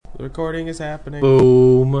The recording is happening.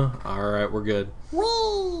 Boom. Alright, we're good.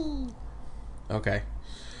 Whee! Okay.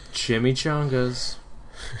 Chimichangas.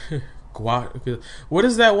 What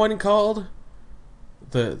is that one called?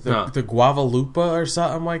 The Guavalupa or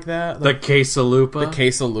something like that? The Quesalupa? The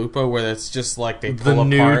Quesalupa, where it's just like they pull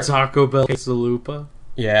the apart. new Taco Bell Quesalupa?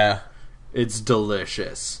 Yeah. It's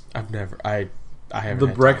delicious. I haven't The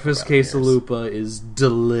had breakfast Taco Bell in years. Quesalupa is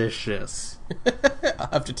delicious. I'll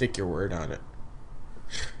have to take your word on it.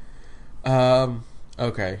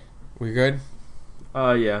 Okay. We good?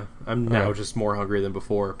 Yeah. I'm now just more hungry than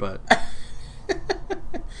before, but...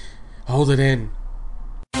 Hold it in.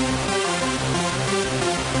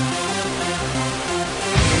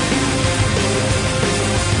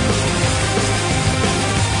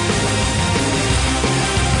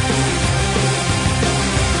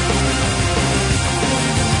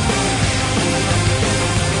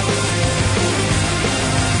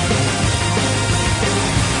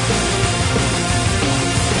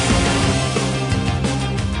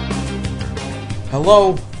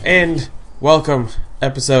 Hello and welcome,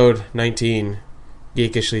 episode 19,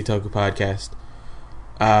 Geekishly Toku Podcast.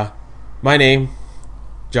 My name,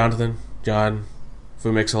 Jonathan, John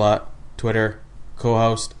Fumixalot, Twitter,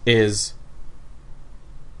 co-host is...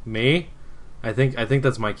 Me? I think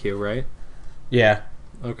that's my cue, right? Yeah.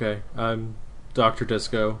 Okay, I'm Dr.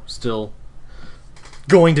 Disco, still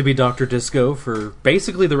going to be Dr. Disco for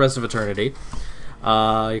basically the rest of eternity.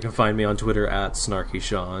 You can find me on Twitter at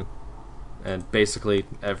SnarkySean, and basically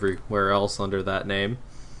everywhere else under that name,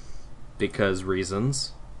 because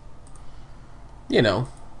reasons. You know.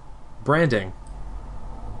 Branding.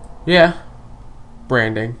 Yeah.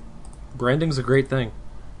 Branding. Branding's a great thing.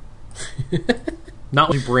 Not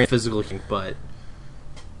only brand physical, but,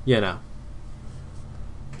 you know.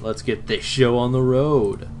 Let's get this show on the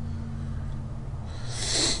road.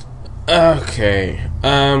 Okay.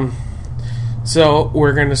 So,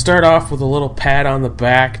 we're going to start off with a little pat on the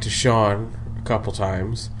back to Sean a couple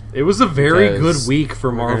times. It was a very good week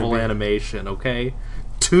for Marvel Animation, okay?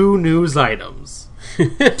 2 news items.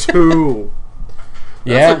 2.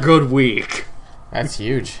 That's a good week. That's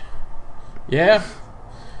huge. Yeah.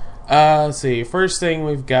 Let's see. First thing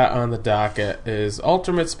we've got on the docket is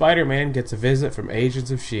Ultimate Spider-Man gets a visit from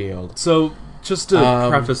Agents of S.H.I.E.L.D. So, just to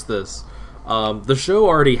preface this, the show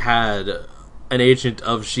already had an Agent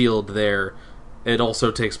of S.H.I.E.L.D. there. It also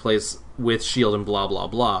takes place with S.H.I.E.L.D. and blah, blah,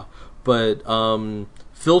 blah. But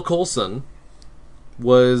Phil Coulson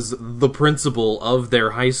was the principal of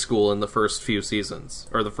their high school in the first few seasons,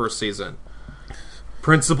 or the first season.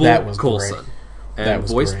 Principal Coulson. And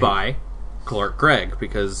voiced by Clark Gregg,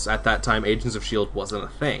 because at that time Agents of S.H.I.E.L.D. wasn't a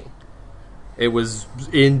thing. It was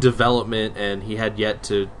in development, and he had yet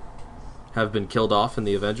to have been killed off in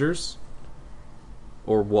the Avengers.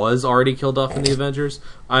 Or was already killed off in the Avengers.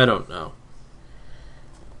 I don't know.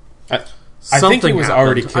 I think he was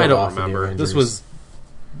already killed off. I don't in the remember. Avengers. This was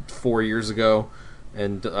 4 years ago,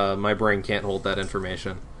 and my brain can't hold that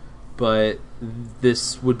information. But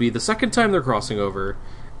this would be the second time they're crossing over,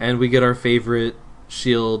 and we get our favorite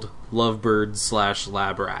S.H.I.E.L.D. lovebirds /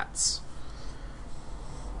 lab rats.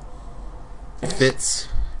 Fitz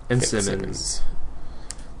and Simmons.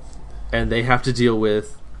 And they have to deal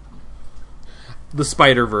with the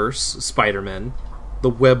Spider-Verse, Spider-Man, the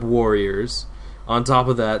Web Warriors. On top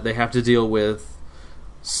of that, they have to deal with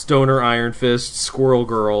Stoner Iron Fist, Squirrel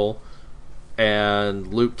Girl,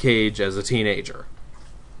 and Luke Cage as a teenager.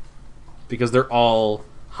 Because they're all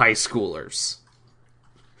high schoolers.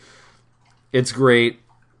 It's great.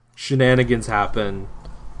 Shenanigans happen.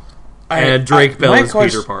 And Drake Bell is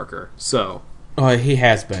Peter Parker. So. He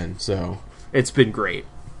has been, so. It's been great.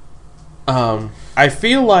 I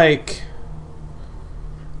feel like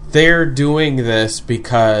they're doing this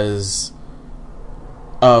because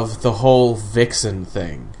of the whole Vixen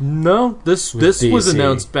thing. No, this was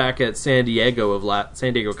announced back at San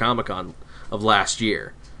Diego Comic-Con of last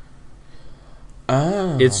year.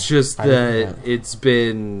 Oh, it's just that it's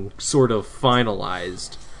been sort of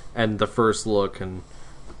finalized, and the first look, and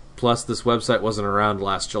plus this website wasn't around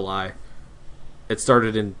last July. It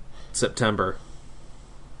started in September.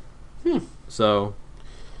 So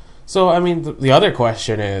I mean, the other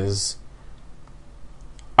question is,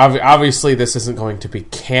 obviously this isn't going to be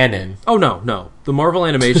canon. Oh, no. The Marvel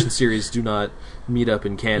Animation series do not meet up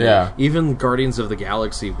in canon. Yeah. Even Guardians of the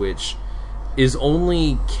Galaxy, which is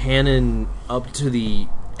only canon up to the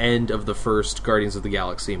end of the first Guardians of the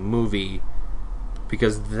Galaxy movie,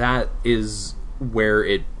 because that is where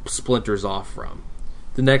it splinters off from.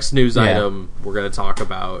 The next news item we're going to talk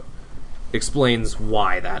about explains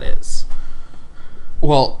why that is.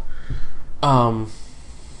 Well,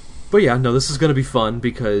 But yeah, no, this is going to be fun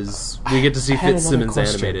because we get to see Fitzsimmons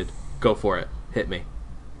animated. Go for it. Hit me.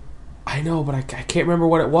 I know, but I can't remember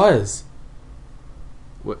what it was.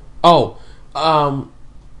 What? Oh,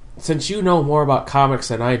 since you know more about comics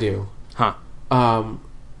than I do. Huh.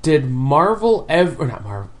 Did Marvel ever... Not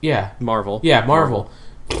Marvel. Yeah. Marvel. Yeah, Marvel.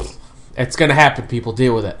 It's going to happen, people.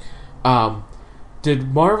 Deal with it.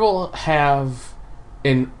 Did Marvel have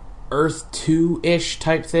an Earth 2-ish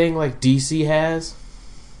type thing like DC has?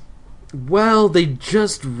 Well, they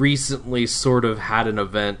just recently sort of had an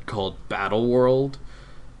event called Battle World,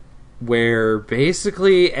 where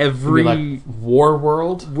basically every... like War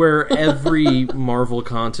World? Where every Marvel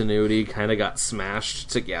continuity kind of got smashed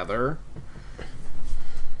together.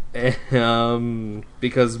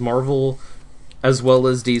 Because Marvel, as well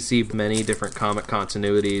as DC, many different comic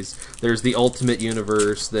continuities. There's the Ultimate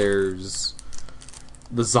Universe, there's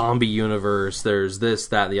the Zombie Universe, there's this,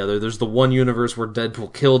 that, and the other. There's the one universe where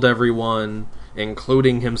Deadpool killed everyone,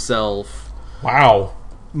 including himself. Wow.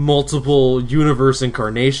 Multiple universe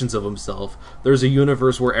incarnations of himself. There's a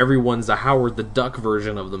universe where everyone's a Howard the Duck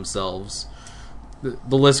version of themselves.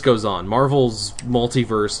 The list goes on. Marvel's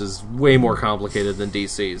multiverse is way more complicated than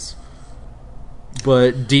DC's.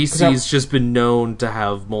 But DC's just been known to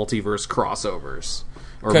have multiverse crossovers.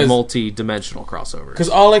 Or multi-dimensional crossovers. Because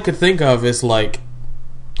all I could think of is, like,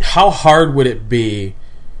 how hard would it be,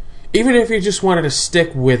 even if you just wanted to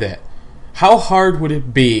stick with it, how hard would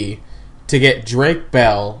it be to get Drake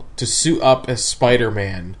Bell to suit up as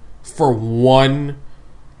Spider-Man for one,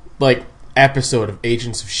 like, episode of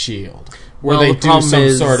Agents of S.H.I.E.L.D.? Where they do some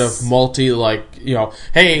sort of multi, like, you know,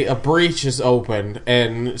 hey, a breach is opened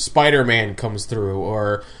and Spider-Man comes through,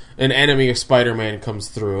 or an enemy of Spider-Man comes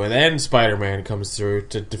through, and then Spider-Man comes through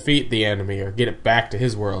to defeat the enemy or get it back to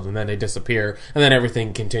his world, and then they disappear, and then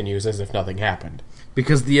everything continues as if nothing happened.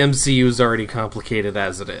 Because the MCU is already complicated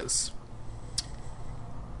as it is.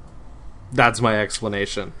 That's my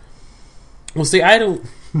explanation. Well, see, I don't...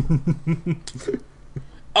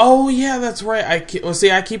 Oh, yeah, that's right. I keep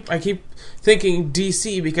thinking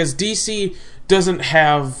DC, because DC doesn't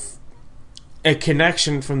have a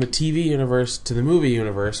connection from the TV universe to the movie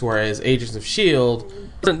universe, whereas Agents of S.H.I.E.L.D.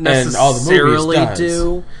 and all the movies does.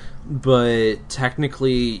 Do, but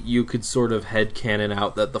technically you could sort of headcanon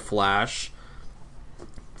out that The Flash,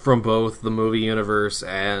 from both the movie universe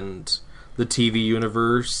and the TV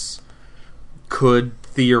universe, could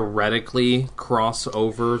theoretically cross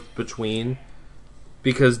over between...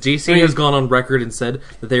 Because DC has gone on record and said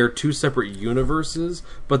that they are two separate universes,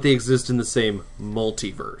 but they exist in the same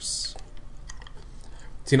multiverse.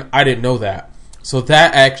 See, I didn't know that. So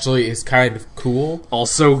that actually is kind of cool.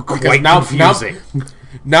 Also quite confusing.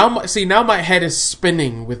 Now my head is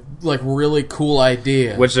spinning with, like, really cool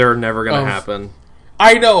ideas. Which are never going to happen.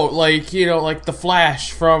 I know, like, you know, like the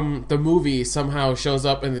Flash from the movie somehow shows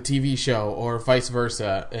up in the TV show, or vice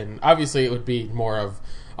versa. And obviously it would be more of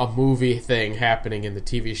a movie thing happening in the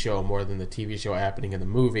TV show more than the TV show happening in the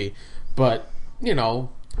movie. But, you know,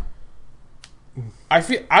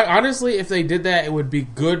 I honestly, if they did that, it would be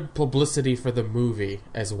good publicity for the movie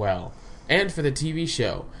as well, and for the TV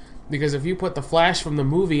show. Because if you put the Flash from the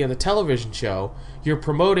movie in the television show, you're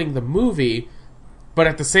promoting the movie, but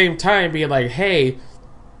at the same time being like, hey,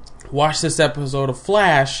 watch this episode of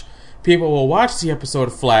Flash. People will watch the episode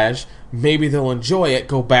of Flash, maybe they'll enjoy it,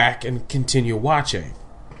 go back and continue watching.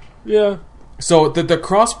 Yeah. So the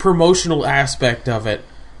cross-promotional aspect of it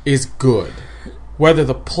is good. Whether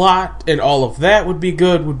the plot and all of that would be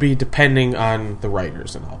good would be depending on the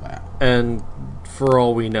writers and all that. And for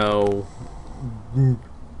all we know,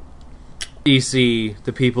 DC,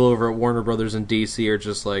 the people over at Warner Brothers and DC are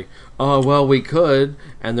just like, oh, well, we could.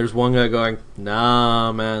 And there's one guy going,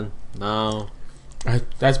 nah, man, no.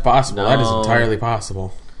 That's possible. No. That is entirely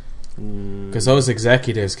possible. Because those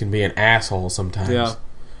executives can be an asshole sometimes. Yeah.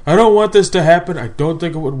 I don't want this to happen. I don't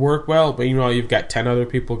think it would work well. But, you know, you've got 10 other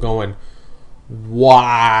people going,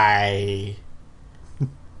 why?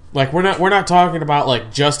 Like, we're not talking about,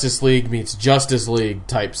 like, Justice League meets Justice League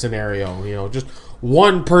type scenario. You know, just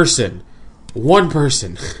one person. One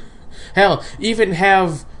person. Hell, even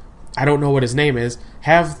have, I don't know what his name is,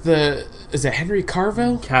 have the, is it Henry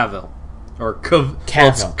Cavill? Cavill. Or Cavill.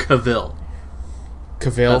 Cavill.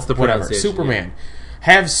 Cavill? That's the whatever. Superman. Yeah.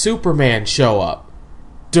 Have Superman show up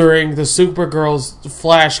during the Supergirl's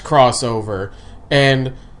Flash crossover,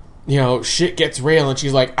 and, you know, shit gets real, and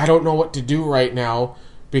she's like, I don't know what to do right now,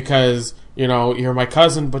 because, you know, you're my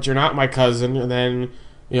cousin, but you're not my cousin, and then,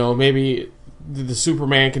 you know, maybe the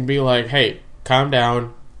Superman can be like, hey, calm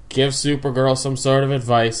down, give Supergirl some sort of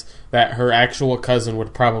advice that her actual cousin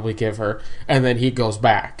would probably give her, and then he goes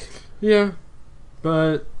back. Yeah,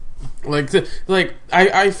 but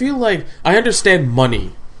I feel like I understand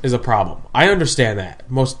money is a problem. I understand that.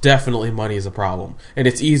 Most definitely money is a problem. And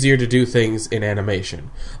it's easier to do things in animation.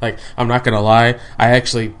 Like, I'm not going to lie, I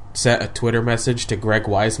actually sent a Twitter message to Greg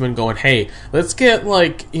Weisman going, hey, let's get,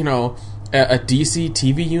 like, you know, a DC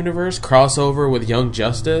TV universe crossover with Young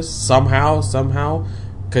Justice somehow.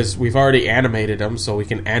 Because we've already animated them, so we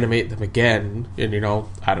can animate them again in, you know,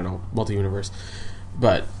 I don't know, multi-universe.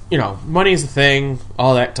 But, you know, money's a thing,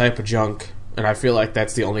 all that type of junk. And I feel like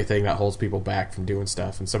that's the only thing that holds people back from doing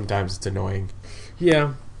stuff, and sometimes it's annoying.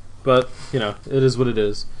 Yeah, but, you know, it is what it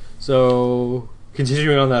is. So,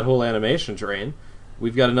 continuing on that whole animation train,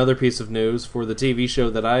 we've got another piece of news for the TV show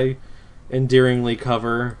that I endearingly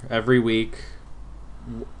cover every week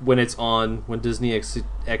when it's on, when Disney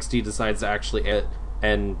XD decides to actually edit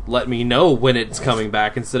and let me know when it's coming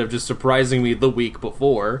back instead of just surprising me the week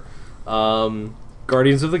before.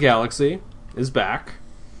 Guardians of the Galaxy is back.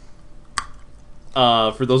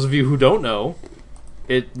 For those of you who don't know,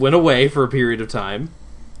 it went away for a period of time,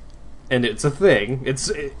 and it's a thing.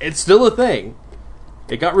 It's still a thing.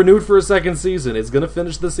 It got renewed for a second season. It's going to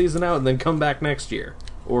finish the season out and then come back next year.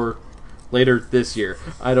 Or later this year.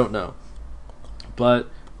 I don't know. But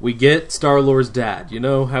we get Star-Lord's dad. You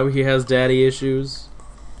know how he has daddy issues?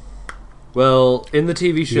 Well, in the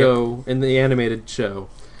TV show, in the animated show,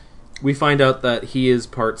 we find out that he is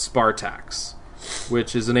part Spartax,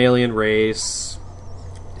 which is an alien race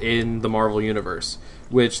in the Marvel Universe.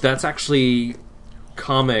 Which, that's actually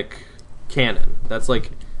comic canon. That's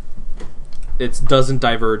like, it doesn't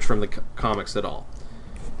diverge from the comics at all.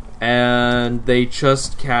 And they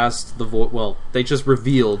just cast they just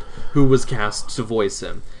revealed who was cast to voice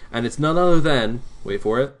him. And it's none other than, wait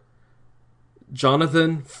for it,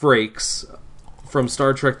 Jonathan Frakes from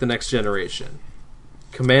Star Trek The Next Generation.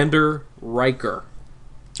 Commander Riker.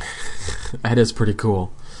 That is pretty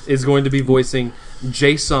cool. Is going to be voicing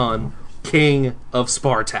Jason, King of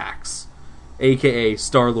Spartax, a.k.a.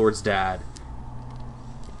 Star-Lord's dad,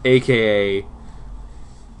 a.k.a.,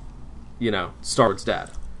 you know, Star-Lord's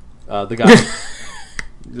dad. The guy.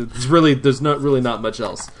 There's not much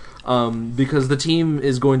else. Because the team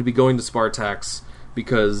is going to be going to Spartax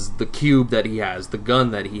because the cube that he has, the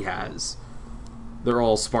gun that he has, they're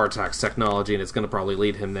all Spartax technology, and it's going to probably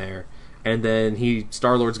lead him there. And then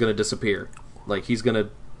Star-Lord's going to disappear. Like, he's going to,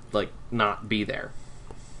 like, not be there.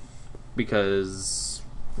 Because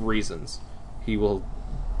reasons. He will...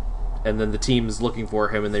 And then the team's looking for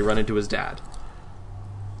him, and they run into his dad.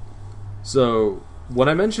 So, what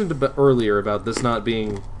I mentioned earlier about this not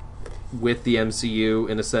being with the MCU,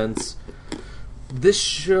 in a sense, this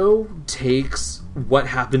show takes what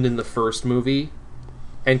happened in the first movie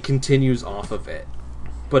and continues off of it.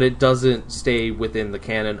 But it doesn't stay within the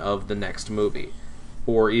canon of the next movie,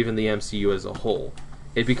 or even the MCU as a whole.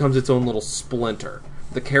 It becomes its own little splinter.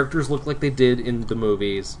 The characters look like they did in the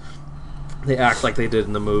movies. They act like they did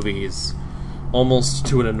in the movies, almost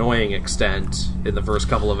to an annoying extent in the first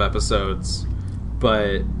couple of episodes.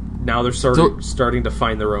 But now they're starting to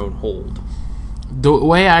find their own hold. The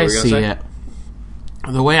way I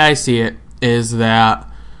see it is that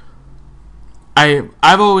I've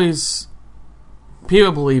always...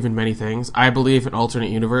 People believe in many things. I believe in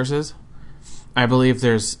alternate universes. I believe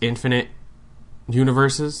there's infinite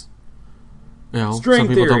universes. You know, String some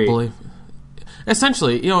people theory. don't believe.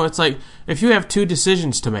 Essentially, you know, it's like if you have two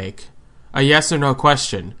decisions to make, a yes or no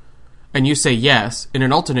question, and you say yes, in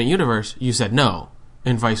an alternate universe, you said no,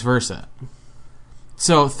 and vice versa.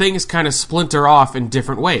 So things kind of splinter off in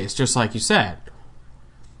different ways, just like you said.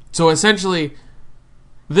 So essentially,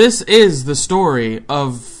 this is the story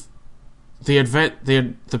of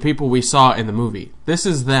the people we saw in the movie. This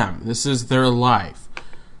is them. This is their life.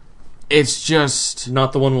 It's just...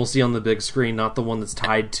 Not the one we'll see on the big screen, not the one that's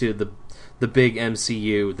tied to the big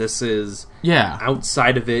MCU. This is... Yeah.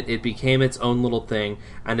 Outside of it, it became its own little thing,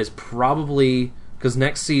 and is probably... Because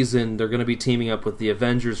next season, they're going to be teaming up with the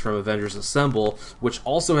Avengers from Avengers Assemble, which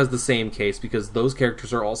also has the same case, because those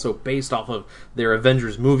characters are also based off of their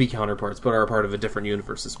Avengers movie counterparts, but are a part of a different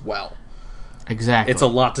universe as well. Exactly. It's a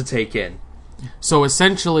lot to take in. So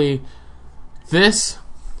essentially, this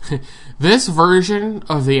version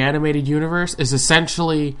of the animated universe is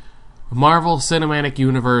essentially Marvel Cinematic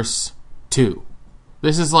Universe 2.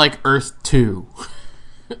 This is like Earth 2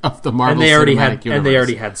 of the Marvel Cinematic Universe. And they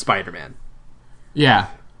already had Spider-Man. Yeah.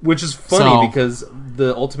 Which is funny because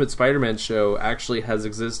the Ultimate Spider-Man show actually has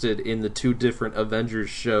existed in the two different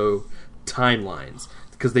Avengers show timelines,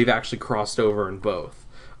 because they've actually crossed over in both.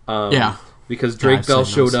 Yeah. Because Drake Bell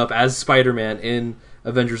showed up as Spider-Man in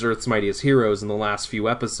Avengers Earth's Mightiest Heroes in the last few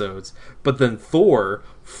episodes, but then Thor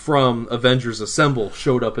from Avengers Assemble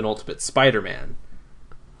showed up in Ultimate Spider-Man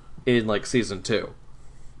in, like, Season 2.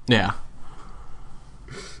 Yeah.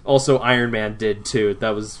 Also, Iron Man did, too.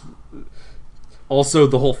 That was... Also,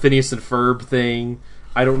 the whole Phineas and Ferb thing.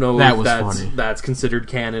 I don't know if that's considered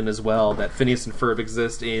canon as well, that Phineas and Ferb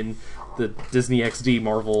exist in the Disney XD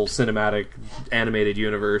Marvel Cinematic Animated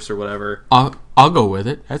Universe or whatever. I'll go with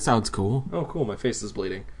it. That sounds cool. Oh, cool. My face is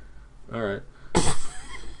bleeding. All right.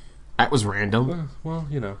 That was random. Well,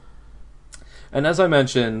 you know. And as I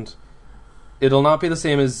mentioned, it'll not be the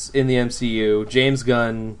same as in the MCU. James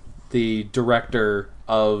Gunn, the director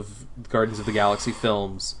of Guardians of the Galaxy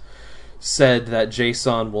films, said that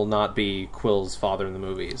Jason will not be Quill's father in the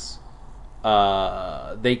movies.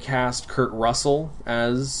 They cast Kurt Russell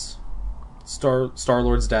as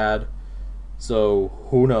Star-Lord's dad, so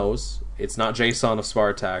who knows? It's not Jason of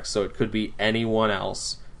Spartax, so it could be anyone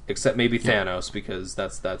else, except maybe Thanos, because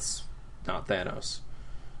that's not Thanos.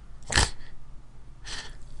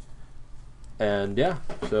 And yeah,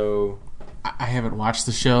 so... I haven't watched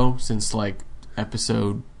the show since, like,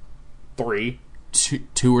 episode 3.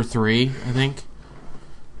 2 or 3, I think.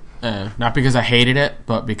 Not because I hated it,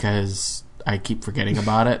 but because I keep forgetting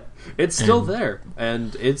about it. It's still there,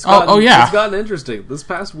 and it's gotten interesting. This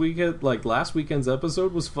past weekend, like last weekend's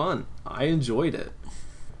episode, was fun. I enjoyed it.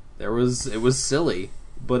 It was silly,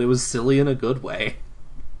 but it was silly in a good way.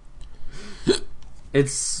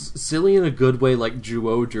 It's silly in a good way, like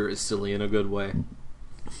Zyuohger is silly in a good way.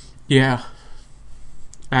 Yeah,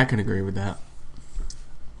 I can agree with that.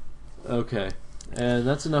 Okay. And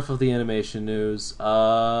that's enough of the animation news.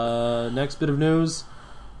 Next bit of news.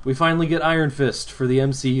 We finally get Iron Fist for the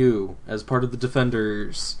MCU as part of the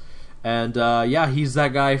Defenders. And, he's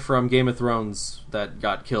that guy from Game of Thrones that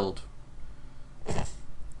got killed.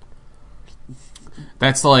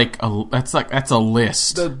 That's a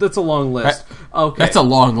list. That's a long list. Okay. That's a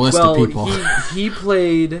long list of people. He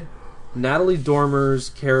played Natalie Dormer's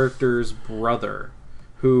character's brother,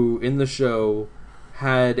 who, in the show,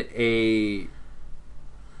 had a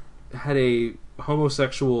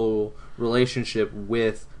homosexual relationship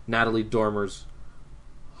with Natalie Dormer's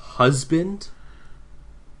husband,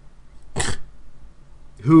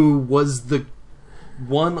 who was the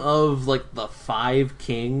one of like the 5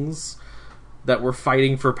 kings that were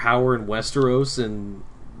fighting for power in Westeros in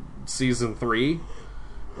season 3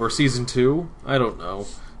 or season 2. I don't know.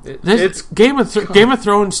 It's Game of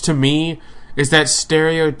Thrones to me is that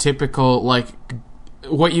stereotypical, like,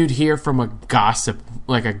 what you'd hear from a gossiper,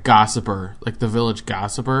 like the village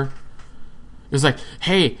gossiper. It's like,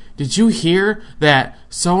 hey, did you hear that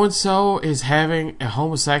so-and-so is having a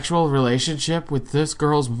homosexual relationship with this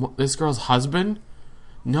girl's husband?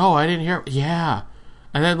 No, I didn't hear. Yeah.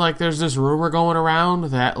 And then, like, there's this rumor going around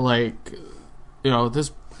that, like, you know,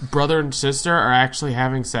 this brother and sister are actually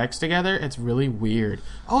having sex together. It's really weird.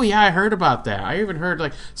 Oh, yeah, I heard about that. I even heard,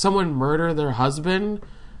 like, someone murder their husband,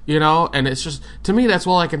 you know? And it's just, to me, that's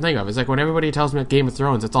all I can think of. It's like when everybody tells me about Game of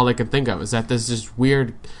Thrones, that's all I can think of, is that there's this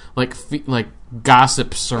weird, like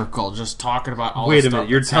gossip circle just talking about all Wait the a stuff. minute,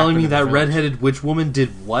 you're telling me that redheaded witch woman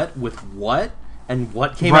did what with what? And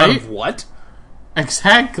what came out of what?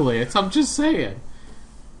 Exactly. I'm just saying.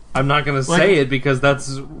 I'm not going to say it because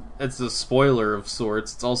it's a spoiler of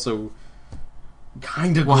sorts. It's also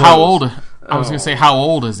kind of gross. How old? I was going to say, how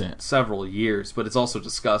old is it? Several years, but it's also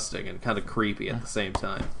disgusting and kind of creepy at the same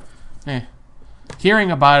time.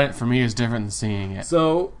 Hearing about it for me is different than seeing it.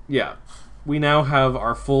 So, yeah. We now have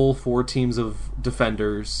our full 4 teams of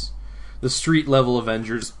Defenders. The street-level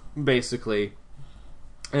Avengers, basically.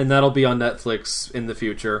 And that'll be on Netflix in the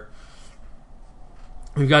future.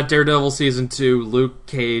 We've got Daredevil Season 2, Luke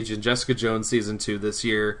Cage, and Jessica Jones Season 2 this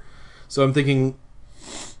year. So I'm thinking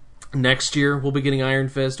next year we'll be getting Iron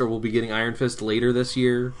Fist, or we'll be getting Iron Fist later this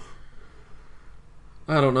year.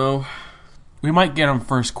 I don't know. We might get him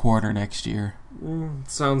first quarter next year.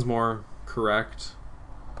 Sounds more correct.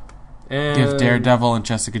 And give Daredevil and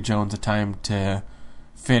Jessica Jones a time to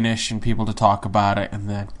finish and people to talk about it, and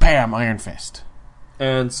then, bam, Iron Fist.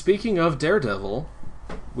 And speaking of Daredevil,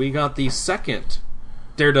 we got the second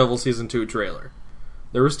Daredevil Season 2 trailer.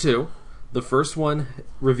 There was 2. The first one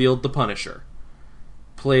revealed the Punisher,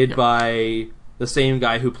 played by the same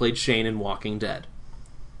guy who played Shane in Walking Dead.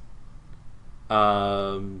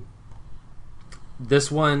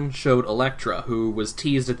 This one showed Elektra, who was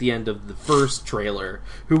teased at the end of the first trailer,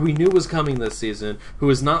 who we knew was coming this season, who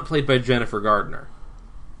is not played by Jennifer Gardner,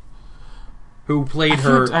 who played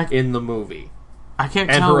her in the movie. I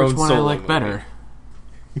can't tell which one I like better.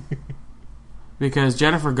 Because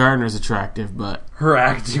Jennifer Gardner's attractive, but her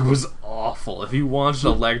acting was awful. awful. If you watched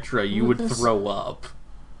Elektra, you would throw up.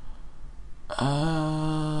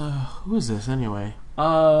 Who is this anyway?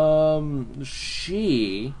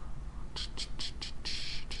 She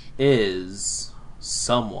is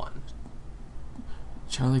someone.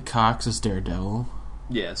 Charlie Cox is Daredevil.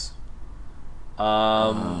 Yes.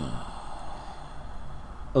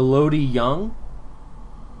 Elodie Young?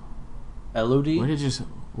 Elodie?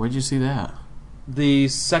 Where'd you see that? The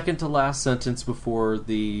second to last sentence before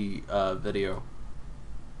the video.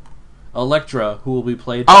 Elektra, who will be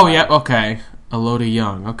played by... Oh, yeah, okay. Elodie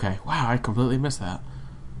Young, okay. Wow, I completely missed that.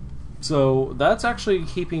 So, that's actually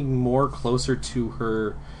keeping more closer to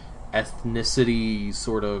her ethnicity,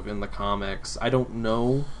 sort of, in the comics. I don't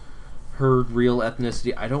know her real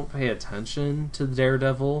ethnicity. I don't pay attention to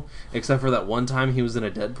Daredevil, except for that one time he was in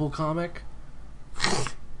a Deadpool comic.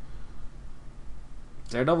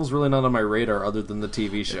 Daredevil's really not on my radar other than the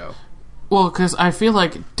TV show. Well, because I feel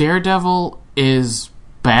like Daredevil is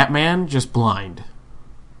Batman, just blind.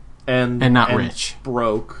 And not rich.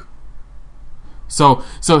 Broke. So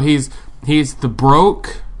he's the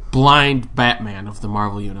broke, blind Batman of the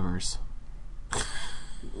Marvel Universe.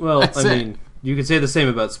 Well, I mean, you could say the same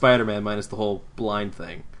about Spider-Man minus the whole blind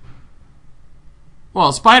thing.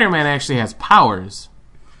 Well, Spider-Man actually has powers.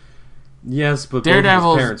 Yes, but both of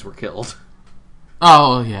his parents were killed.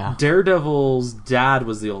 Oh, yeah. Daredevil's dad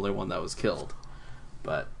was the only one that was killed.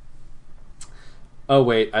 But... Oh,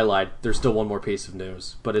 wait, I lied. There's still one more piece of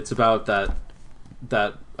news. But it's about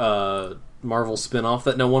that Marvel spin-off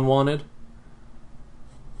that no one wanted.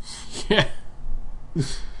 Yeah.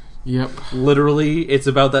 Yep. Literally, it's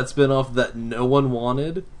about that spin-off that no one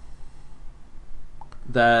wanted.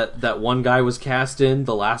 That one guy was cast in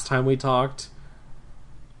the last time we talked.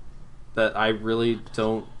 That I really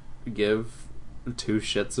don't give two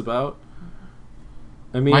shits about.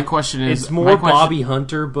 I mean, my question is, it's more Bobby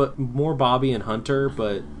Hunter, but more Bobby and Hunter.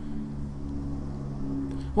 But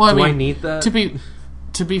well, I mean, I need that?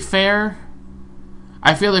 To be fair,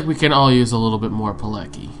 I feel like we can all use a little bit more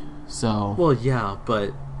Pilecki. So well, yeah,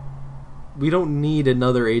 but we don't need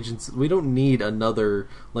another agency. We don't need another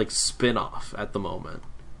spin-off at the moment.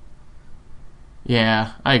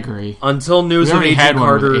 Yeah, I agree. Until news of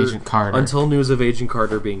Agent Carter. Until news of Agent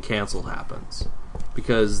Carter being canceled happens.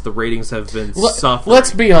 Because the ratings have been suffering.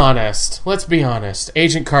 Let's be honest.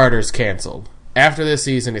 Agent Carter's canceled. After this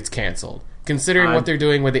season, it's canceled. Considering what they're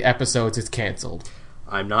doing with the episodes, it's canceled.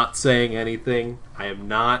 I'm not saying anything. I am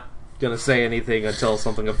not going to say anything until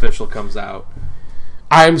something official comes out.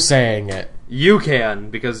 I'm saying it. You can,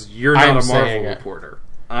 because you're not a Marvel reporter.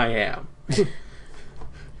 I am.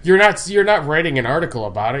 You're not writing an article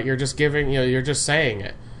about it. You're just you're just saying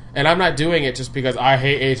it. And I'm not doing it just because I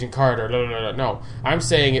hate Agent Carter. No. I'm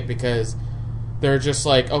saying it because they're just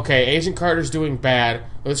like, okay, Agent Carter's doing bad.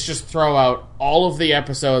 Let's just throw out all of the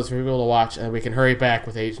episodes for people to watch, and we can hurry back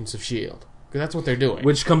with Agents of S.H.I.E.L.D. Because that's what they're doing.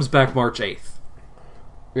 Which comes back March 8th.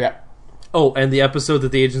 Yeah. Oh, and the episode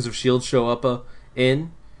that the Agents of S.H.I.E.L.D. show up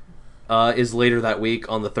in is later that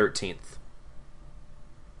week on the 13th.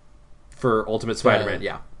 For Ultimate Spider-Man,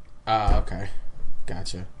 yeah. Okay.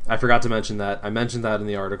 Gotcha. I forgot to mention that. I mentioned that in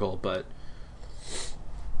the article, but...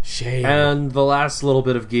 Shame. And the last little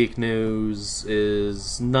bit of geek news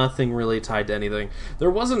is nothing really tied to anything. There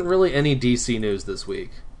wasn't really any DC news this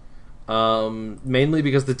week. Mainly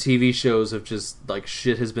because the TV shows have just,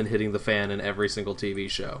 shit has been hitting the fan in every single TV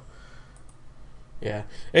show. Yeah.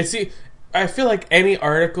 And see, I feel like any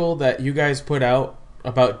article that you guys put out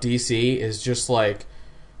about DC is just a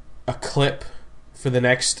clip for the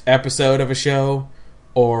next episode of a show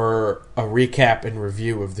or a recap and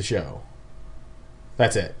review of the show.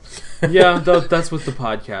 That's it. Yeah, that's with the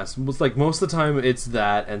podcast. It's most of the time it's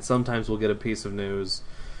that, and sometimes we'll get a piece of news.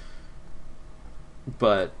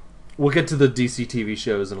 But we'll get to the DC TV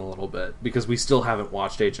shows in a little bit, because we still haven't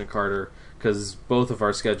watched Agent Carter, because both of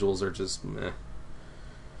our schedules are just meh.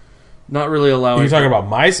 Not really allowing... You talking about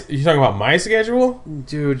my schedule?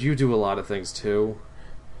 Dude, you do a lot of things too.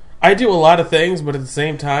 I do a lot of things, but at the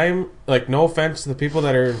same time, no offense to the people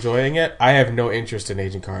that are enjoying it, I have no interest in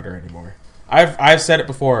Agent Carter anymore. I've said it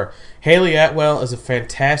before. Haley Atwell is a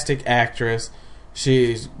fantastic actress.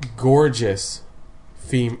 She's gorgeous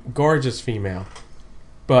female.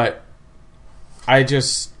 But I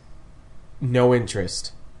just... no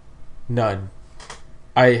interest. None.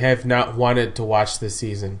 I have not wanted to watch this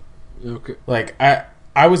season. Okay.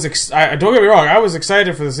 I was... don't get me wrong, I was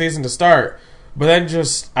excited for the season to start... But then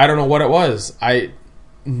I don't know what it was.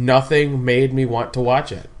 Nothing made me want to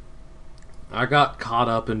watch it. I got caught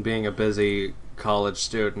up in being a busy college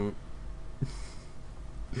student.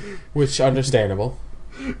 Which, understandable.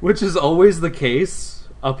 Which is always the case.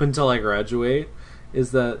 up until I graduate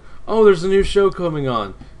is that, oh, there's a new show coming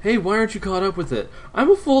on. Hey, why aren't you caught up with it? I'm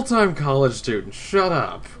a full-time college student. Shut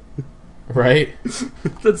up. Right?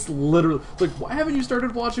 That's literally... Like, why haven't you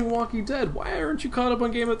started watching Walking Dead? Why aren't you caught up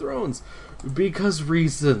on Game of Thrones? Because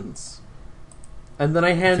reasons. And then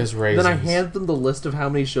I hand them the list of how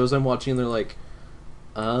many shows I'm watching, and they're like,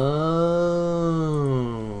 oh...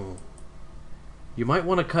 You might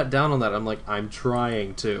want to cut down on that. I'm like, I'm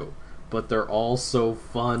trying to. But they're all so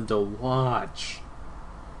fun to watch.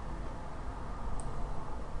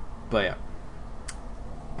 But yeah.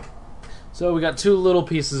 So we got two little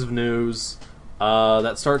pieces of news.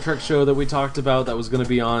 That Star Trek show that we talked about that was going to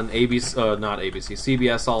be on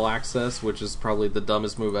CBS All Access, which is probably the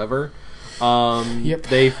dumbest move ever. Yep.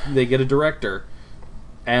 They get a director.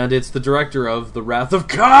 And it's the director of The Wrath of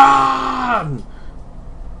Khan!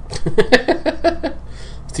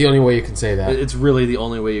 It's the only way you can say that. It's really the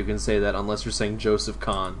only way you can say that, unless you're saying Joseph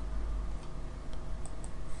Kahn.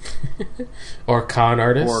 Or Con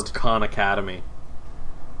Artist? Or Khan Academy.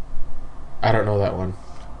 I don't know that one.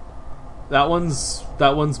 That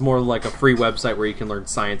one's more like a free website where you can learn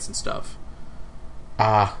science and stuff.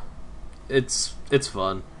 Ah. It's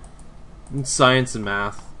fun. It's science and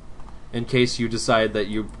math. In case you decide that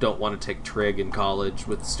you don't want to take trig in college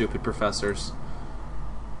with stupid professors.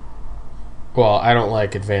 Well, I don't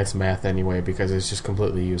like advanced math anyway because it's just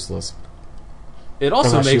completely useless. It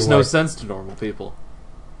also makes no sense to normal people.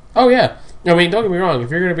 Oh yeah, I mean, don't get me wrong.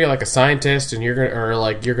 If you're going to be like a scientist and you're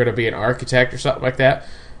going to be an architect or something like that,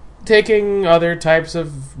 taking other types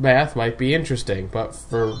of math might be interesting. But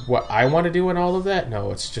for what I want to do and all of that,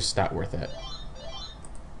 no, it's just not worth it.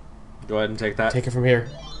 Go ahead and take that. Take it from here.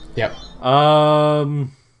 Yep.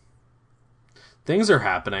 Things are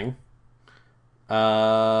happening.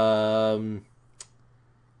 There's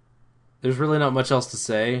really not much else to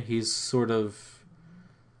say. He's sort of...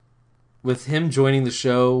 With him joining the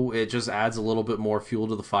show, it just adds a little bit more fuel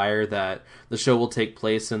to the fire that the show will take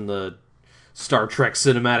place in the Star Trek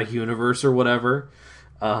cinematic universe or whatever.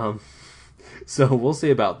 So we'll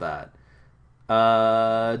see about that.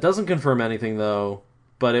 It doesn't confirm anything, though,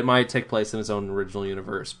 but it might take place in its own original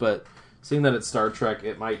universe. But seeing that it's Star Trek,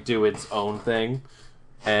 it might do its own thing.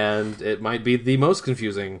 And it might be the most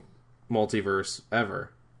confusing multiverse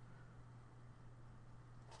ever.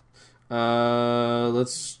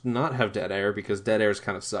 Let's not have Dead Air, because Dead Air is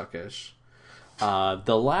kind of suckish.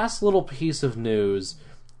 The last little piece of news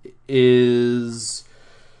is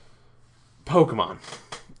Pokemon.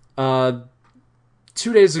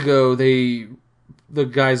 2 days ago, the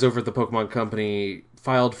guys over at the Pokemon Company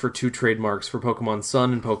filed for 2 trademarks for Pokemon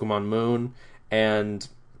Sun and Pokemon Moon, and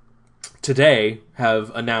today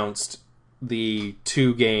have announced the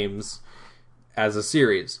 2 games as a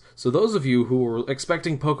series. So those of you who were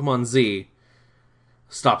expecting Pokemon Z,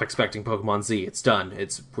 stop expecting Pokemon Z. It's done.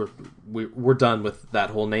 We're done with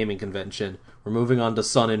that whole naming convention. We're moving on to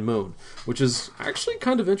Sun and Moon, which is actually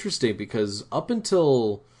kind of interesting because up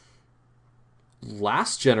until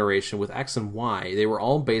last generation with X and Y, they were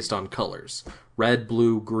all based on colors. Red,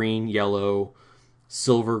 blue, green, yellow,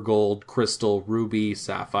 silver, gold, crystal, ruby,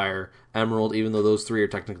 sapphire, emerald. Even though those 3 are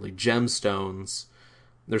technically gemstones,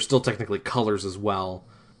 they're still technically colors as well.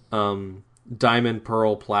 Diamond,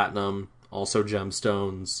 pearl, platinum, also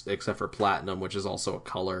gemstones, except for platinum, which is also a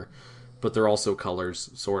color, but they're also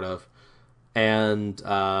colors, sort of. And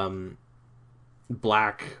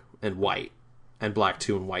black and white, and black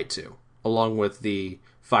 2 and white 2, along with the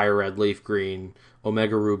fire red, leaf green,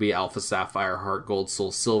 omega ruby, alpha sapphire, heart gold,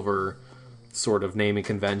 soul silver sort of naming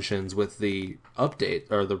conventions with the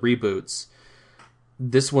update, or the reboots.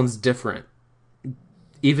 This one's different.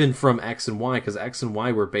 Even from X and Y, because X and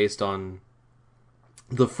Y were based on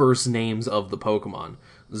the first names of the Pokemon.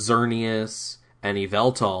 Xerneas and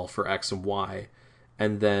Yveltal for X and Y.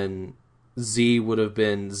 And then Z would have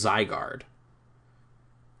been Zygarde.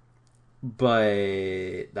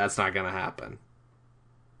 But that's not going to happen.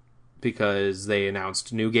 Because they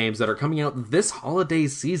announced new games that are coming out this holiday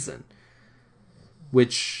season.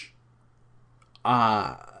 Which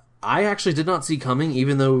I actually did not see coming,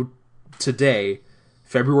 even though today,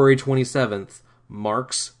 February 27th,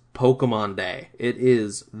 marks Pokemon Day. It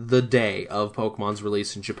is the day of Pokemon's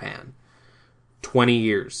release in Japan. 20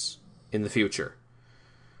 years in the future.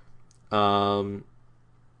 And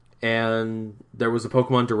there was a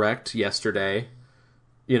Pokemon Direct yesterday.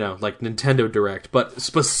 You know, like Nintendo Direct, but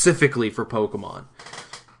specifically for Pokemon.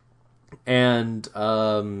 And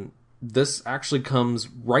this actually comes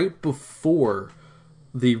right before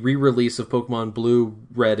the re-release of Pokemon Blue,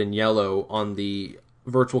 Red, and Yellow on the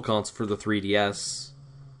Virtual Console for the 3DS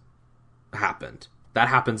happened. That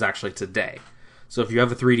happens actually today. So if you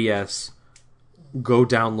have a 3DS, go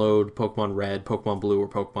download Pokemon Red, Pokemon Blue, or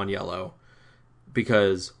Pokemon Yellow.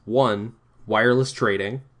 Because, 1, wireless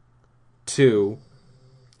trading. 2,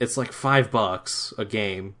 it's like $5 a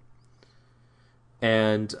game.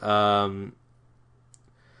 And the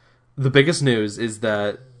biggest news is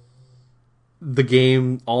that the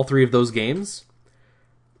game, all 3 of those games,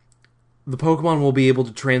 the Pokemon will be able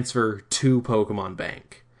to transfer to Pokemon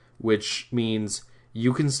Bank, which means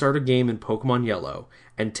you can start a game in Pokemon Yellow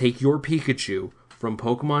and take your Pikachu from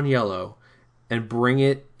Pokemon Yellow and bring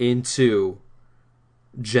it into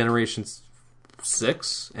Generation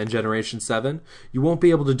 6 and Generation 7. You won't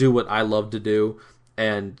be able to do what I love to do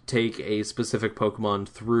and take a specific Pokemon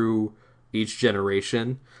through each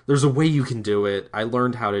generation. There's a way you can do it. I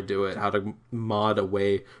learned how to do it, how to mod a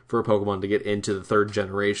way for a Pokemon to get into the 3rd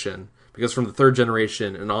generation. Because from the 3rd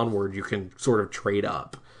generation and onward, you can sort of trade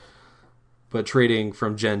up. But trading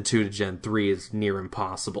from Gen 2 to Gen 3 is near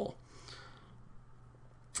impossible.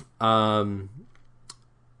 But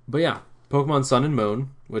yeah, Pokemon Sun and Moon,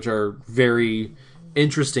 which are very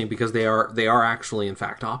interesting because they are actually, in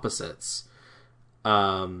fact, opposites.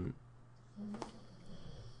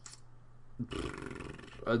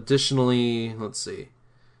 Additionally, let's see.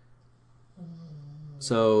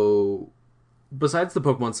 So, besides the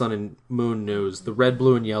Pokemon Sun and Moon news, the Red,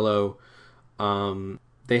 Blue, and Yellow,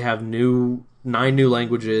 they have 9 new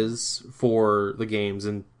languages for the games,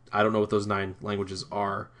 and I don't know what those 9 languages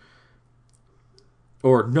are.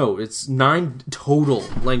 Or, no, it's 9 total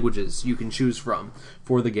languages you can choose from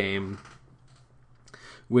for the game.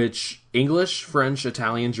 Which, English, French,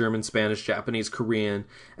 Italian, German, Spanish, Japanese, Korean,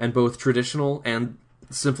 and both traditional and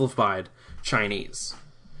simplified Chinese.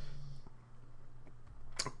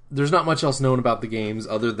 There's not much else known about the games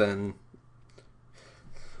other than,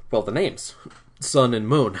 well, the names. Sun and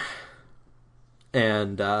Moon.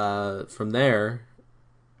 And from there...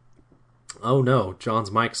 Oh no, John's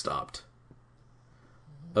mic stopped.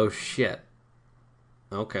 Oh shit.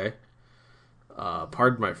 Okay.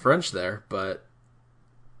 Pardon my French there, but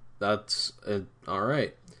that's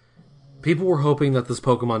alright. People were hoping that this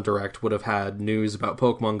Pokemon Direct would have had news about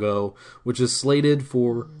Pokemon Go, which is slated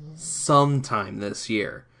for sometime this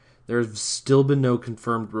year. There's still been no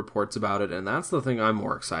confirmed reports about it, and that's the thing I'm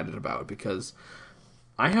more excited about, because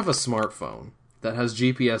I have a smartphone that has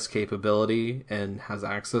GPS capability and has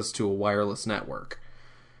access to a wireless network.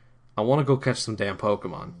 I want to go catch some damn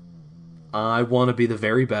Pokemon. I want to be the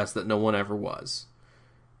very best that no one ever was.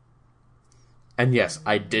 And yes,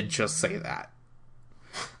 I did just say that.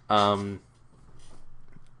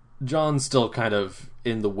 John's still kind of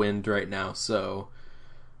in the wind right now, so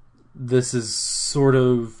this is sort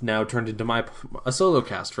of now turned into a solo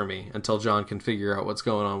cast for me until John can figure out what's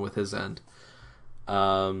going on with his end.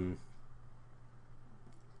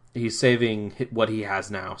 He's saving what he has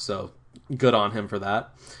now, so good on him for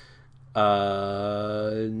that.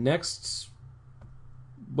 Next,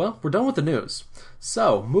 well, we're done with the news.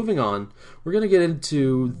 So, moving on, we're going to get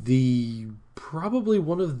into probably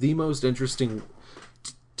one of the most interesting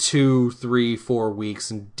 2, 3, 4 weeks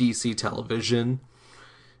in DC television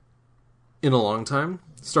in a long time,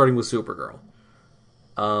 starting with Supergirl.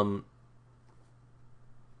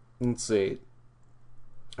 Let's see.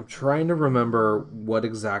 I'm trying to remember what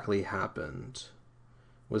exactly happened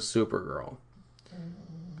with Supergirl.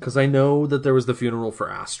 Because I know that there was the funeral for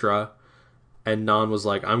Astra, and Non was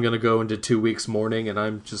like, I'm going to go into 2 weeks mourning, and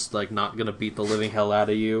I'm just, like, not going to beat the living hell out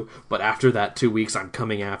of you. But after that 2 weeks, I'm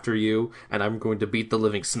coming after you, and I'm going to beat the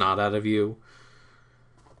living snot out of you.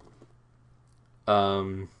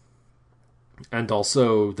 And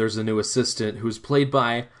also, there's a new assistant who's played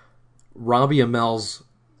by Robbie Amell's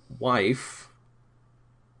wife.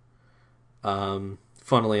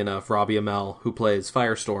 Funnily enough, Robbie Amell, who plays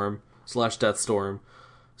Firestorm / Deathstorm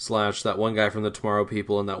 / that one guy from the Tomorrow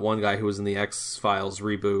People and that one guy who was in the X-Files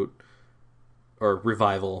reboot or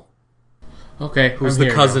revival. Okay, who's the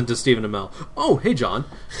cousin to Stephen Amell. Oh, hey John.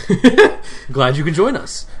 Glad you could join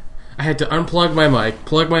us. I had to unplug my mic,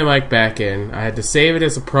 plug my mic back in. I had to save it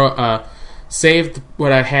as a saved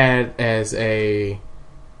what I had as a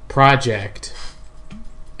project,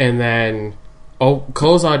 and then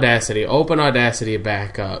close Audacity, open Audacity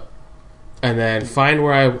back up, and then find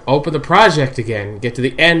where I open the project again, get to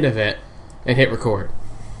the end of it, and hit record.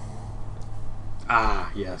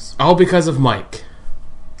 Ah, yes. All because of Mike.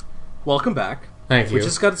 Welcome back. Thank you. We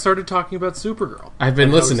just got started talking about Supergirl. I've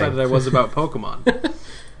been listening. How excited I was about Pokemon.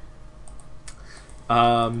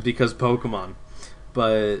 Because Pokemon.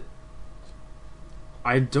 But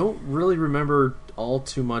I don't really remember all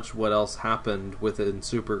too much what else happened within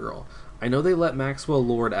Supergirl. I know they let Maxwell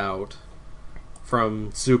Lord out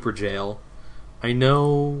from Super Jail, I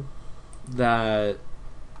know that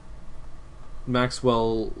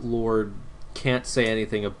Maxwell Lord can't say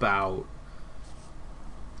anything about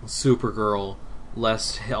Supergirl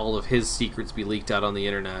lest all of his secrets be leaked out on the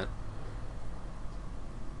internet.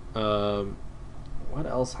 What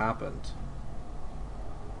else happened?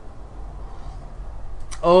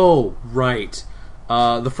 Oh, right.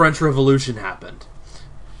 The French Revolution happened.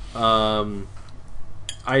 I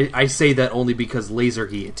say that only because Laser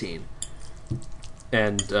Guillotine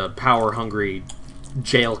and power-hungry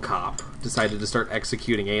jail cop decided to start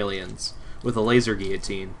executing aliens with a laser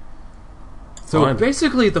guillotine. So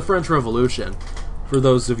basically, the French Revolution, for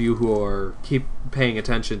those of you who keep paying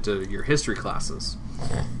attention to your history classes.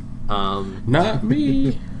 Not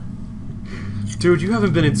me. Dude, you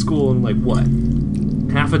haven't been in school in, like, what?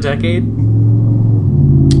 Half a decade?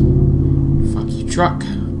 Fuck you, truck.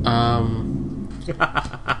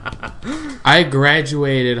 I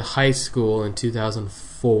graduated high school in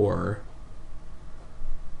 2004.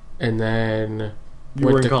 And then... You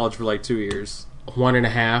were in college for, like, 2 years.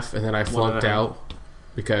 1.5, and then I flunked out.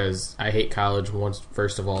 Because I hate college,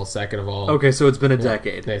 first of all. Second of all... Okay, so it's been a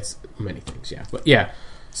decade. It's many things, yeah. But, yeah.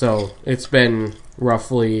 So, it's been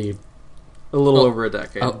roughly... A little over a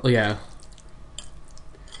decade. Yeah.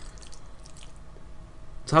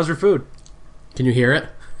 So how's your food? Can you hear it?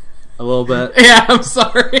 A little bit. Yeah, I'm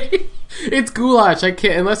sorry. It's goulash. I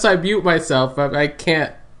can't... Unless I mute myself, I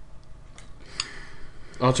can't...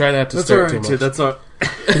 I'll try not to start too much. That's all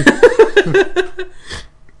right.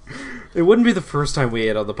 It wouldn't be the first time we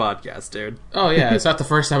ate on the podcast, dude. Oh, yeah. It's not the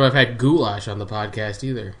first time I've had goulash on the podcast,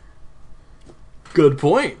 either. Good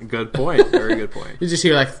point. Good point. Very good point. You just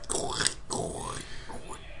hear, like...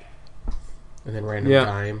 And then random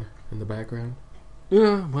time in the background.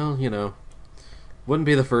 Yeah, well, you know. Wouldn't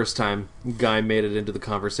be the first time Guy made it into the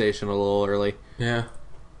conversation a little early. Yeah.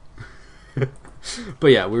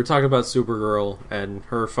 But yeah, we were talking about Supergirl and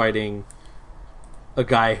her fighting a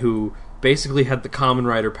guy who basically had the Kamen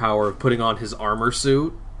Rider power of putting on his armor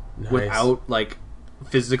suit without, like,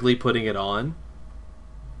 physically putting it on.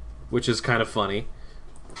 Which is kind of funny.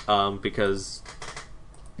 Because,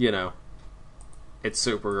 you know, it's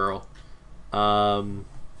Supergirl.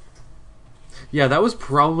 Yeah, that was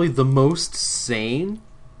probably the most sane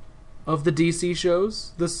of the DC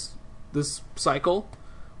shows this cycle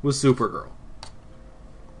was Supergirl.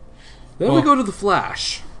 Then we go to The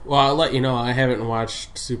Flash. Well, I'll let you know, I haven't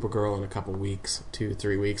watched Supergirl in a couple weeks.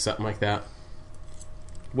 2-3 weeks, something like that.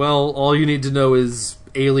 Well, all you need to know is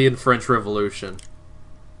Alien French Revolution.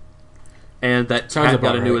 And that Pat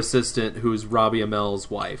got a new assistant who's Robbie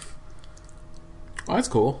Amel's wife. Oh, that's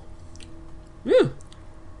cool. Yeah.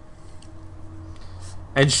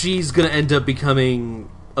 And she's going to end up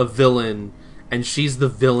becoming a villain, and she's the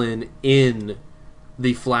villain in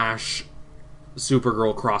the Flash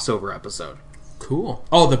Supergirl crossover episode. Cool.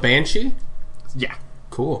 Oh, the Banshee? Yeah.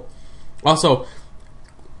 Cool. Also,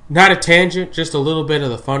 not a tangent, just a little bit of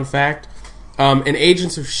the fun fact. In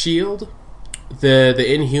Agents of S.H.I.E.L.D.,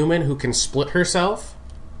 the Inhuman who can split herself,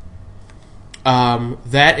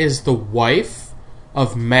 that is the wife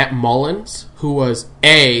of Matt Mullins, who was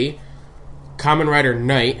a Kamen Rider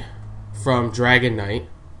Knight from Dragon Knight,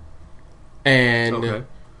 and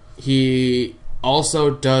he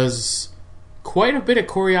also does quite a bit of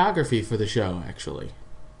choreography for the show, actually.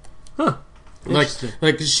 Huh. I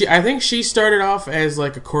think she started off as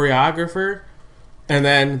like a choreographer, and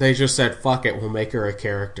then they just said, "Fuck it, we'll make her a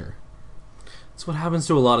character." That's what happens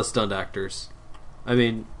to a lot of stunt actors. I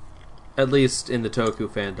mean, at least in the Toku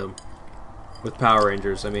fandom with Power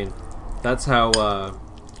Rangers. I mean, that's how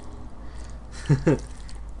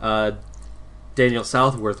Daniel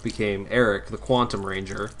Southworth became Eric, the Quantum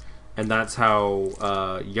Ranger, and that's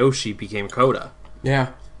how Yoshi became Koda.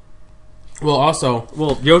 Yeah. Well,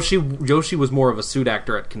 Yoshi was more of a suit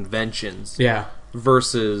actor at conventions. Yeah.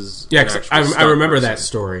 Versus I remember that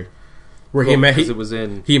story where he met. It was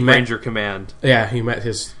in Ranger Command. Yeah, he met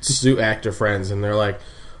his suit actor friends, and they're like,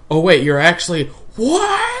 "Oh wait, you're actually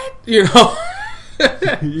what?" You know.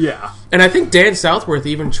 Yeah. And I think Dan Southworth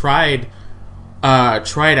even tried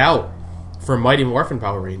out for Mighty Morphin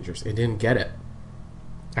Power Rangers and didn't get it.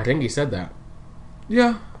 I think he said that.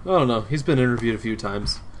 Yeah, I don't know. He's been interviewed a few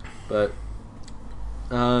times, but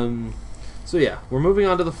so yeah, we're moving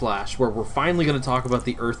on to The Flash, where we're finally going to talk about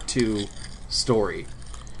the Earth 2 story.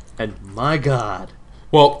 And my God,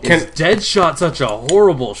 is Deadshot such a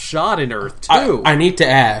horrible shot in Earth 2? I need to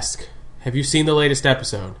ask: have you seen the latest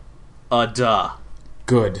episode? Duh.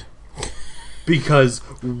 Good. Because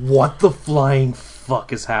what the flying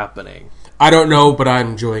fuck is happening? I don't know, but I'm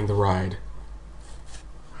enjoying the ride.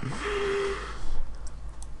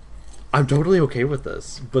 I'm totally okay with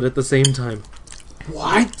this, but at the same time,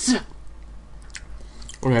 what?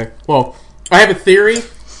 Okay, well, I have a theory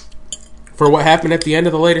for what happened at the end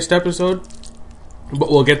of the latest episode,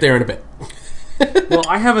 but we'll get there in a bit. Well,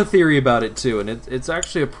 I have a theory about it too, and it's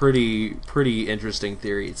actually a pretty interesting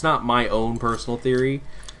theory. It's not my own personal theory.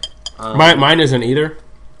 Mine isn't either.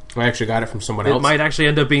 I actually got it from someone else. It might actually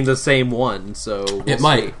end up being the same one, so it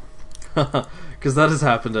might, because that has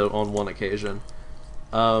happened on one occasion.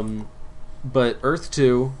 But Earth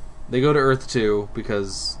 2, they go to Earth 2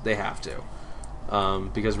 because they have to,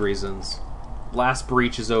 because reasons. Last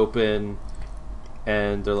breach is open,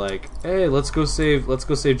 and they're like, "Hey, let's go save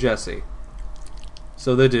Jesse."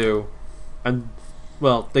 So they do, and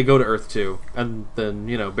well, they go to Earth 2, and then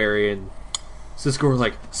Barry and Cisco are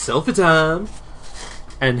like, "Selfie time,"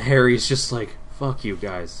 and Harry's just like, "Fuck you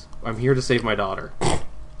guys, I'm here to save my daughter,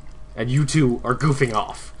 and you two are goofing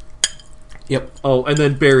off." Yep. Oh, and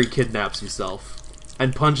then Barry kidnaps himself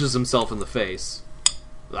and punches himself in the face.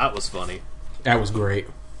 That was funny. That was great.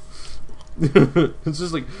 It's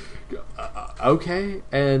just like, okay,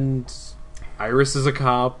 and Iris is a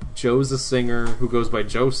cop, Joe's a singer who goes by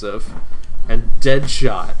Joseph, and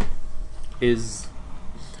Deadshot is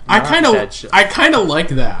I kind of like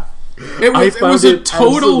that. It was a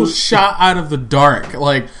total shot out of the dark.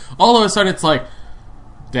 Like, all of a sudden it's like,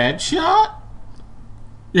 Deadshot?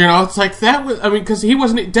 It's like that was, because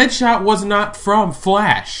Deadshot was not from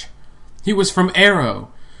Flash. He was from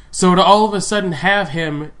Arrow. So to all of a sudden have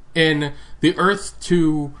him in the Earth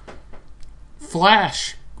 2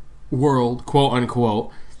 Flash world, quote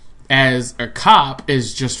unquote, as a cop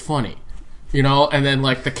is just funny. And then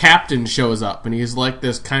like the captain shows up and he's like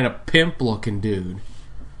this kind of pimp looking dude.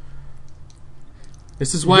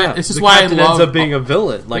 This is why I love ends up being a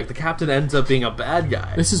villain. Like, the captain ends up being a bad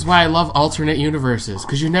guy. This is why I love alternate universes,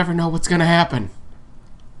 because you never know what's going to happen.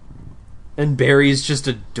 And Barry's just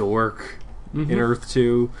a dork in Earth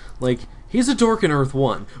 2. Like, he's a dork in Earth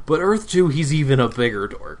 1, but Earth 2, he's even a bigger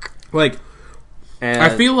dork. Like, and I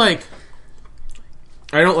feel like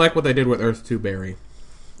I don't like what they did with Earth 2 Barry,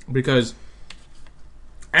 because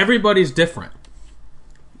everybody's different.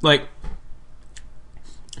 Like,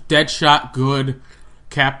 Deadshot good,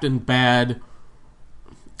 Captain bad,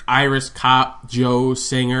 Iris cop, Joe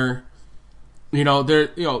singer, they're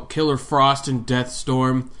Killer Frost and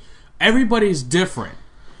Deathstorm. Everybody's different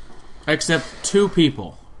except two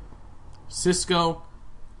people, Cisco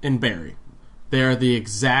and Barry. They are the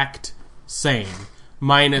exact same,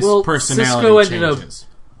 minus personality changes.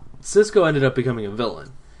 Cisco ended up becoming a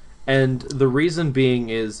villain, and the reason being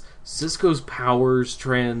is Cisco's powers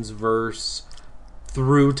transverse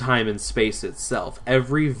through time and space itself.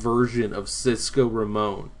 Every version of Cisco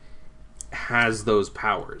Ramon has those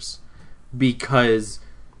powers because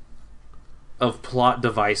of plot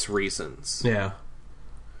device reasons. Yeah.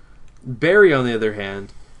 Barry, on the other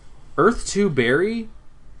hand, Earth 2 Barry,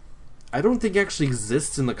 I don't think actually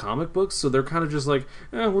exists in the comic books, so they're kind of just like,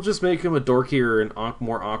 we'll just make him a dorkier and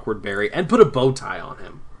more awkward Barry and put a bow tie on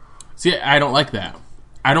him. See, I don't like that.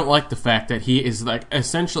 I don't like the fact that he is like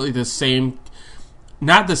essentially the same,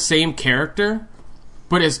 not the same character,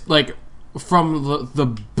 but it's like from the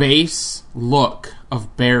base look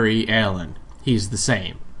of Barry Allen, he's the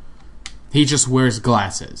same. He just wears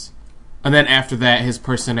glasses. And then after that, his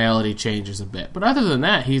personality changes a bit. But other than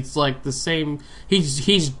that, he's like the same.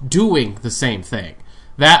 He's doing the same thing.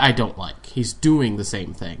 That I don't like. He's doing the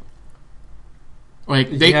same thing.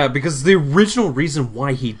 Like because the original reason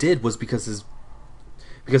why he did was because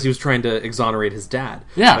he was trying to exonerate his dad.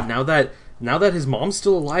 Yeah. But now that his mom's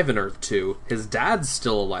still alive in Earth 2, his dad's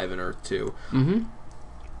still alive in Earth 2.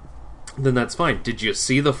 Mm-hmm. Then that's fine. Did you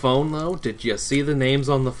see the phone though? Did you see the names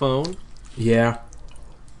on the phone? Yeah.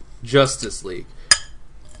 Justice League.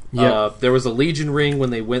 Yeah. There was a Legion ring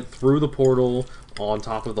when they went through the portal on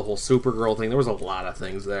top of the whole Supergirl thing. There was a lot of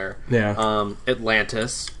things there. Yeah.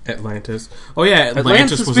 Atlantis. Oh yeah,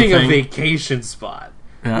 Atlantis was being a thing. Vacation spot.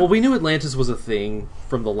 Yeah. Well, we knew Atlantis was a thing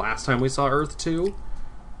from the last time we saw Earth 2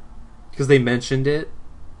 because they mentioned it.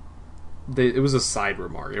 It was a side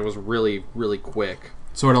remark. It was really, really quick.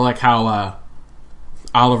 Sort of like how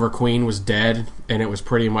Oliver Queen was dead, and it was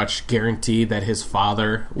pretty much guaranteed that his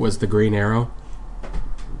father was the Green Arrow.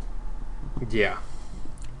 Yeah.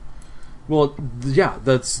 Well, yeah,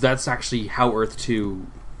 that's actually how Earth 2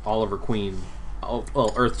 Oliver Queen,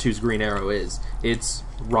 Earth 2's Green Arrow is. It's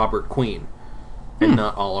Robert Queen, and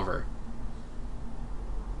not Oliver.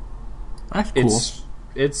 That's cool.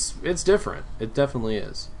 It's different. It definitely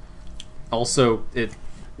is. Also, it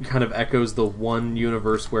kind of echoes the one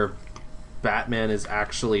universe where Batman is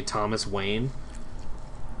actually Thomas Wayne,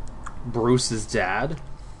 Bruce's dad.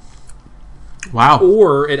 Wow.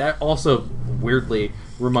 Or it also weirdly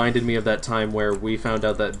reminded me of that time where we found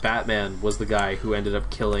out that Batman was the guy who ended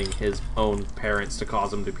up killing his own parents to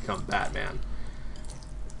cause him to become Batman.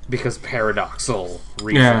 Because paradoxical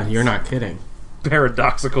reasons. Yeah, you're not kidding.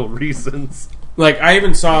 Paradoxical reasons. Like,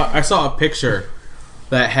 I saw a picture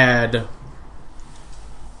that had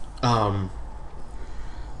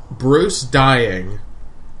Bruce dying,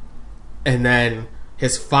 and then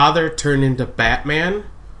his father turned into Batman,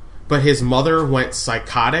 but his mother went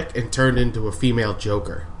psychotic and turned into a female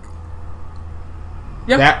Joker.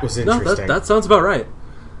 Yeah, that was interesting. No, that sounds about right.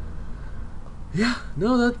 Yeah,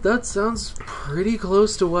 no, that sounds pretty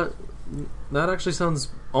close to what... That actually sounds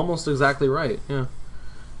almost exactly right, yeah.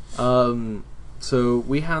 So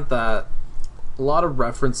we had that... A lot of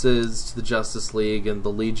references to the Justice League and the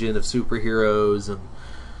Legion of Superheroes and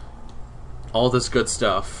all this good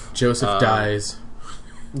stuff. Joseph dies.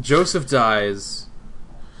 Joseph dies...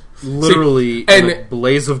 Literally See, in a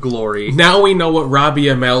blaze of glory. Now we know what Robbie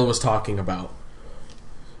Amell was talking about.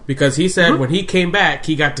 Because he said when he came back,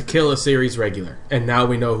 he got to kill a series regular. And now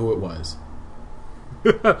we know who it was.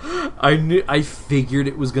 I figured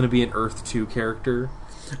it was going to be an Earth 2 character.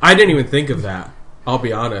 I didn't even think of that. I'll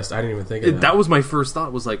be honest. I didn't even think of that. That was my first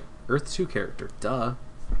thought, was like, Earth 2 character. Duh.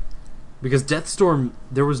 Because Deathstorm,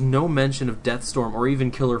 there was no mention of Deathstorm or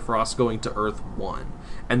even Killer Frost going to Earth 1.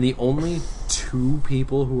 And the only 2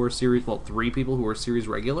 people who were series... Well, 3 people who were series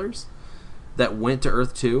regulars that went to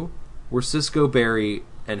Earth 2 were Cisco, Barry,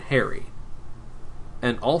 and Harry.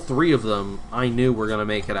 And all 3 of them I knew were going to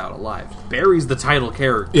make it out alive. Barry's the title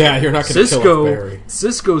character. Yeah, you're not going to kill Barry.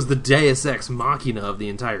 Cisco's the Deus Ex Machina of the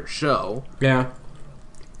entire show. Yeah.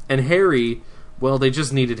 And Harry, well, they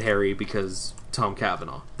just needed Harry because Tom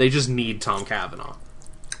Cavanaugh. They just need Tom Cavanaugh.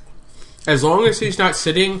 As long as he's not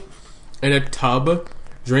sitting in a tub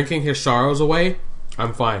drinking his sorrows away,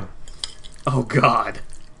 I'm fine. Oh, God.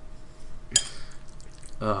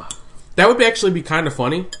 That would actually be kind of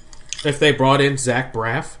funny if they brought in Zach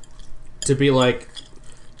Braff to be like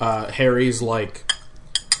Harry's like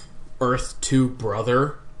Earth 2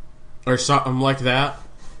 brother or something like that.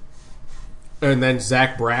 And then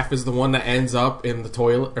Zach Braff is the one that ends up in the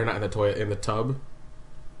toilet, or not in the toilet, in the tub.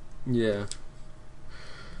 Yeah.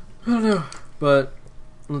 I don't know, but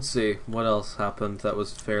let's see what else happened that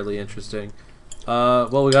was fairly interesting.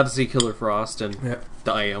 Well, we got to see Killer Frost and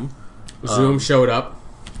Diam. Zoom showed up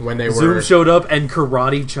when they were... Zoom showed up and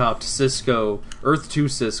karate chopped Cisco, Earth 2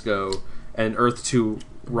 Cisco, and Earth 2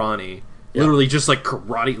 Ronnie. Yep. Literally just like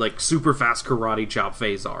karate, like super fast karate chop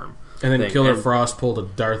phase arm. And then Killer Frost pulled a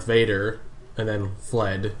Darth Vader and then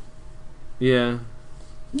fled. Yeah.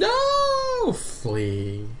 No!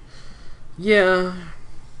 Flee. Yeah.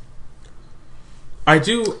 I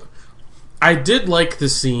did like the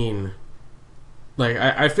scene. Like,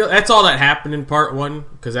 I feel that's all that happened in part 1,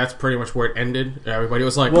 because that's pretty much where it ended. Everybody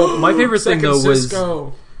was like, well, my favorite thing, though,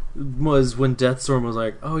 Cisco. was when Deathstorm was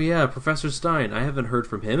like, oh yeah, Professor Stein, I haven't heard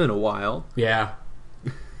from him in a while. Yeah.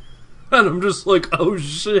 And I'm just like, oh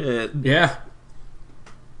shit. Yeah.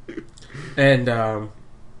 And,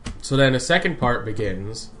 so then a second part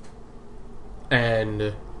begins,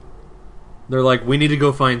 and... They're like, we need to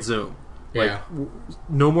go find Zoom. Yeah. Like,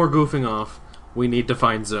 no more goofing off. We need to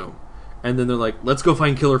find Zoom. And then they're like, let's go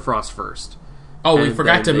find Killer Frost first. Oh, we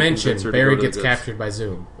forgot to mention, Barry gets captured by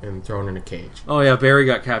Zoom and thrown in a cage. Oh yeah, Barry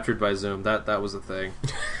got captured by Zoom. That was a thing.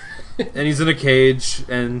 And he's in a cage,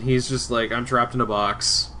 and he's just like, I'm trapped in a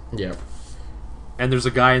box. Yep. And there's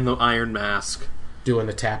a guy in the iron mask. Doing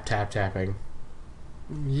the tapping.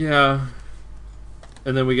 Yeah.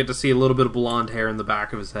 And then we get to see a little bit of blonde hair in the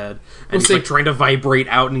back of his head. And he's like trying to vibrate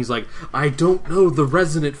out, and he's like, I don't know the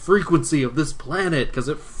resonant frequency of this planet, because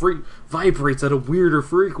it vibrates at a weirder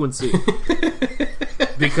frequency.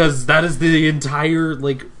 Because that is the entire,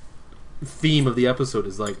 like, theme of the episode,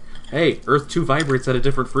 is like, hey, Earth 2 vibrates at a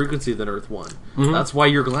different frequency than Earth 1. Mm-hmm. That's why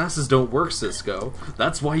your glasses don't work, Cisco.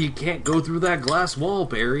 That's why you can't go through that glass wall,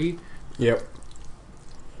 Barry. Yep.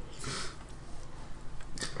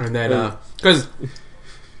 And then, because...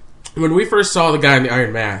 when we first saw the guy in the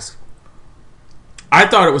iron mask, I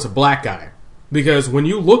thought it was a black guy. Because when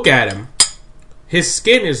you look at him, his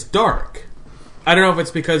skin is dark. I don't know if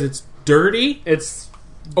it's because it's dirty,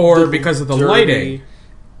 or because of the lighting.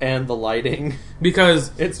 And the lighting.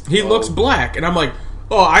 Because he looks black. And I'm like,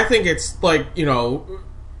 oh, I think it's like, you know,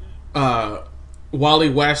 Wally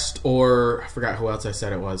West, or I forgot who else I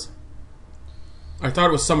said it was. I thought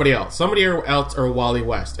it was somebody else. Somebody else or Wally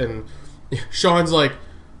West. And Sean's like,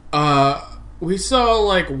 we saw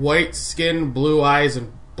like white skin, blue eyes,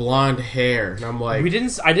 and blonde hair, and I'm like,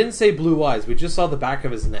 I didn't say blue eyes. We just saw the back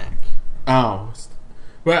of his neck. Oh,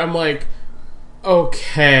 but I'm like,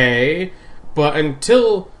 okay, but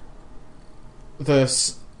until the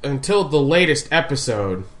latest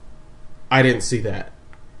episode, I didn't see that.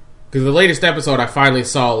 Because the latest episode, I finally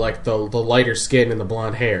saw like the lighter skin and the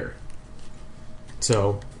blonde hair.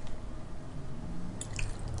 So,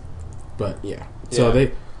 but yeah. So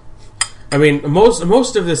I mean,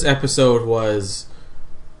 most of this episode was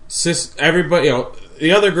everybody,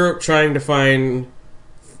 the other group trying to find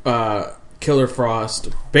Killer Frost,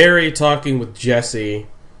 Barry talking with Jesse,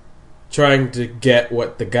 trying to get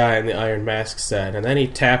what the guy in the Iron Mask said, and then he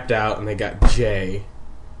tapped out and they got Jay.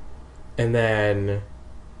 And then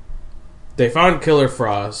they found Killer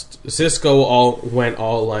Frost. Cisco went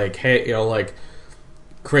all like, hey, like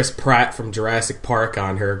Chris Pratt from Jurassic Park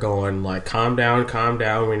on her, going like, calm down,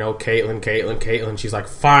 we know Caitlin. She's like,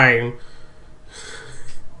 fine.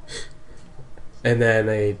 And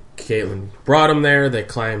then Caitlin brought him there. They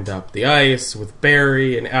climbed up the ice with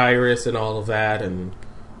Barry and Iris and all of that, and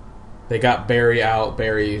they got Barry out.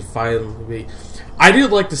 Barry finally... I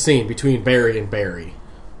did like the scene between Barry and Barry.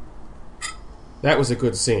 That was a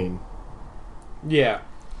good scene. Yeah.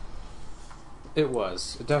 It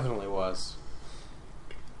was. It definitely was.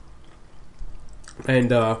 And,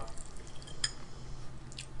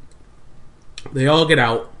 they all get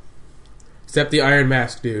out, except the Iron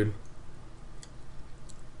Mask dude.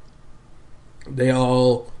 They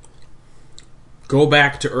all go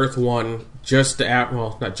back to Earth 1 just after,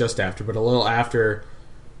 well, not just after, but a little after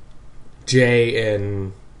Jay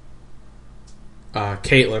and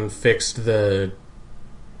Caitlin fixed the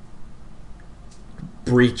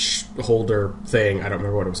breach holder thing. I don't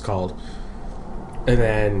remember what it was called. And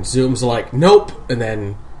then Zoom's like, nope, and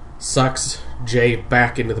then sucks Jay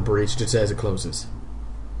back into the breach just as it closes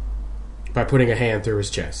by putting a hand through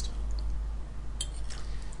his chest.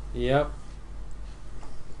 Yep.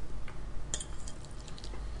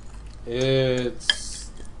 It's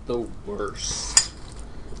the worst.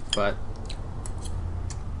 But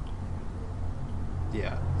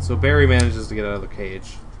yeah. So Barry manages to get out of the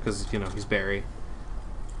cage because, he's Barry.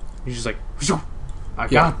 He's just like, I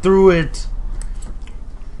got through it.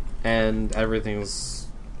 And everything's...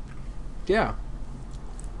 Yeah.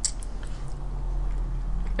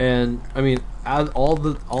 And, I mean, all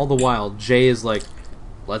the while, Jay is like,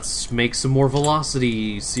 let's make some more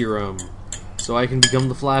velocity serum so I can become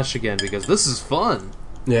the Flash again, because this is fun.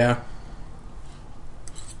 Yeah.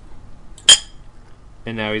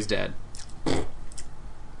 And now he's dead.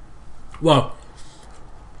 Well,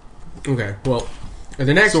 okay, well, in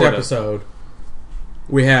the next episode,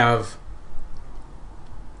 we have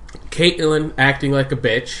Caitlin acting like a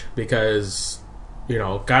bitch because,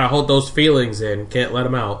 gotta hold those feelings in, can't let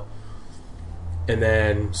them out. And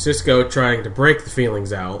then Cisco trying to break the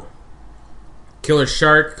feelings out. Killer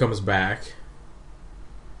Shark comes back.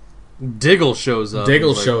 Diggle shows up.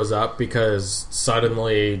 Shows up because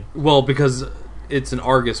suddenly... Well, because it's an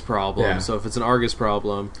Argus problem. Yeah. So if it's an Argus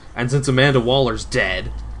problem, and since Amanda Waller's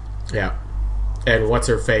dead... Yeah. And what's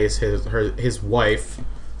her face? His wife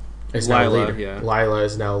is Lila, now leader. Yeah. Lila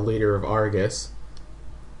is now leader of Argus.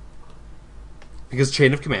 Because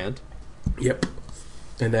chain of command. Yep.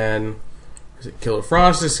 And then Killer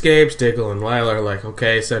Frost escapes. Diggle and Lila are like,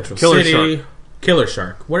 okay, Central City. Shark. Killer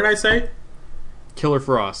Shark. What did I say? Killer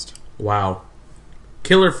Frost. Wow.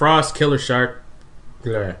 Killer Frost, Killer Shark.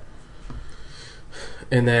 Bleh.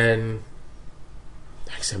 And then...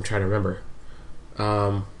 Actually, I'm trying to remember.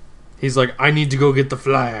 He's like, I need to go get the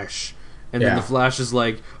Flash. And then the Flash is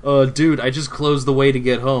like, dude, I just closed the way to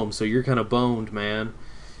get home, so you're kind of boned, man.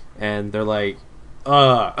 And they're like,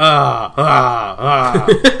 And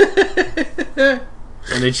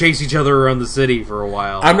they chase each other around the city for a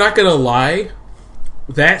while. I'm not gonna lie.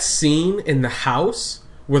 That scene in the house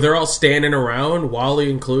where they're all standing around, Wally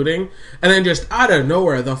including, and then just out of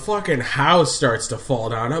nowhere, the fucking house starts to fall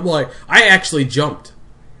down. I'm like, I actually jumped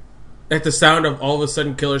at the sound of all of a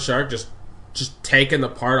sudden Killer Shark just taking the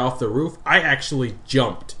part off the roof. I actually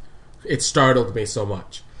jumped. It startled me so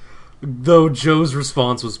much. Though Joe's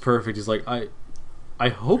response was perfect. He's like, I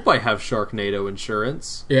hope I have Sharknado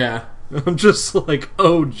insurance. Yeah. I'm just like,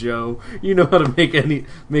 oh, Joe, you know how to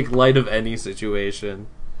make light of any situation.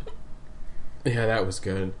 Yeah, that was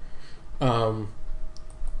good.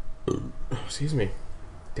 Excuse me.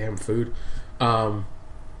 Damn food. And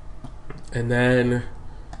then,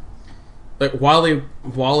 like,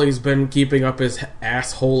 Wally's been keeping up his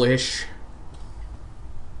asshole-ish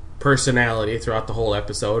personality throughout the whole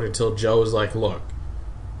episode until Joe's like, look,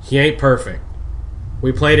 he ain't perfect.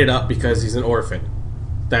 We played it up because he's an orphan.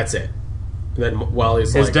 That's it. And then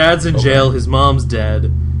Wally's his like... dad's in jail, his mom's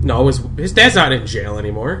dead. No, his dad's not in jail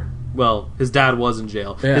anymore. Well, his dad was in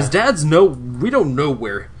jail. Yeah. His dad's we don't know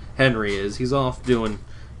where Henry is. He's off doing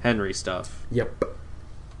Henry stuff. Yep.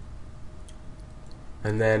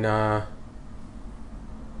 And then,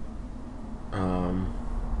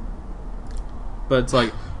 But it's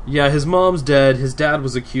like, yeah, his mom's dead. His dad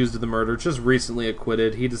was accused of the murder, just recently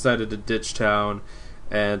acquitted. He decided to ditch town,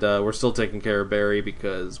 and we're still taking care of Barry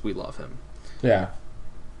because we love him. yeah.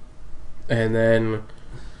 And then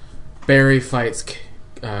Barry fights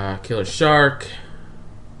Killer Shark.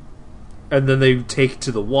 And then they take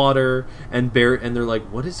to the water, and they're like,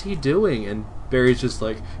 "What is he doing?" And Barry's just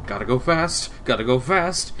like, "Gotta go fast, gotta go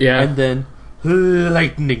fast." Yeah. And then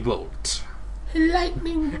lightning bolt,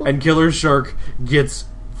 and Killer Shark gets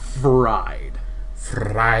fried.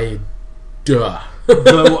 Duh.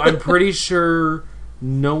 Though I'm pretty sure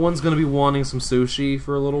no one's gonna be wanting some sushi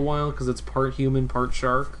for a little while because it's part human, part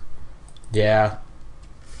shark. Yeah.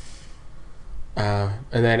 And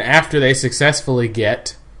then after they successfully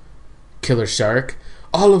get Killer Shark,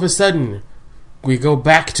 all of a sudden we go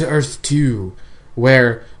back to Earth 2,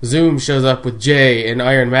 where Zoom shows up with Jay, and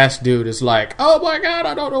Iron Mask Dude is like, "Oh my god,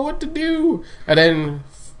 I don't know what to do." And then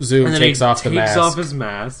Zoom takes off the mask. Takes off his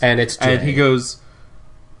mask, and it's Jay. And he goes,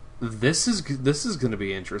 This is going to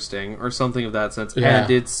be interesting," or something of that sense. Yeah.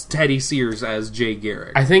 And it's Teddy Sears as Jay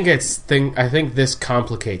Garrick. I think this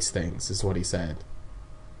complicates things, is what he said.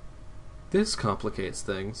 This complicates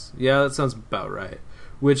things. Yeah, that sounds about right.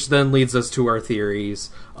 Which then leads us to our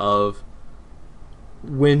theories of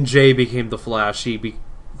when Jay became the Flash.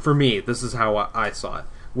 For me, this is how I saw it.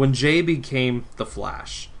 When Jay became the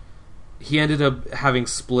Flash, he ended up having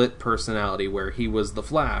split personality, where he was the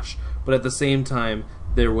Flash, but at the same time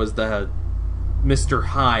there was the Mr.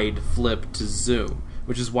 Hyde flip to Zoom,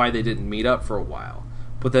 which is why they didn't meet up for a while.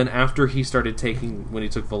 But then after he started when he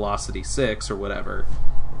took Velocity 6 or whatever,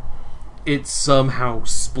 it somehow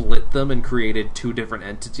split them and created two different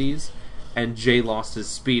entities, and Jay lost his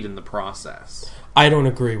speed in the process. I don't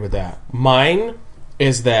agree with that. Mine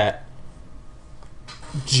is that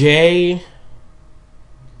Jay...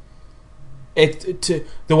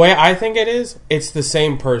 the way I think it is, it's the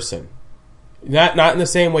same person. Not in the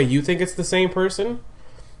same way you think it's the same person,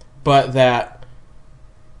 but that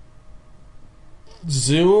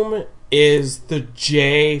Zoom is the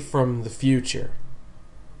Jay from the future.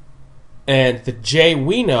 And the Jay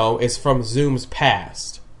we know is from Zoom's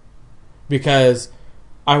past. Because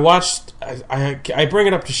I watched... I bring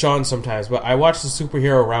it up to Sean sometimes, but I watched the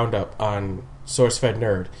Superhero Roundup on SourceFed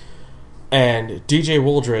Nerd. And DJ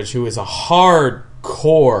Wooldridge, who is a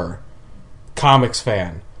hardcore comics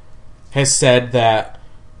fan, has said that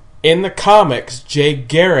in the comics, Jay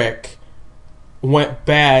Garrick went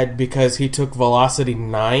bad because he took Velocity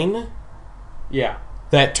 9. Yeah.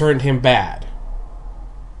 That turned him bad.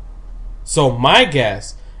 So my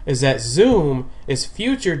guess is that Zoom is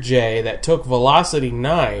future Jay that took Velocity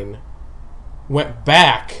 9, went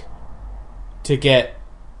back to get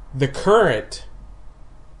the current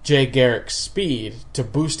Jay Garrick's speed to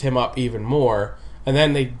boost him up even more, and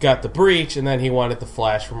then they got the breach, and then he wanted the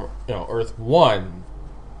Flash from Earth 1,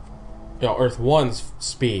 Earth 1's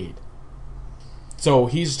speed. So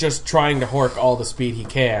he's just trying to hork all the speed he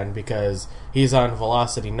can because he's on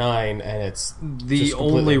Velocity 9, and it's the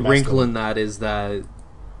only wrinkle in that is that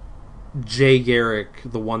Jay Garrick,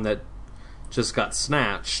 the one that just got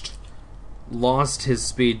snatched, lost his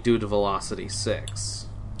speed due to Velocity 6.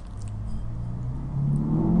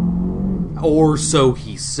 Or so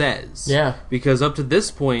he says. Yeah. Because up to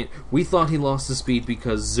this point, we thought he lost his speed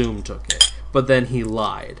because Zoom took it. But then he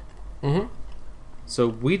lied. Mm-hmm. So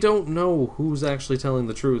we don't know who's actually telling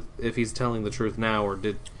the truth, if he's telling the truth now, or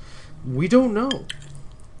did... We don't know.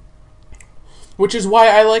 Which is why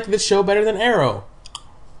I like this show better than Arrow.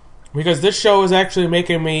 Because this show is actually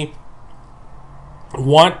making me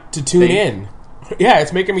want to tune in. Yeah,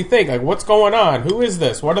 it's making me think, like, what's going on? Who is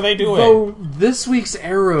this? What are they doing? Though this week's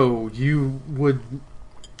Arrow,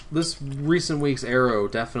 this recent week's Arrow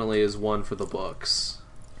definitely is one for the books.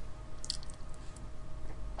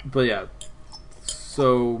 But yeah.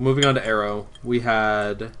 So, moving on to Arrow, we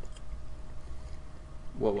had...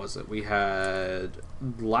 What was it? We had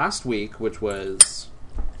last week, which was...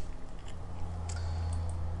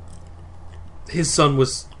 His son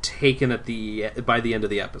was taken by the end of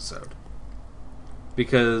the episode.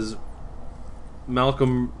 Because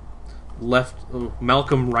Malcolm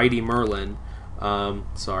Righty Merlin,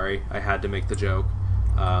 sorry, I had to make the joke,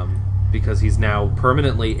 because he's now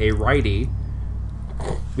permanently a righty,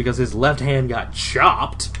 because his left hand got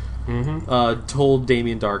chopped, told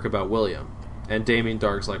Damien Dark about William. And Damien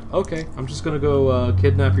Dark's like, okay, I'm just going to go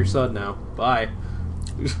kidnap your son now. Bye.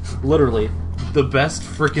 Literally, the best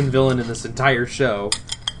freaking villain in this entire show.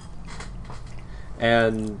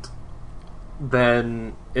 And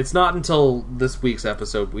then it's not until this week's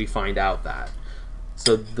episode we find out that.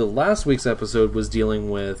 So the last week's episode was dealing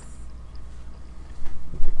with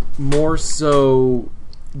more so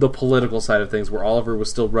the political side of things, where Oliver was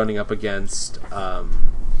still running up against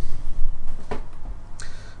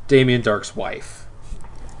Damien Dark's wife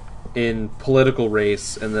in political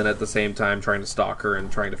race, and then at the same time trying to stalk her and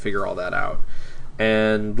trying to figure all that out.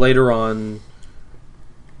 And later on,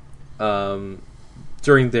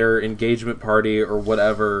 during their engagement party or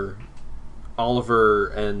whatever, Oliver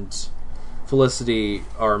and Felicity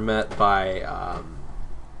are met by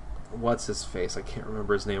what's his face? I can't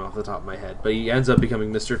remember his name off the top of my head, but he ends up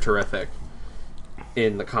becoming Mr. Terrific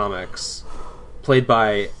in the comics, played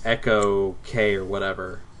by Echo K or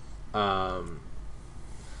whatever.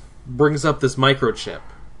 Brings up this microchip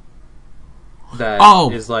that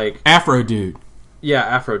is like Afro Dude. Yeah,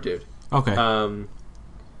 Afro Dude. Okay.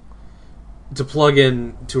 To plug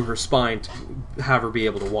in to her spine to have her be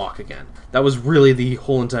able to walk again. That was really the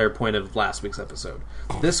whole entire point of last week's episode.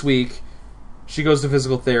 This week, she goes to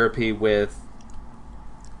physical therapy with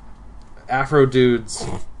Afro Dude's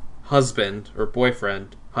husband, or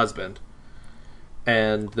boyfriend,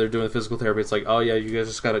 and they're doing physical therapy. It's like, oh yeah, you guys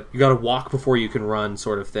just you gotta walk before you can run,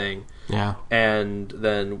 sort of thing. Yeah. And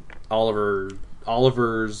then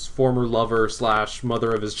Oliver's former lover /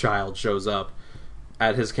 mother of his child shows up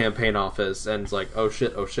at his campaign office, and it's like, oh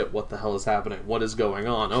shit, what the hell is happening? What is going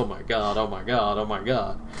on? Oh my god.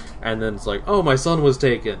 And then it's like, oh, my son was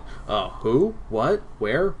taken. Who? What?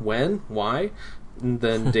 Where? When? Why? And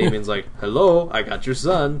then Damien's like, hello, I got your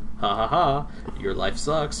son. Ha ha ha. Your life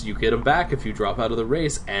sucks. You get him back if you drop out of the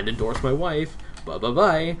race and endorse my wife.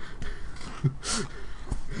 Bye.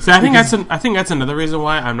 So I think that's another reason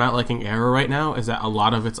why I'm not liking Arrow right now, is that a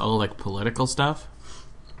lot of it's all like political stuff.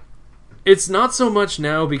 It's not so much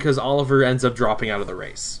now because Oliver ends up dropping out of the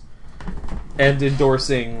race and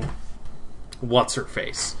endorsing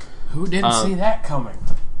what's-her-face. Who didn't see that coming?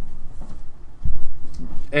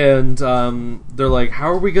 And they're like,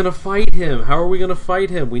 how are we going to fight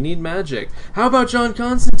him? We need magic. How about John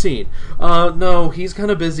Constantine? No, he's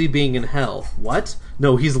kind of busy being in hell. What?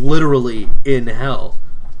 No, he's literally in hell.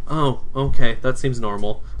 Oh, okay, that seems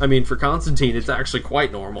normal. I mean, for Constantine, it's actually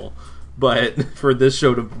quite normal. But for this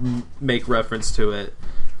show to make reference to it.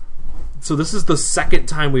 So this is the second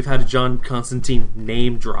time we've had a John Constantine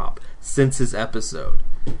name drop since his episode,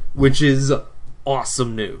 which is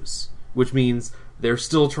awesome news. Which means they're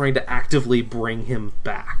still trying to actively bring him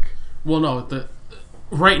back. Well, no,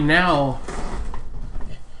 right now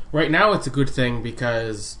it's a good thing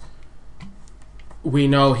because we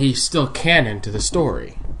know he's still canon to the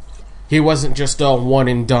story. He wasn't just a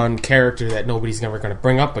one-and-done character that nobody's ever going to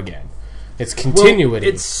bring up again. It's continuity.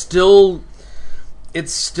 Well, it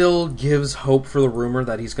still gives hope for the rumor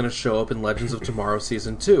that he's going to show up in Legends of Tomorrow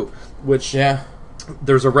Season 2, which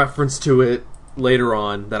there's a reference to it later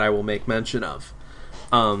on that I will make mention of,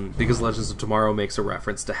 because Legends of Tomorrow makes a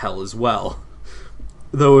reference to hell as well,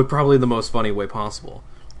 though probably the most funny way possible.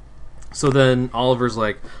 So then Oliver's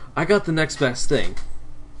like, I got the next best thing.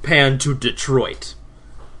 Pan to Detroit.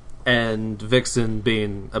 And Vixen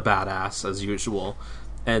being a badass, as usual.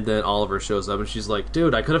 And then Oliver shows up, and she's like,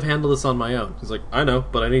 dude, I could have handled this on my own. He's like, I know,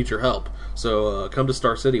 but I need your help. So come to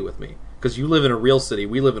Star City with me. Because you live in a real city,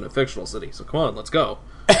 we live in a fictional city. So come on, let's go.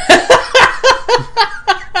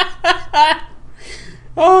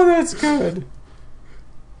 Oh, that's good.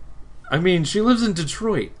 I mean, she lives in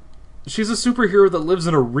Detroit. She's a superhero that lives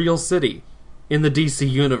in a real city in the DC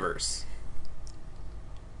universe.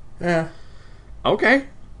 Yeah. Okay.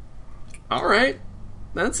 All right.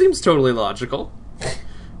 That seems totally logical.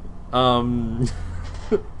 So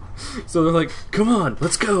they're like, come on,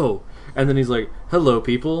 let's go. And then he's like, hello,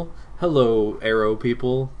 people. Hello, Arrow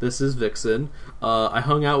people. This is Vixen. I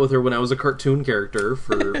hung out with her when I was a cartoon character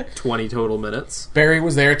for 20 total minutes. Barry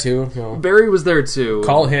was there too. Barry was there too.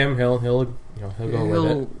 Call him. He'll go with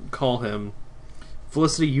it. Call him.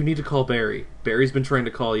 Felicity, you need to call Barry. Barry's been trying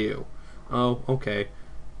to call you. Oh, okay.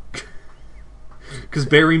 Because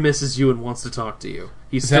Barry misses you and wants to talk to you.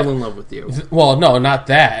 He's still in love with you. Well, no, not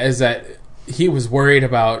that. Is that he was worried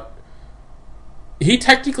about... He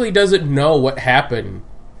technically doesn't know what happened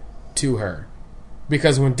to her.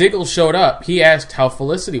 Because when Diggle showed up, he asked how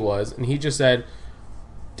Felicity was, and he just said,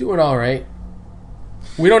 doing all right.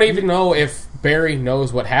 We don't even know if Barry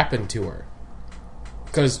knows what happened to her.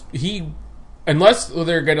 Because unless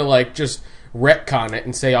they're going to just retcon it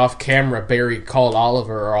and say off camera Barry called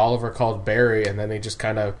Oliver or Oliver called Barry, and then they just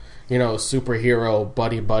kind of,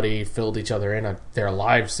 superhero buddy filled each other in on their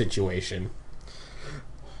live situation.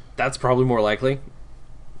 that's probably more likely.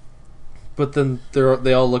 But then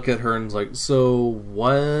they all look at her and like, so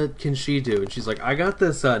what can she do? And she's like, I got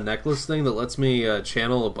this necklace thing that lets me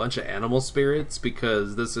channel a bunch of animal spirits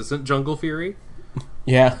because this isn't Jungle Fury.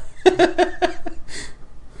 Yeah.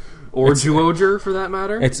 Or Duoger, for that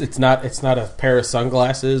matter. It's not a pair of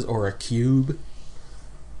sunglasses or a cube.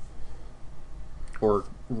 Or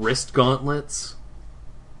wrist gauntlets.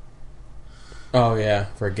 Oh, yeah,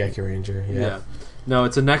 for a Geki Ranger, yeah. No,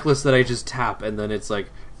 it's a necklace that I just tap, and then it's like,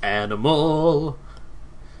 animal.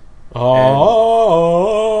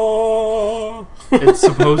 Oh. It's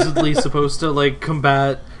supposedly supposed to, like,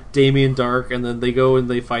 combat Damien Dark, and then they go and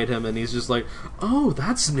they fight him, and he's just like, oh,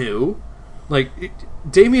 that's new. Like,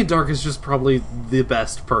 Damien Dark is just probably the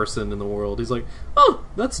best person in the world. He's like, oh,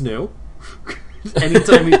 that's new.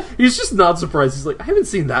 Anytime he's just not surprised. He's like, I haven't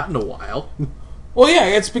seen that in a while. Well, yeah,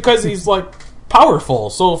 it's because he's, like, powerful.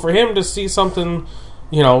 So for him to see something,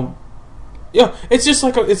 it's just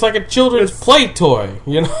like a children's play toy,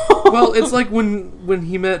 Well, it's like when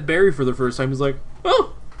he met Barry for the first time. He's like,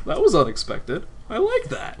 oh, that was unexpected. I like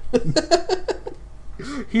that.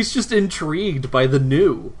 He's just intrigued by the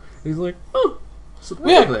new. He's like, oh, it's a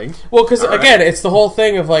thing. Well, because, again, it's the whole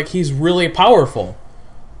thing of, like, he's really powerful.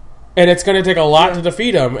 And it's going to take a lot to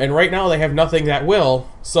defeat him. And right now they have nothing that will.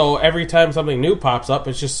 So every time something new pops up,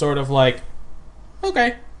 it's just sort of like,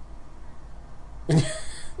 okay.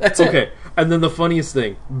 That's it. Okay. And then the funniest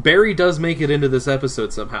thing, Barry does make it into this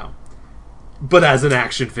episode somehow. But as an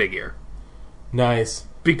action figure. Nice.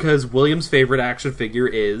 Because William's favorite action figure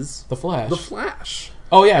is... The Flash. The Flash.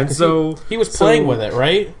 Oh, yeah. And so he was playing with it,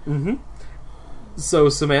 right? Mm-hmm. So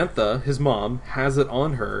Samantha, his mom, has it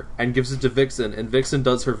on her and gives it to Vixen, and Vixen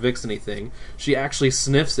does her Vixen-y thing. She actually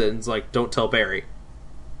sniffs it and is like, don't tell Barry.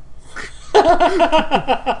 And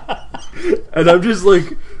I'm just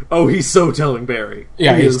like, oh, he's so telling Barry.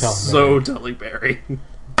 Yeah, he's telling Barry.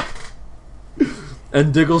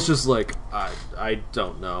 And Diggle's just like, I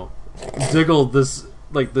don't know. Diggle, this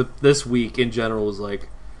week in general was like,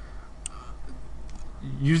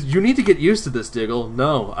 You need to get used to this, Diggle.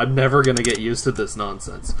 No, I'm never going to get used to this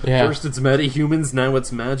nonsense. Yeah. First it's metahumans, now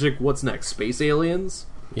it's magic. What's next? Space aliens?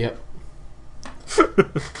 Yep.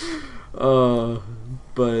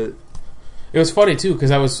 But... It was funny, too,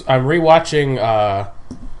 because I'm rewatching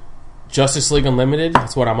Justice League Unlimited.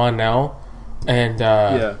 That's what I'm on now. And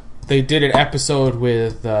they did an episode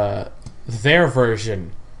with their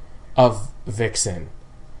version of Vixen.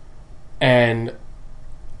 And...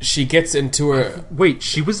 she gets into a... Wait,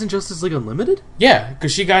 she was in Justice League Unlimited? Yeah,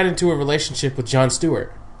 because she got into a relationship with Jon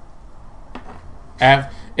Stewart.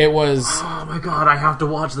 It was... Oh my god, I have to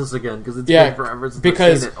watch this again, because it's been forever since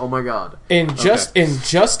I've seen it. Oh my god. In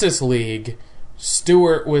Justice League,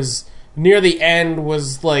 Stewart was... near the end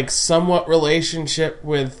was, like, somewhat relationship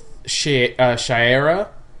with Shiara.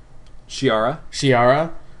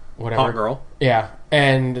 Whatever. Hot girl. Yeah,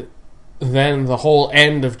 and... then the whole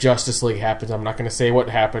end of Justice League happens. I'm not going to say what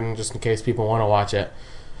happened, just in case people want to watch it.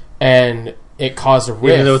 And it caused a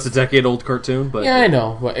rift. Even though it's a decade-old cartoon, but... Yeah, I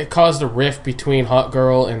know. But it caused a rift between Hot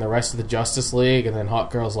Girl and the rest of the Justice League, and then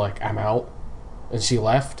Hot Girl's like, I'm out. And she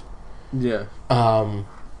left. Yeah. And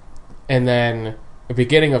then, the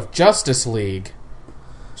beginning of Justice League,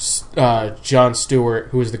 Jon Stewart,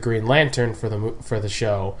 who is the Green Lantern for the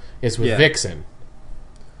show, is with Vixen.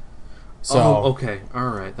 So, okay.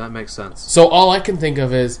 Alright, that makes sense. So all I can think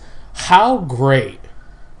of is, how great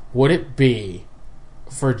would it be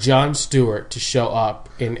for Jon Stewart to show up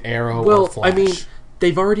in Arrow or Flash? Well, I mean,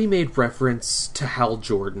 they've already made reference to Hal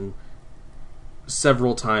Jordan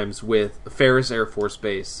several times with Ferris Air Force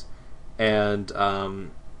Base and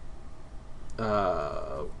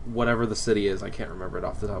whatever the city is. I can't remember it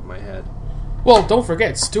off the top of my head. Well, don't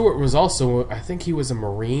forget, Stewart was also, I think he was a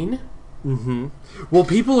Marine. Mm-hmm. Well,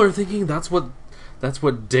 people are thinking that's what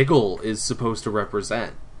Diggle is supposed to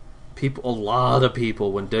represent. A lot of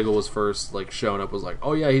people, when Diggle was first showing up, was like,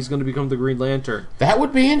 "Oh yeah, he's going to become the Green Lantern." That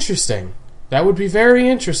would be interesting. That would be very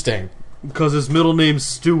interesting. Because his middle name's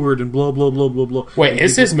Stewart and blah blah blah blah blah. Wait,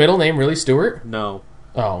 is his middle name really Stewart? No.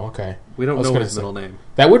 Oh, okay. We don't know his middle name.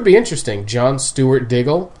 That would be interesting. Jon Stewart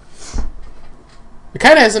Diggle. It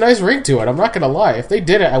kind of has a nice ring to it. I'm not going to lie. If they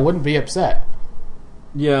did it, I wouldn't be upset.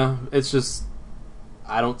 Yeah, it's just...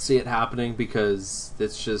 I don't see it happening because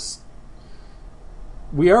it's just...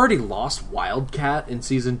 We already lost Wildcat in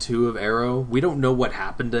Season 2 of Arrow. We don't know what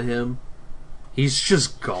happened to him. He's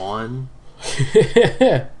just gone.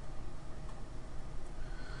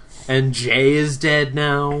 And Jay is dead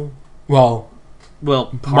now. Well,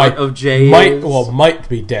 part of Jay might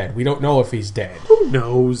be dead. We don't know if he's dead. Who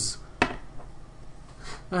knows?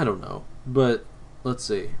 I don't know. But... let's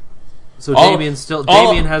see. So Damien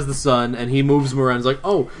has the sun, and he moves him around. He's like,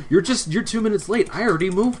 "Oh, you're 2 minutes late. I already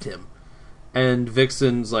moved him." And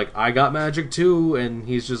Vixen's like, "I got magic too," and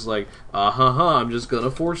he's just like, I'm just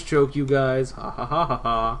gonna force choke you guys, ha ha ha ha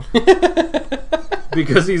ha."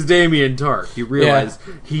 Because he's Damien Tark. You realize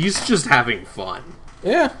he's just having fun.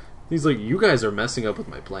 Yeah. He's like, "You guys are messing up with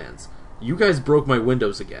my plans. You guys broke my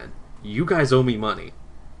windows again. You guys owe me money."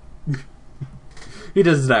 He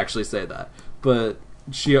doesn't actually say that, but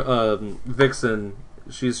Vixen,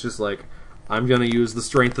 she's just like, "I'm gonna use the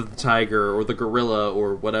strength of the tiger or the gorilla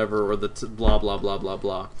or whatever or the blah blah blah blah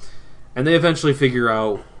blah," and they eventually figure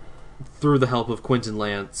out through the help of Quentin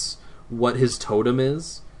Lance what his totem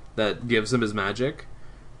is that gives him his magic.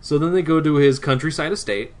 So then they go to his countryside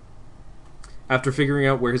estate. After figuring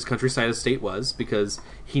out where his countryside estate was, because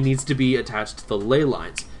he needs to be attached to the ley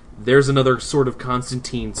lines. There's another sort of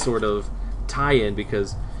Constantine sort of tie-in,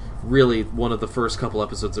 because really one of the first couple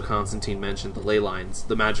episodes of Constantine mentioned the ley lines,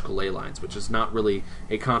 the magical ley lines, which is not really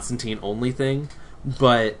a Constantine-only thing.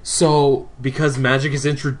 But so because magic is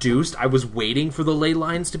introduced, I was waiting for the ley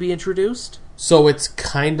lines to be introduced. So it's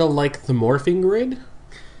kind of like the morphing grid?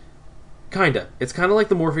 Kinda. It's kind of like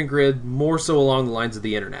the morphing grid, more so along the lines of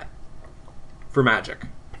the internet. For magic.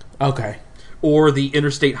 Okay. Or the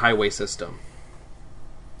interstate highway system.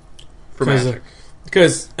 For magic.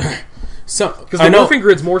 Because the morphing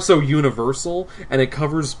grid's more so universal, and it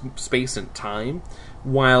covers space and time,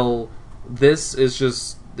 while this is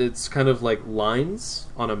just, it's kind of like lines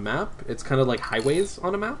on a map. It's kind of like highways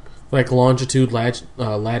on a map. Like longitude, latitude?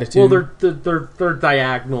 Well, they're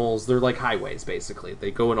diagonals. They're like highways, basically.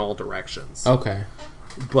 They go in all directions. Okay.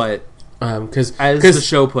 But as the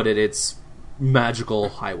show put it, it's magical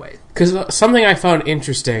highway. Because something I found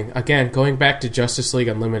interesting, again, going back to Justice League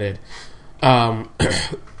Unlimited,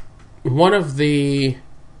 one of the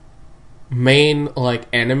main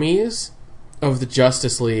enemies of the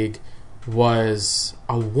Justice League was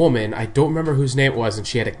a woman. I don't remember whose name it was, and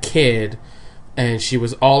she had a kid, and she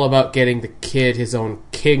was all about getting the kid his own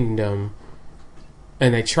kingdom.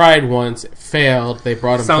 And they tried once, it failed. They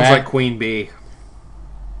brought him back. Sounds like Queen Bee.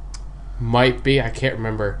 Might be, I can't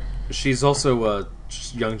remember. She's also a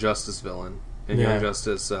Young Justice villain in Young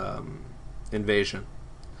Justice Invasion.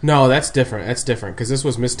 No, that's different. That's different, because this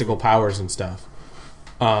was mystical powers and stuff.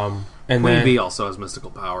 And Queen Bee also has mystical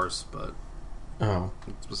powers, but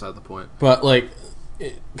it's beside the point. But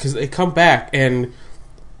because they come back, and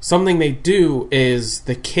something they do is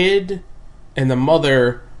the kid and the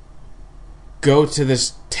mother go to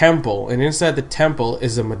this temple, and inside the temple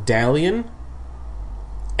is a medallion,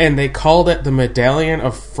 and they called it the Medallion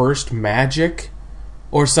of First Magic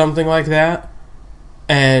or something like that.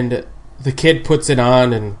 And the kid puts it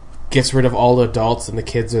on and gets rid of all the adults, and the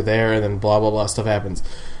kids are there, and then blah blah blah stuff happens.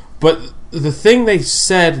 But the thing they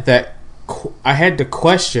said that I had to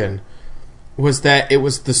question was that it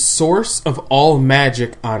was the source of all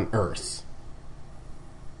magic on Earth.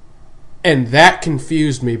 And that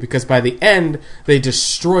confused me, because by the end, they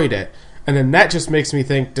destroyed it. And then that just makes me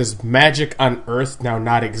think, does magic on Earth now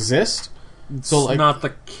not exist? It's not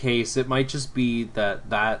the case. It might just be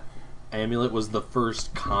that amulet was the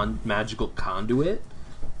first magical conduit.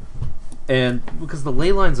 And because the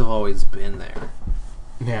ley lines have always been there.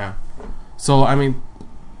 Yeah. So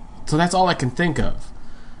that's all I can think of.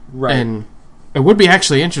 Right. And it would be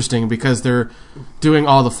actually interesting, because they're doing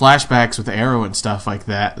all the flashbacks with Arrow and stuff like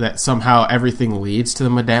that somehow everything leads to the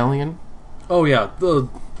medallion. Oh yeah,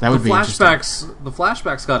 that would be interesting. The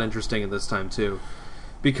flashbacks got interesting at this time too,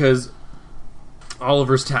 because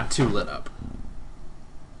Oliver's tattoo lit up.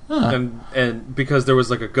 Huh. And because there was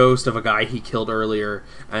a ghost of a guy he killed earlier,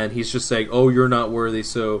 and he's just saying, "Oh, you're not worthy."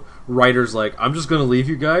 So Ryder's like, "I'm just gonna leave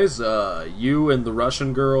you guys. You and the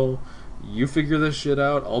Russian girl, you figure this shit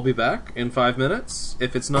out. I'll be back in 5 minutes.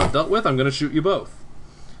 If it's not dealt with, I'm gonna shoot you both."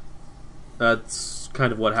 That's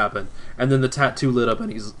kind of what happened. And then the tattoo lit up,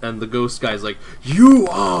 and the ghost guy's like, "You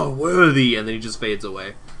are worthy," and then he just fades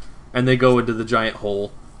away. And they go into the giant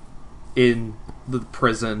hole in the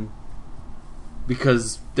prison,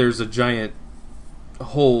 because there's a giant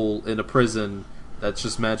hole in a prison that's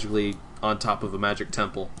just magically on top of a magic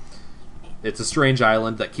temple. It's a strange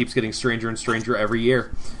island that keeps getting stranger and stranger every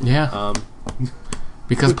year. Yeah.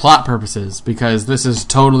 Because plot purposes, because this is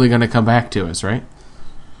totally going to come back to us, right?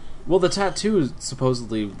 Well, the tattoo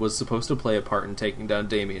supposedly was supposed to play a part in taking down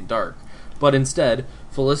Damien Dark, but instead,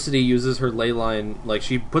 Felicity uses her ley line,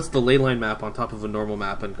 she puts the ley line map on top of a normal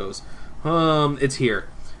map and goes, it's here.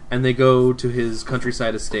 And they go to his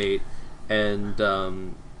countryside estate, and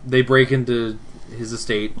they break into his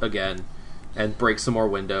estate again and break some more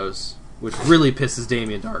windows, which really pisses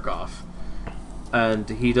Damien Dark off. and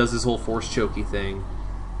he does his whole force chokey thing.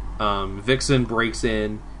 Vixen breaks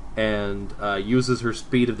in and uses her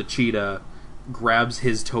speed of the cheetah, grabs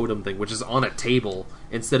his totem thing, which is on a table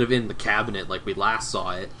instead of in the cabinet like we last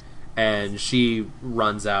saw it, and she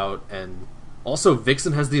runs out. And also,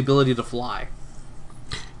 Vixen has the ability to fly.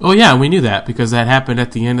 Oh yeah, we knew that because that happened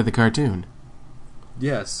at the end of the cartoon.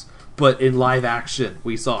 Yes, but in live action,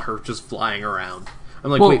 we saw her just flying around. I'm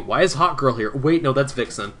like, wait, why is Hot Girl here? Wait, no, that's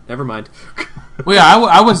Vixen. Never mind. Well, yeah,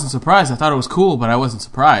 I wasn't surprised. I thought it was cool, but I wasn't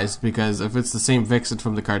surprised because if it's the same Vixen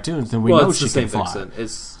from the cartoons, then we know she can fly. Vixen.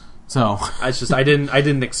 It's just I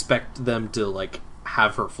didn't expect them to like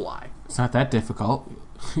have her fly. It's not that difficult.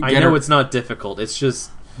 I know it's not difficult. It's just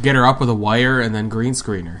get her up with a wire and then green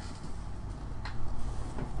screen her.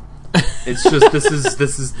 It's just this is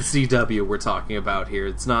the CW we're talking about here.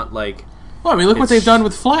 It's not like. Well, I mean, look what they've done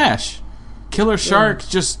with Flash. Killer Shark,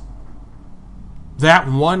 just that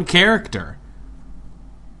one character.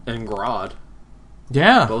 And Grodd.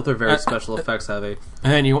 Yeah. Both are very special effects heavy.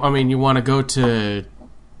 And then you want to go to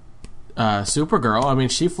Supergirl. I mean,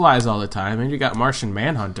 she flies all the time. And you got Martian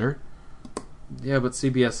Manhunter. Yeah, but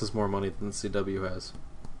CBS has more money than CW has.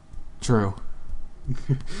 True.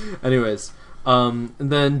 Anyways, and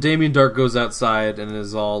then Damien Dark goes outside and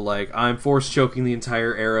is all like, I'm force choking the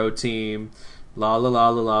entire Arrow team. La la la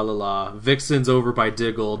la la la la. Vixen's over by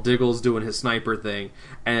Diggle. Diggle's doing his sniper thing.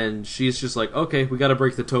 And she's just like, okay, we gotta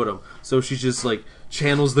break the totem. So she just like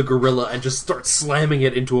channels the gorilla and just starts slamming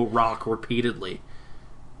it into a rock repeatedly.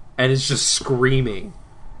 And it's just screaming.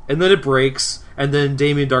 And then it breaks, and then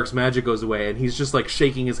Damien Dark's magic goes away, and he's just like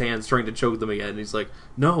shaking his hands trying to choke them again. And he's like,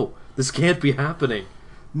 no, this can't be happening.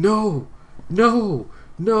 No, no,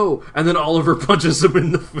 no. And then Oliver punches him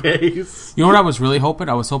in the face. You know what I was really hoping?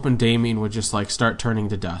 I was hoping Damien would just like start turning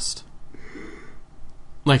to dust.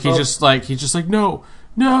 Like he's just like no,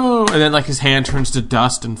 no, and then like his hand turns to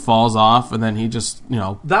dust and falls off, and then he just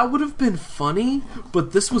That would have been funny,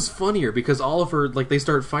 but this was funnier because Oliver, like, they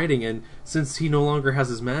start fighting, and since he no longer has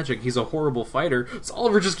his magic, he's a horrible fighter. So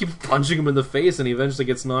Oliver just keeps punching him in the face, and he eventually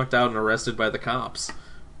gets knocked out and arrested by the cops.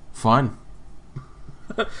 Fun.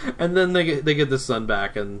 And then they get the son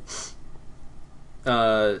back, and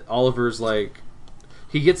Oliver's like,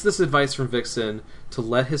 he gets this advice from Vixen to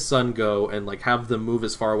let his son go and like have them move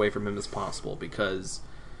as far away from him as possible, because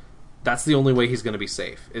that's the only way he's going to be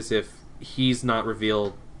safe, is if he's not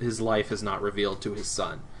revealed, his life is not revealed to his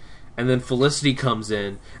son. And then Felicity comes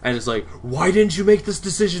in and is like, why didn't you make this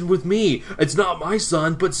decision with me? It's not my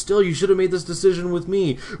son, but still, you should have made this decision with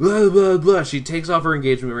me. Blah, blah, blah. She takes off her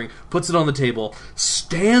engagement ring, puts it on the table,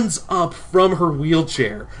 stands up from her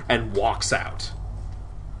wheelchair, and walks out.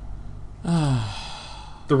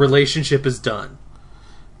 The relationship is done.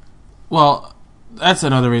 Well, that's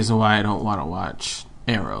another reason why I don't want to watch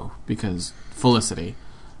Arrow, because Felicity.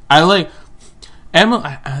 I like Emily.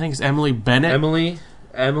 I think it's Emily Bennett.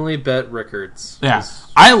 Emily Bett Rickards. Yeah,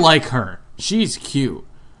 I like her. She's cute.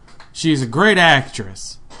 She's a great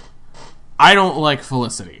actress. I don't like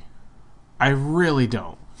Felicity. I really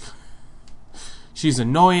don't. She's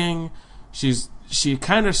annoying. She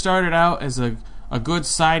kind of started out as a good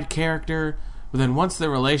side character, but then once the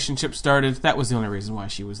relationship started, that was the only reason why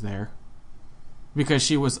she was there. Because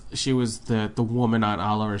she was the woman on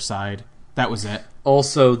Oliver's side. That was it.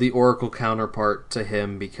 Also, the Oracle counterpart to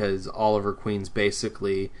him, because Oliver Queen's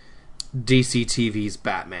basically DC TV's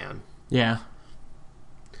Batman. Yeah.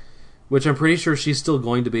 Which I'm pretty sure she's still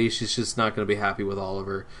going to be. She's just not going to be happy with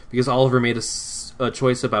Oliver, because Oliver made a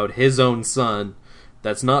choice about his own son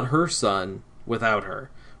that's not her son without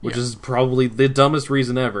her. Which is probably the dumbest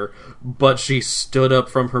reason ever, but she stood up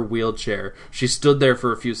from her wheelchair. She stood there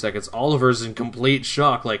for a few seconds. Oliver's in complete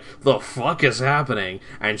shock, like, the fuck is happening?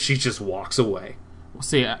 And she just walks away.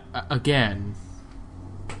 See, again,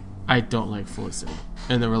 I don't like Felicity.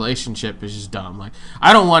 And the relationship is just dumb. Like,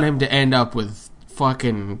 I don't want him to end up with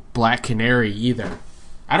fucking Black Canary either.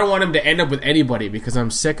 I don't want him to end up with anybody, because I'm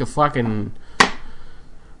sick of fucking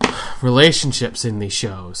relationships in these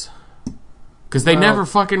shows. Because they never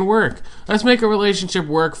fucking work. Let's make a relationship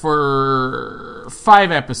work for 5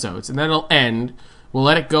 episodes, and then it'll end. We'll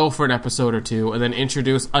let it go for an episode or two, and then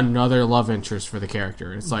introduce another love interest for the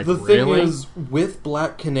character. It's like, the really? thing is, with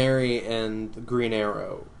Black Canary and Green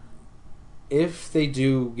Arrow, if they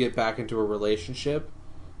do get back into a relationship,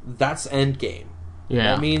 that's endgame.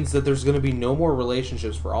 Yeah. That means that there's going to be no more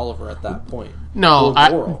relationships for Oliver at that point.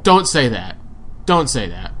 No, don't say that. Don't say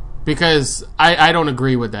that. Because I don't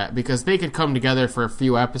agree with that. Because they could come together for a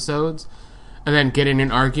few episodes and then get in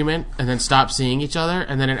an argument and then stop seeing each other,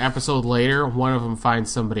 and then an episode later, one of them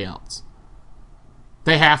finds somebody else.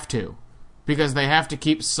 They have to. because they have to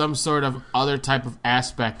keep some sort of other type of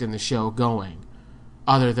aspect in the show going,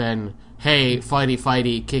 other than, hey, fighty,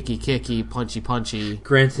 fighty, kicky, kicky, punchy, punchy.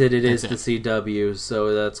 Granted, it is the CW,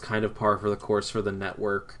 so that's kind of par for the course for the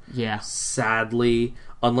network. Yeah. Sadly,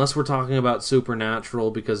 unless we're talking about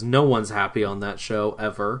Supernatural, because no one's happy on that show,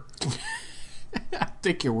 ever. I'll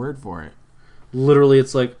take your word for it. Literally,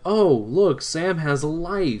 it's like, oh, look, Sam has a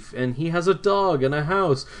life, and he has a dog and a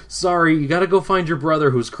house. Sorry, you gotta go find your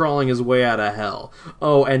brother who's crawling his way out of hell.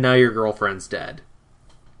 Oh, and now your girlfriend's dead.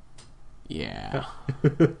 Yeah.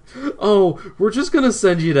 Oh, we're just gonna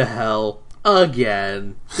send you to hell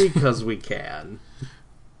again, because we can.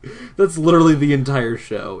 That's literally the entire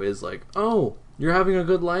show, is like, oh, you're having a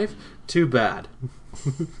good life? Too bad.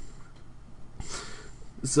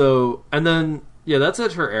 So, and then, yeah, that's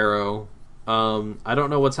it for Arrow. I don't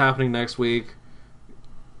know what's happening next week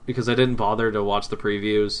because I didn't bother to watch the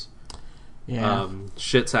previews. Yeah,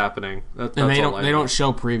 shit's happening. That's and they all don't. They don't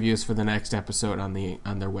show previews for the next episode on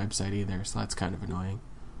their website either, so that's kind of annoying.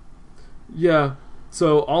 Yeah.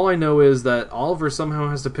 So all I know is that Oliver somehow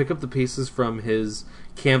has to pick up the pieces from his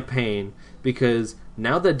campaign because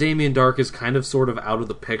now that Damien Darhk is kind of sort of out of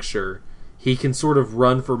the picture, he can sort of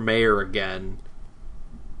run for mayor again.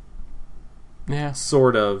 Yeah,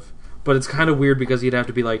 sort of. But it's kind of weird because he'd have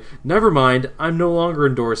to be like, never mind, I'm no longer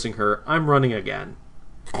endorsing her, I'm running again.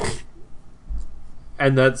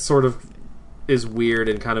 And that sort of is weird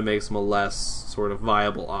and kind of makes him a less sort of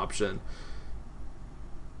viable option.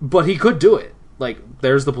 But he could do it. Like,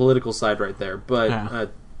 there's the political side right there. But I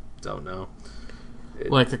don't know.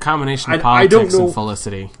 Like, the combination of politics and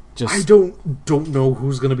Felicity. I don't know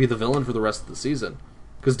who's going to be the villain for the rest of the season.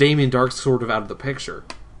 Because Damien Darhk's sort of out of the picture.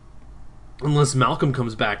 Unless Malcolm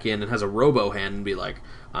comes back in and has a robo-hand and be like,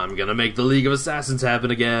 I'm gonna make the League of Assassins happen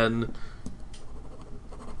again.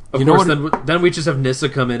 Of course, then we just have Nyssa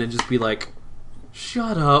come in and just be like,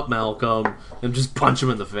 shut up, Malcolm, and just punch him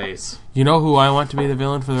in the face. You know who I want to be the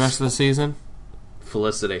villain for the rest of the season?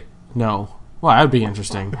 Felicity. No. Well, that'd be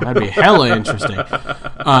interesting. That'd be hella interesting.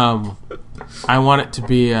 I want it to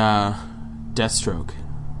be Deathstroke.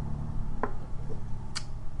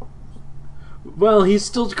 Well, he's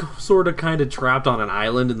still sort of kind of trapped on an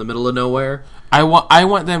island in the middle of nowhere. I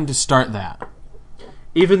want them to start that.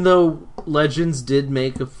 Even though Legends did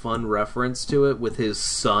make a fun reference to it with his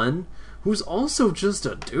son, who's also just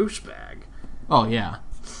a douchebag. Oh, yeah.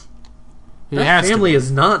 That family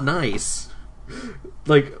is not nice.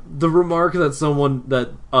 Like, the remark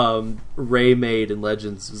that Ray made in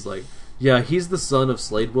Legends is like, yeah, he's the son of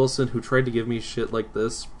Slade Wilson who tried to give me shit like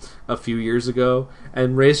this a few years ago.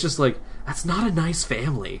 And Ray's just like, that's not a nice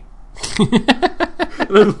family.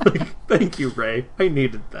 And I'm like, thank you, Ray. I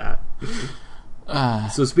needed that.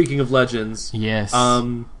 So speaking of Legends, yes,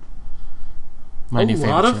 a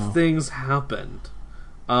lot of things happened.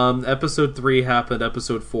 Episode 3 happened.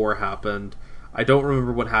 Episode 4 happened. I don't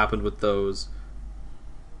remember what happened with those,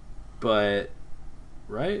 but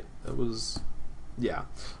right, that was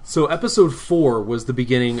So episode 4 was the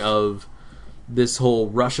beginning of this whole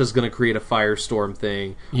Russia's going to create a firestorm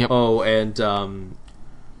thing. Yep. Oh, and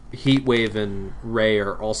Heatwave and Ray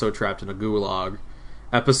are also trapped in a gulag.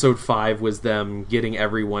 Episode 5 was them getting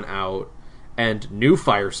everyone out, and new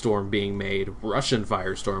Firestorm being made, Russian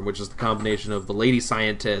Firestorm, which is the combination of the Lady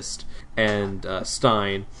Scientist and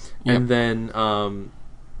Stein. Yep. And then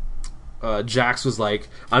Jax was like,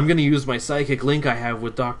 I'm going to use my psychic link I have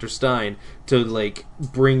with Dr. Stein to, like,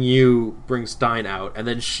 bring Stein out. And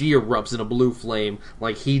then she erupts in a blue flame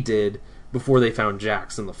like he did before they found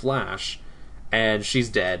Jax in the Flash. And she's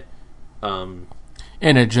dead.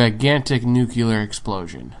 In a gigantic nuclear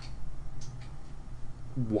explosion.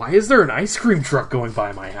 Why is there an ice cream truck going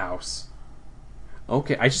by my house?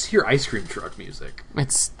 Okay, I just hear ice cream truck music.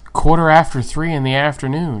 It's 3:15 in the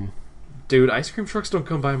afternoon. Dude, ice cream trucks don't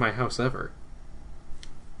come by my house ever.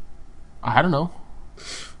 I don't know.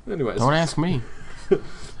 Anyways. Don't ask me.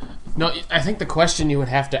 No, I think the question you would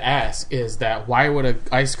have to ask is that why would an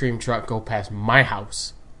ice cream truck go past my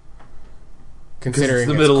house? Considering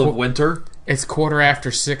it's the middle of winter? It's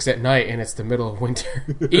 6:15 at night and it's the middle of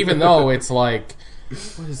winter. Even though it's like...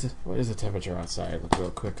 What is the temperature outside? Look real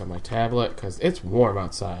quick on my tablet, because it's warm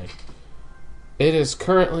outside. It is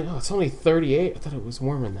currently... Oh, it's only 38. I thought it was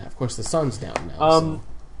warmer than that. Of course, the sun's down now. So.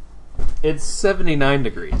 It's 79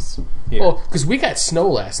 degrees. Here. Well, because we got snow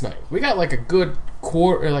last night. We got like a good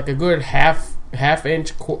quarter, like a good half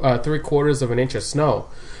inch, 3/4 of an inch of snow.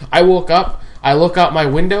 I woke up. I look out my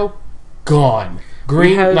window. Gone.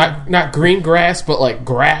 Green, not green grass, but like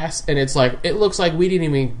grass, and it's like it looks like we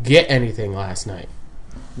didn't even get anything last night.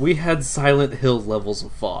 We had Silent Hill levels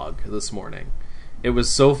of fog this morning. It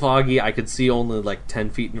was so foggy I could see only like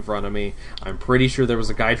 10 feet in front of me. I'm pretty sure there was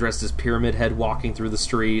a guy dressed as Pyramid Head walking through the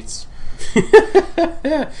streets.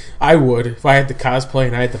 I would. If I had the cosplay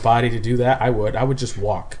and I had the body to do that, I would. I would just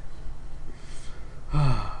walk.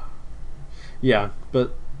 Yeah,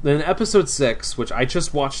 but then episode 6, which I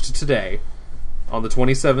just watched today, on the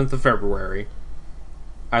 27th of February.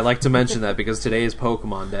 I like to mention that because today is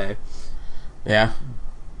Pokemon Day. Yeah.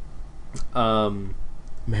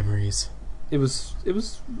 Memories. It was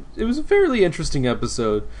a fairly interesting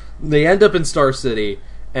episode. They end up in Star City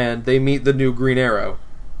and they meet the new Green Arrow,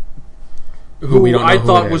 who we don't know I who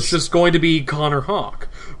thought it was is. just going to be Connor Hawke.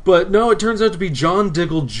 But no, it turns out to be John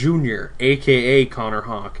Diggle Jr., a.k.a. Connor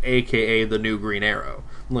Hawke, a.k.a. the new Green Arrow.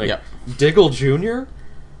 I'm like, Yep. Diggle Jr.?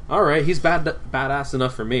 Alright, he's badass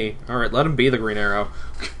enough for me. Alright, let him be the Green Arrow.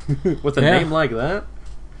 With a name like that?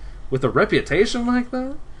 With a reputation like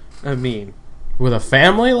that? I mean... With a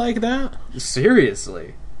family like that?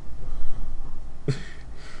 Seriously.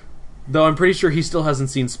 Though I'm pretty sure he still hasn't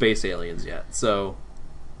seen Space Aliens yet, so...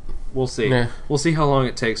 We'll see. Nah. We'll see how long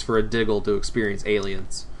it takes for a Diggle to experience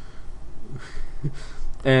aliens.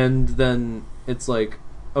 And then it's like,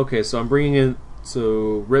 okay, so I'm bringing in...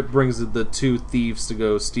 So Rip brings the two thieves to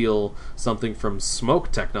go steal something from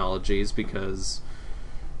Smoke Technologies because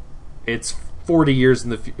it's 40 years in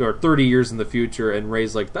the or 30 years in the future, and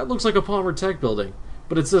Ray's like, that looks like a Palmer Tech building,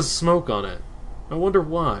 but it says Smoke on it. I wonder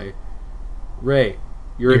why. Ray,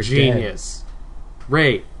 you're a genius. Dead.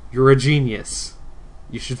 Ray, you're a genius.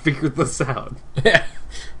 You should figure this out.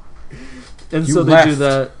 And You so left. they do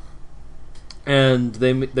that, and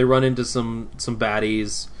they run into some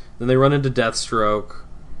baddies. Then they run into Deathstroke,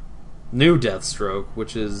 new Deathstroke,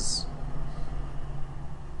 which is,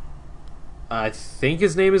 I think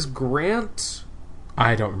his name is Grant.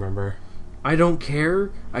 I don't remember. I don't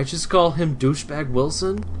care. I just call him Douchebag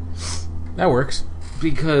Wilson That works.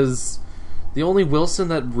 because the only Wilson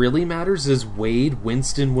that really matters is Wade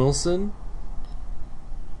Winston Wilson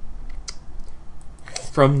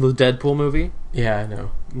from the Deadpool movie. Yeah, I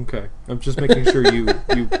know. Okay, I'm just making sure you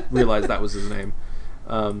realize that was his name.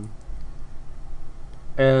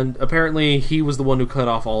 And apparently he was the one who cut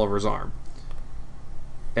off Oliver's arm.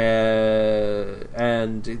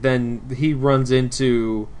 And then he runs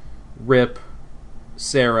into Rip,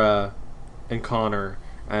 Sarah, and Connor,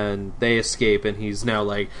 and they escape, and he's now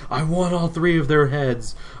like, I want all three of their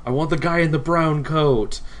heads. I want the guy in the brown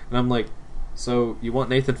coat. And I'm like, so you want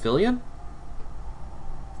Nathan Fillion?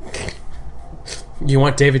 You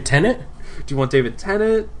want David Tennant? Do you want David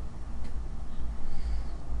Tennant?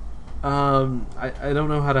 I don't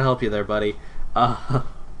know how to help you there, buddy. But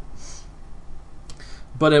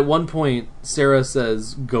at one point, Sarah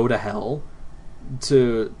says, go to hell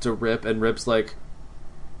to Rip, and Rip's like,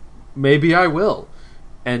 maybe I will.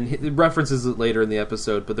 And he references it later in the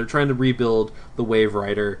episode, but they're trying to rebuild the Wave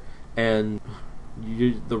Rider, and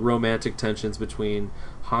the romantic tensions between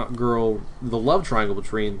Hot Girl, the love triangle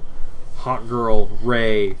between Hot Girl,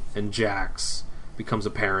 Ray, and Jax becomes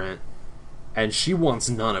apparent, and she wants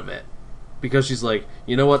none of it. Because she's like,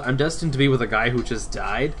 you know what, I'm destined to be with a guy who just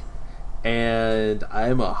died, and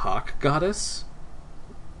I'm a hawk goddess.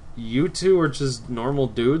 You two are just normal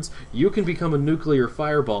dudes. You can become a nuclear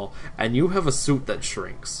fireball, and you have a suit that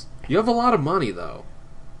shrinks. You have a lot of money, though.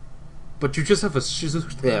 But you just have a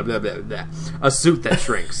suit that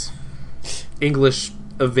shrinks. English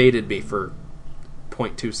evaded me for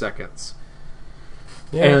 0.2 seconds.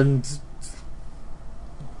 Yeah. And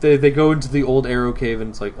they go into the old Arrow Cave, and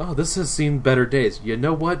it's like, oh, this has seen better days. You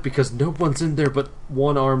know what? Because no one's in there but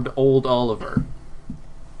one-armed old Oliver.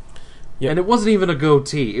 Yep. And it wasn't even a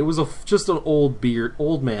goatee. It was just an old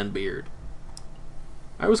man beard.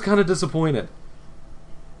 I was kind of disappointed.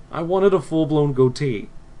 I wanted a full-blown goatee.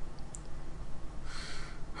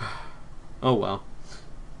 Oh well.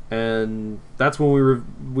 And that's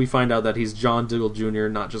when we find out that he's John Diggle Jr.,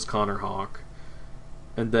 not just Connor Hawke.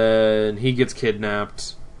 And then he gets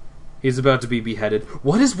kidnapped. He's about to be beheaded.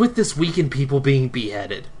 What is with this week in people being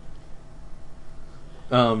beheaded?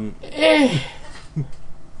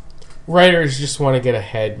 Writers just want to get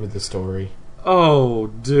ahead with the story. Oh,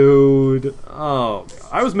 dude. Oh,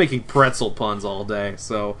 I was making pretzel puns all day,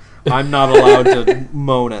 so I'm not allowed to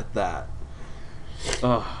moan at that.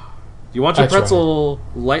 Do you want your pretzel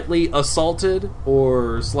lightly assaulted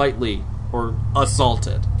or slightly or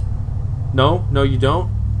assaulted? No, you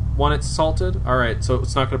don't want it salted? Alright, so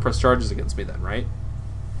it's not going to press charges against me then, right?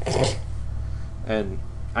 And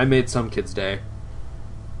I made some kid's day.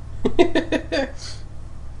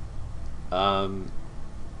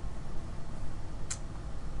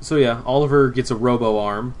 So yeah, Oliver gets a robo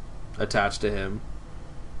arm attached to him.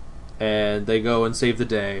 and they go and save the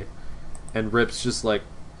day. And Rip's just like,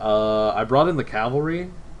 I brought in the cavalry.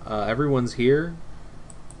 Everyone's here,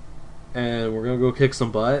 and we're gonna go kick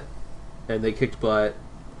some butt. And they kicked butt.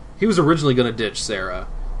 He was originally gonna ditch Sarah,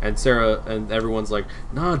 and everyone's like,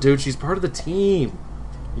 nah, dude, she's part of the team.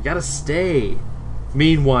 You gotta stay.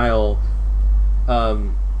 Meanwhile,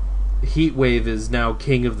 Heatwave is now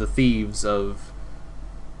king of the thieves of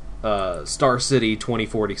Star City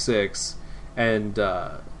 2046, and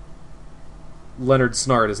Leonard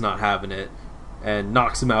Snart is not having it, and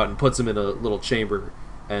knocks him out and puts him in a little chamber.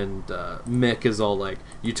 And Mick is all like,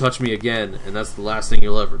 you touch me again, and that's the last thing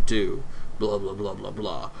you'll ever do. Blah, blah, blah, blah,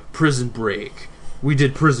 blah. Prison break. We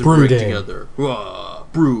did prison break together.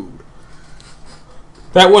 Brood.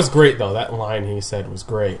 That was great, though. That line he said was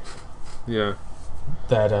great. Yeah.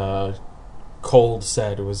 That Cold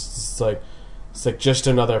said was just like, it's like just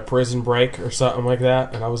another prison break or something like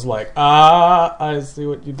that. And I was like, I see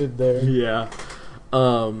what you did there. Yeah.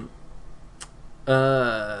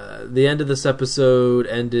 The end of this episode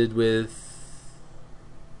ended with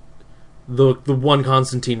the one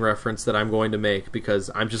Constantine reference that I'm going to make, because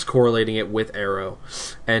I'm just correlating it with Arrow.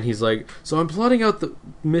 And he's like, so I'm plotting out the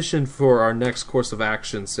mission for our next course of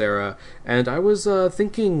action, Sarah, and I was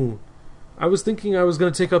thinking I was going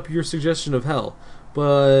to take up your suggestion of Hell,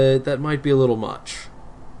 but that might be a little much.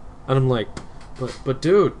 And I'm like, but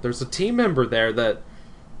dude, there's a team member there that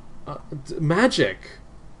Magic.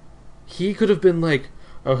 He could have been like,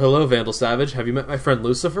 oh, hello, Vandal Savage. Have you met my friend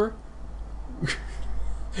Lucifer?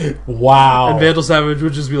 Wow. And Vandal Savage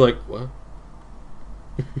would just be like, what?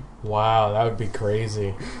 Wow, that would be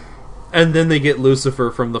crazy. And then they get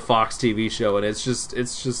Lucifer from the Fox TV show, and it's just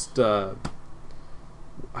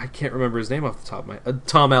I can't remember his name off the top of my...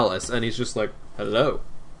 Tom Ellis, and he's just like, hello.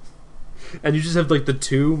 And you just have like the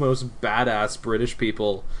two most badass British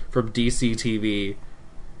people from DC TV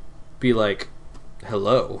be like,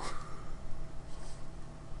 hello.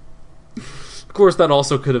 Of course, that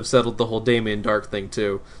also could have settled the whole Damien Dark thing,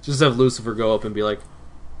 too. Just have Lucifer go up and be like,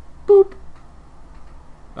 boop.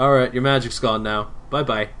 Alright, your magic's gone now.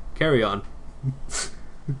 Bye-bye. Carry on.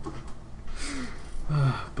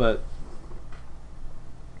 But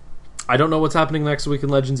I don't know what's happening next week in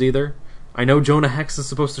Legends either. I know Jonah Hex is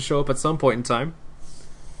supposed to show up at some point in time.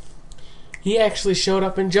 He actually showed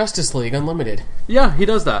up in Justice League Unlimited. Yeah, he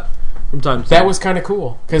does that from time to time. That was kind of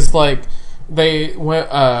cool, because like they went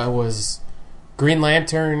was Green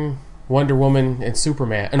Lantern, Wonder Woman, and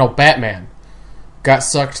Superman. No, Batman got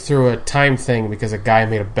sucked through a time thing because a guy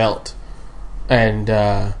made a belt, and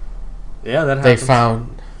yeah, that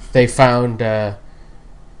happened. They found the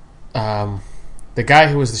guy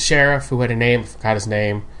who was the sheriff who had a name, forgot his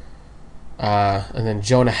name, and then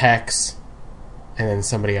Jonah Hex, and then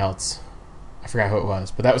somebody else. I forgot who it was,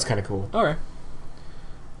 but that was kind of cool. All right.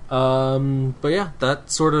 But yeah, that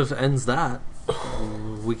sort of ends that.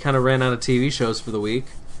 We kind of ran out of TV shows for the week.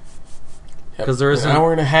 Because there is an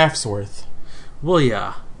hour and a half's worth. Well,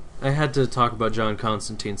 yeah. I had to talk about John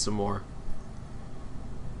Constantine some more.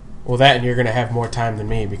 Well, that, and you're going to have more time than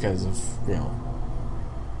me because of,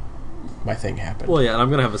 my thing happened. Well, yeah, and I'm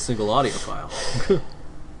going to have a single audio file.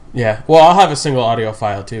 Yeah. Well, I'll have a single audio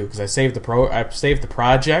file, too, because I saved the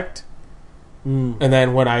project, and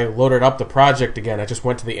then when I loaded up the project again, I just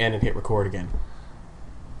went to the end and hit record again.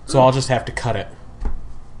 So I'll just have to cut it.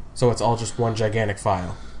 So it's all just one gigantic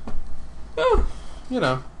file. Oh,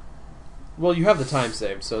 Well, you have the time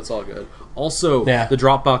saved, so it's all good. Also, yeah. the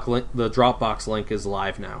Dropbox link is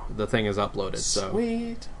live now. The thing is uploaded.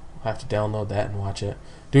 Sweet. We'll have to download that and watch it.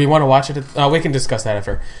 Do we want to watch it? We can discuss that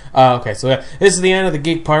after. Okay, so this is the end of the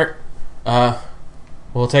geek part.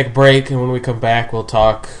 We'll take a break, and when we come back, we'll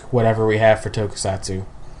talk whatever we have for Tokusatsu.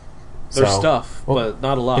 There's stuff, but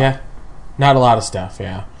not a lot. Yeah, not a lot of stuff,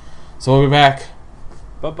 yeah. So we'll be back.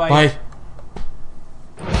 Bye-bye. Bye.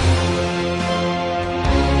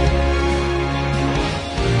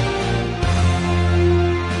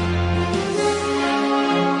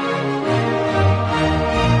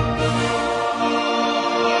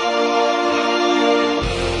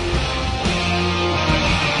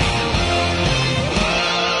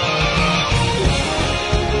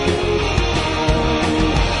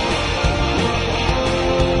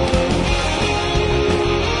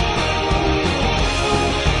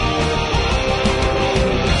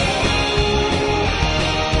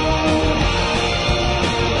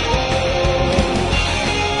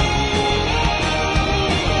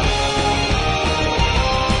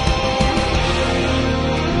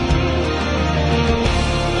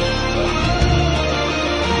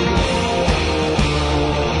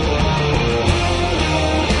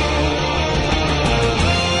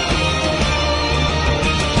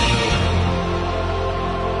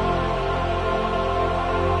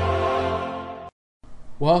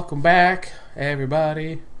 Welcome back,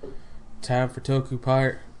 everybody. Time for Toku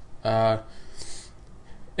Part.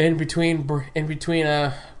 In between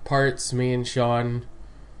parts, me and Sean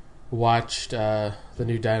watched the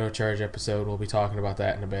new Dino Charge episode. We'll be talking about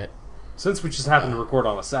that in a bit. Since we just happened to record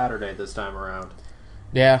on a Saturday this time around.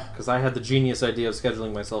 Yeah. Because I had the genius idea of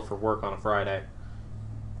scheduling myself for work on a Friday.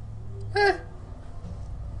 Oh,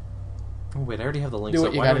 wait, I already have the link,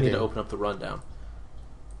 so why do I need to open up the rundown?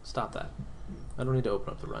 Stop that. I don't need to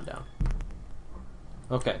open up the rundown.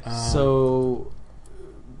 Okay, so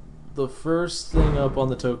the first thing up on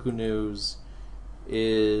the Toku News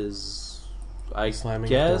is, I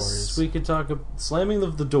guess we could talk about slamming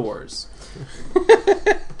of the doors.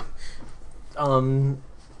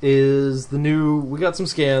 Is the new... We got some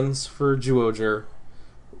scans for Zyuohger,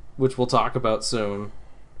 which we'll talk about soon.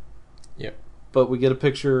 Yep. But we get a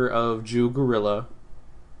picture of Jew Gorilla,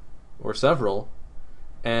 or several,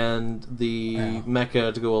 and the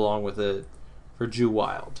mecha to go along with it for Jew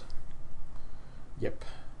Wild. Yep.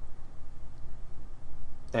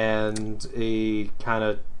 And a kind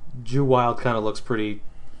of... Jew Wild kind of looks pretty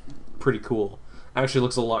cool. Actually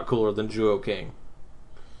looks a lot cooler than Juo King,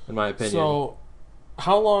 in my opinion. So,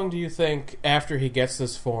 how long do you think after he gets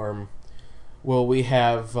this form will we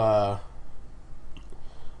have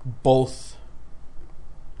both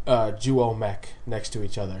Juo mech next to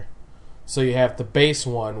each other? So you have the base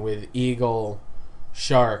one with Eagle,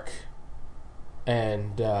 Shark,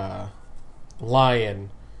 and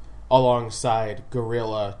Lion alongside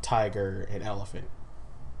Gorilla, Tiger, and Elephant.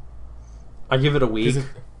 I give it a week.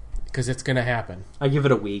 Because it's going to happen. I give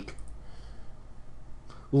it a week.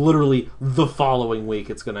 Literally, the following week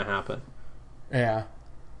it's going to happen. Yeah.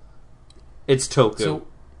 It's Toku.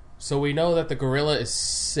 So we know that the Gorilla is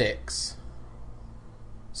 6.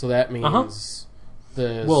 So that means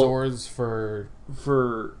the Zords for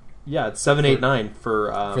it's 7, 8, 9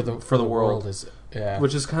 for the world is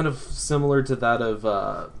which is kind of similar to that of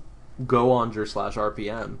Go-Onger /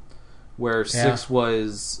 RPM, where 6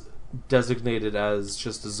 was designated as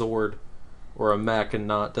just a Zord or a mech and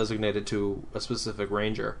not designated to a specific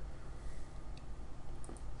ranger.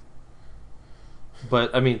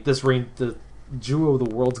 But I mean, the Juo of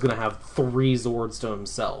the world's gonna have 3 Zords to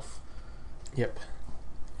himself. Yep.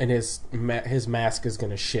 And his mask is going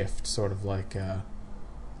to shift, sort of like.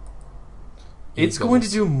 It's going to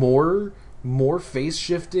do more face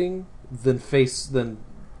shifting than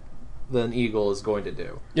Eagle is going to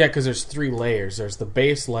do. Yeah, because there's 3 layers. There's the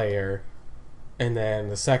base layer, and then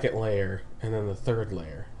the second layer, and then the third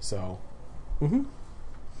layer. So.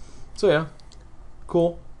 So yeah,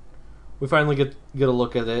 cool. We finally get a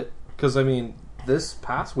look at it, because I mean, this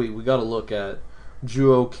past week we got a look at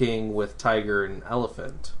Juo King with Tiger and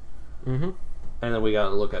Elephant. And then we got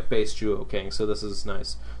to look at base Juo King, so this is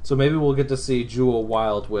nice. So maybe we'll get to see Juo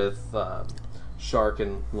Wild with Shark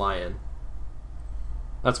and Lion.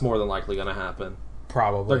 That's more than likely going to happen.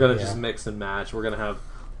 Probably. They're going to just mix and match. We're going to have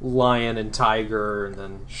Lion and Tiger, and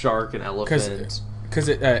then Shark and Elephant. Because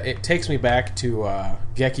it takes me back to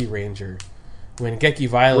Geki Ranger. When Geki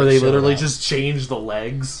Violet where they literally just change the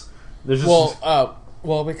legs. Just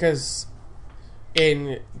well, because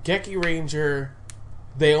in Geki Ranger,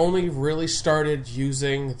 they only really started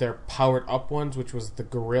using their powered up ones, which was the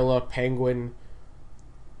Gorilla, Penguin,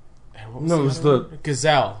 and what was the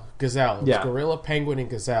Gazelle. Gazelle. It was Gorilla, Penguin, and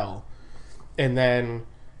Gazelle. And then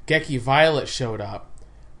Geki Violet showed up,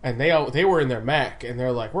 and they were in their mech, and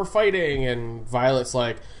they're like, "We're fighting," and Violet's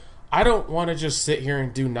like, I don't want to just sit here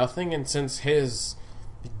and do nothing, and since his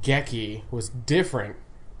Geki was different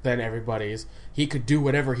than everybody's, he could do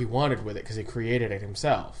whatever he wanted with it because he created it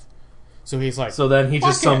himself. So he's like... So then he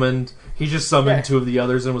just summoned 2 of the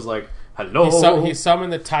others and was like, hello! He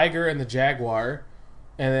summoned the Tiger and the Jaguar,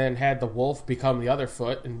 and then had the Wolf become the other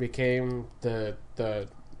foot, and became the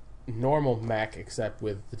normal mech, except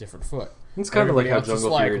with the different foot. It's kind of like how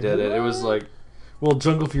Jungle Fury did it. It was like... Well,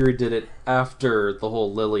 Jungle Fury did it after the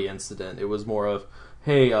whole Lily incident. It was more of,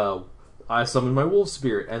 hey, I summoned my wolf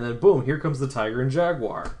spirit, and then boom, here comes the Tiger and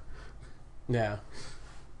Jaguar. Yeah.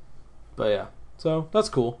 But yeah, so that's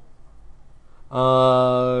cool.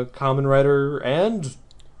 Kamen Rider and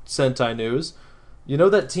Sentai news. You know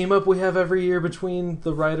that team up we have every year between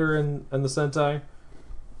the Rider and the Sentai?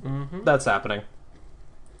 Mm-hmm. That's happening.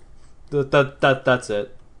 That's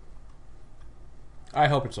it. I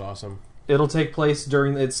hope it's awesome. It'll take place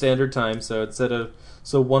during its standard time, so instead of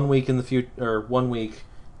 1 week in the future, or 1 week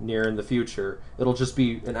near in the future, it'll just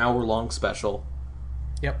be an hour-long special.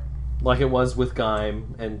 Yep. Like it was with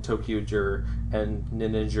Gaim and Tokyuger and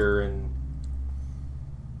Ninja and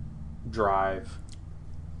Drive.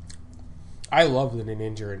 I love the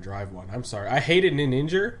Ninja and Drive one. I'm sorry. I hated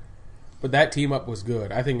Ninja, but that team up was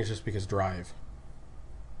good. I think it's just because Drive.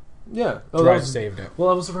 Yeah. Drive saved it. Well,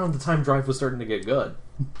 that was around the time Drive was starting to get good.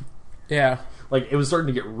 Yeah. Like, it was starting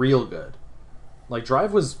to get real good. Like,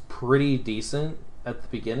 Drive was pretty decent at the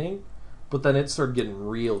beginning, but then it started getting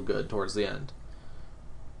real good towards the end.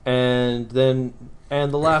 And the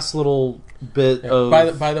last little bit of...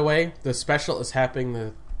 By the way, the special is happening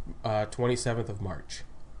the 27th of March.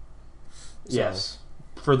 So. Yes.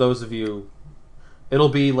 For those of you... It'll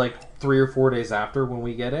be like 3 or 4 days after when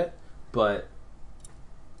we get it, but...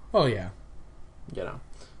 Oh, yeah. You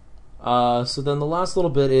know. So then the last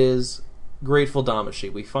little bit is Grateful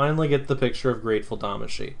Damacy. We finally get the picture of Grateful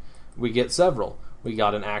Damacy. We get several. We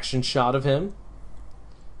got an action shot of him.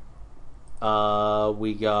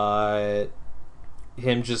 We got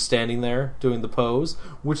him just standing there doing the pose,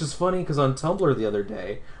 which is funny because on Tumblr the other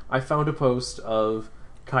day, I found a post of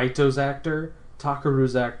Kaito's actor,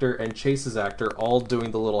 Takaru's actor, and Chase's actor all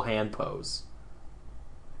doing the little hand pose.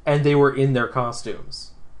 And they were in their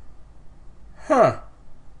costumes. Huh.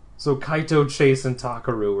 So Kaito, Chase, and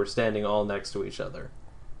Takaru were standing all next to each other.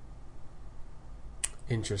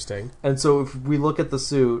 Interesting. And so if we look at the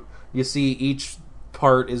suit, you see each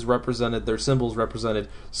part is represented, their symbols represented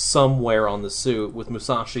somewhere on the suit, with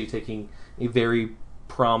Musashi taking a very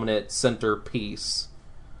prominent center piece.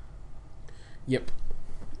 Yep.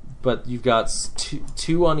 But you've got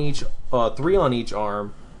two on each, 3 on each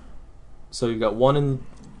arm. So you've got one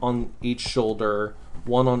on each shoulder,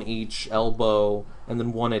 one on each elbow, and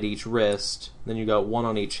then one at each wrist. Then you got one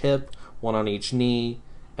on each hip, one on each knee,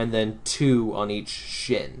 and then 2 on each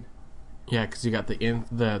shin. Yeah, because you got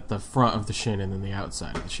the front of the shin and then the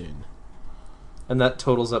outside of the shin. And that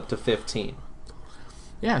totals up to 15.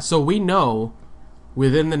 Yeah, so we know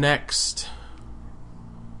within the next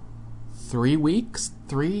 3 weeks,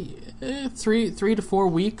 3 to 4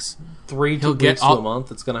 weeks, 3 to a month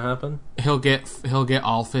it's going to happen. He'll get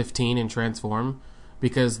all 15 in transform,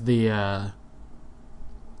 because the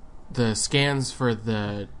scans for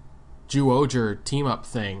the Zyuohger team up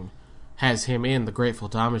thing has him in the Grateful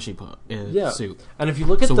Damacy suit. And if you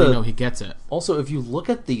look at we know he gets it. Also, if you look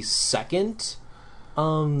at the second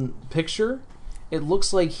picture, it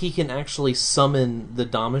looks like he can actually summon the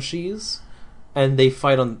Damashis, and they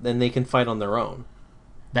can fight on their own.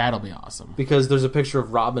 That'll be awesome. Because there's a picture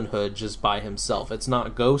of Robin Hood just by himself. It's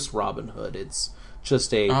not Ghost Robin Hood. It's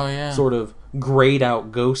just a sort of grayed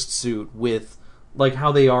out ghost suit with, like,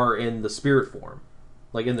 how they are in the spirit form.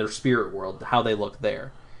 Like, in their spirit world, how they look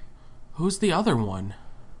there. Who's the other one?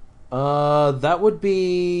 That would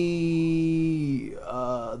be...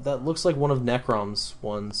 that looks like one of Necrom's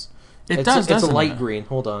ones. It's a light green.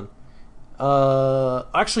 Hold on.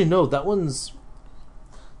 Actually, no, that one's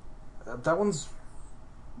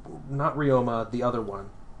not Ryoma, the other one.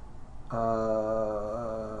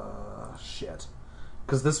 Shit.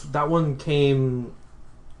 Because that one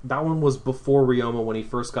was before Ryoma when he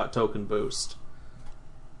first got Token Boost.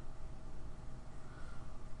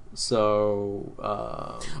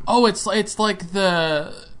 So, it's like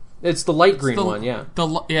the... It's the light green one, yeah.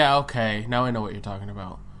 Yeah, okay. Now I know what you're talking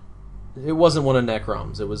about. It wasn't one of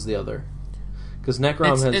Necrom's, it was the other. Because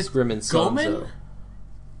Necrom has Grim and Sanzo.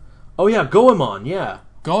 Oh yeah, Goemon, yeah.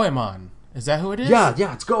 Goemon. Is that who it is?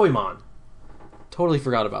 Yeah, it's Goemon. Totally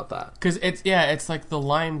forgot about that. Because it's like the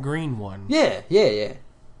lime green one. Yeah. Yeah.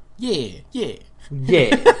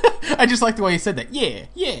 I just like the way you said that. Yeah.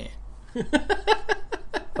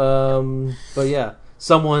 But yeah,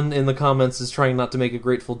 someone in the comments is trying not to make a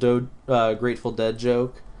Grateful Dead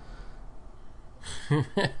joke. Yeah,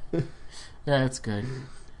 that's good.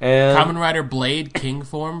 And Kamen Rider Blade King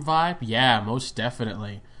form vibe? Yeah, most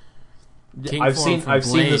definitely. I've seen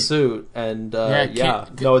the suit, and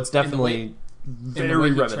it's definitely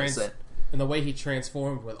very reminiscent. And the way he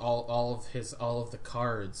transformed with all of the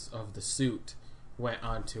cards of the suit went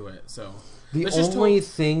onto it. So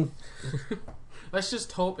let's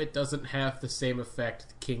just hope it doesn't have the same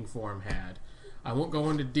effect King form had. I won't go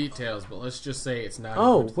into details, but let's just say it's not.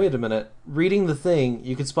 Oh, wait a minute. Reading the thing,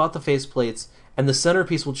 you can spot the faceplates, and the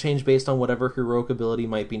centerpiece will change based on whatever heroic ability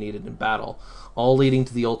might be needed in battle, all leading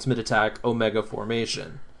to the ultimate attack, Omega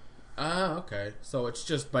Formation. Ah, okay. So it's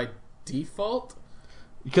just by default?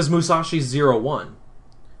 Because Musashi's 0-1.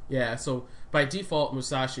 Yeah, so by default,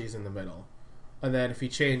 Musashi's in the middle. And then if he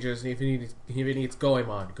changes, if he needs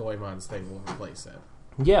Goemon's thing will replace it.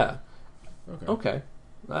 Yeah. Okay.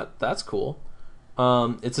 That's cool.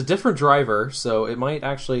 It's a different driver, so it might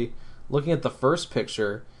actually... Looking at the first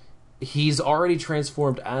picture, he's already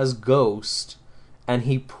transformed as Ghost, and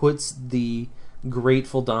he puts the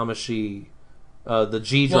Grateful Damacy the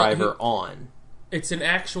G driver on. It's an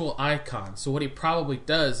actual icon. So what he probably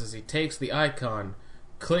does is he takes the icon,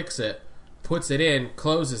 clicks it, puts it in,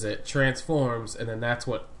 closes it, transforms, and then that's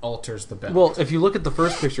what alters the belt. Well, if you look at the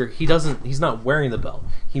first picture, he's not wearing the belt.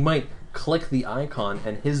 He might click the icon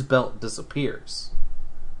and his belt disappears.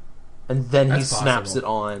 And then he snaps it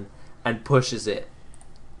on and pushes it.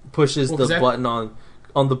 Pushes the button on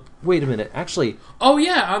the... Wait a minute, actually... Oh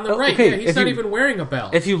yeah, on the right. Okay, yeah, he's not even wearing a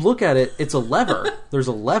belt. If you look at it, it's a lever. There's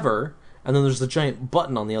a lever, and then there's the giant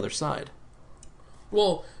button on the other side.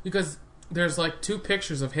 Well, because there's like two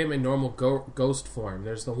pictures of him in normal ghost form.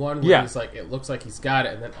 There's the one where he's like, it looks like he's got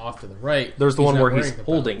it, and then off to the right, there's the one where he's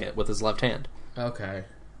holding it with his left hand. Okay.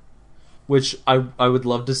 Which I would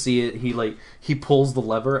love to see it. He pulls the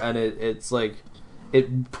lever, and it's like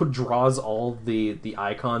draws all the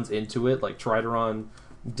icons into it, like Trideron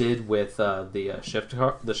did with the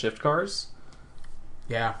shift cars.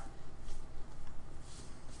 Yeah.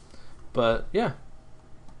 But yeah.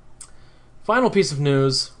 Final piece of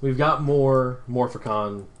news. We've got more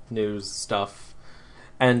Morphicon news stuff,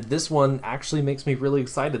 and this one actually makes me really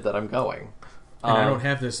excited that I'm going. And I don't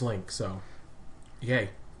have this link, so yay.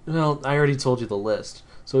 Well, I already told you the list.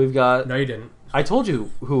 So we've got... No, you didn't. I told you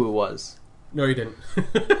who it was. No, you didn't.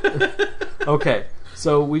 Okay,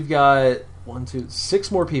 so we've got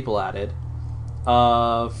 6 more people added.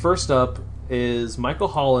 First up is Michael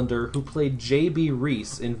Hollander, who played J.B.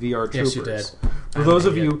 Reese in VR Troopers. Yes, you did. For those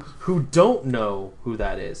of you who don't know who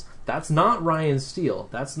that is, that's not Ryan Steele.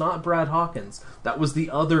 That's not Brad Hawkins. That was the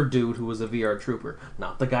other dude who was a VR Trooper.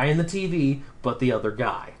 Not the guy in the TV, but the other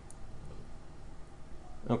guy.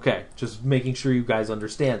 Okay, just making sure you guys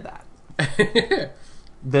understand that.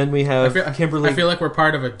 Then we have Kimberly. I feel like we're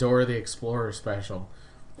part of a Dora the Explorer special.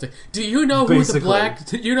 Do you know who the black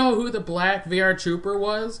VR Trooper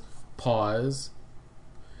was? Pause.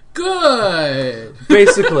 Good.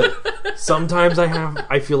 Basically, sometimes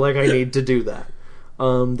I feel like I need to do that.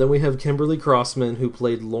 Then we have Kimberly Crossman, who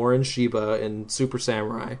played Lauren Shiba in Super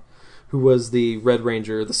Samurai, who was the Red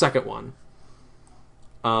Ranger, the second one.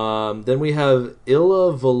 Then we have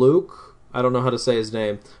Illa Voluk. I don't know how to say his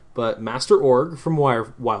name, but Master Org from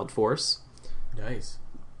Wild Force. Nice.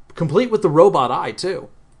 Complete with the robot eye, too.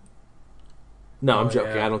 No, I'm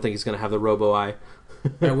joking. Yeah. I don't think he's going to have the robo eye.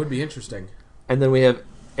 That would be interesting. And then we have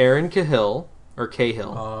Erin Cahill,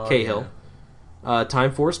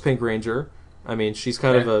 Time Force Pink Ranger. I mean, she's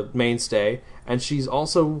kind of a mainstay. And she's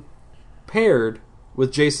also paired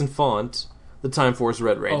with Jason Font, the Time Force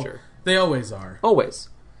Red Ranger. Oh, they always are. Always.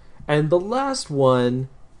 And the last one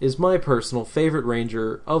is my personal favorite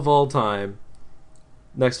Ranger of all time.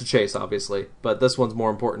 Next to Chase, obviously. But this one's more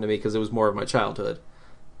important to me because it was more of my childhood.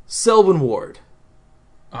 Selwyn Ward.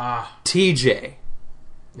 TJ.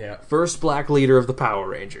 Yeah. First black leader of the Power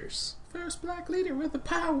Rangers. First black leader of the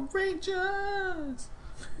Power Rangers.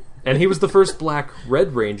 And he was the first black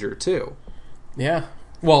Red Ranger, too. Yeah.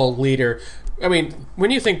 Well, leader. I mean,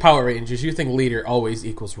 when you think Power Rangers, you think leader always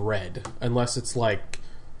equals red. Unless it's like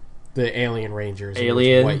the Alien Rangers.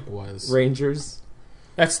 Alien white was. Rangers.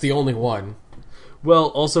 That's the only one. Well,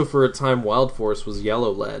 also for a time, Wild Force was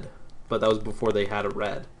yellow lead. But that was before they had a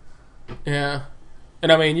red. Yeah.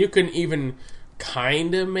 And I mean, you can even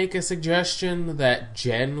kind of make a suggestion that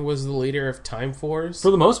Jen was the leader of Time Force. For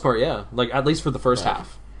the most part, yeah. Like, at least for the first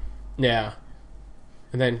half. Yeah.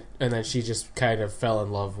 And then she just kind of fell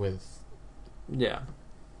in love with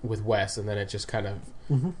Wes, and then it just kind of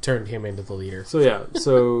turned him into the leader. So yeah,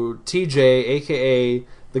 so TJ, aka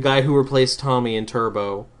the guy who replaced Tommy in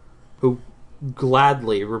Turbo, who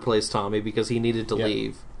gladly replaced Tommy because he needed to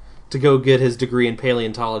leave to go get his degree in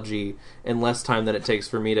paleontology in less time than it takes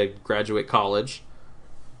for me to graduate college.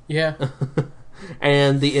 Yeah.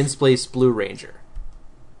 And the In Space Blue Ranger.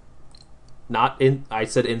 I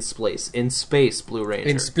said in space. In space Blue Ranger.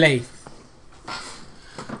 In space.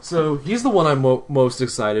 So he's the one I'm most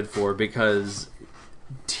excited for because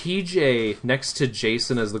TJ next to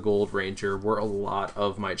Jason as the Gold Ranger were a lot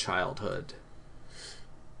of my childhood.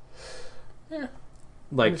 Yeah.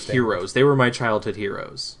 Like heroes. They were my childhood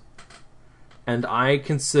heroes. And I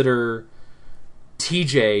consider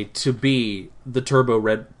TJ to be the Turbo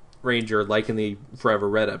Red Ranger like in the Forever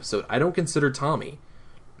Red episode. I don't consider Tommy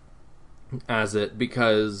as it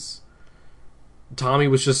because Tommy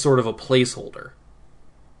was just sort of a placeholder.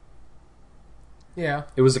 Yeah.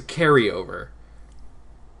 It was a carryover.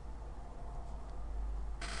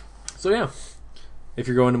 So yeah. If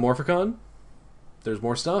you're going to Morphicon, there's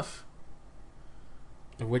more stuff.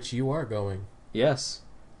 In which you are going. Yes.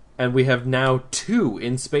 And we have now 2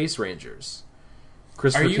 In Space Rangers.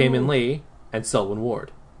 Christopher Kamen Lee and Selwyn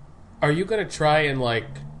Ward. Are you going to try and, like,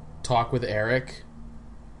 talk with Eric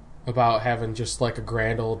about having just like a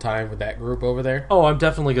grand old time with that group over there? Oh, I'm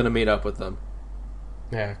definitely going to meet up with them.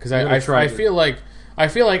 Yeah, because I feel like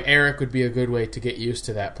Eric would be a good way to get used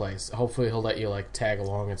to that place. Hopefully, he'll let you like tag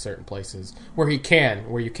along in certain places where you can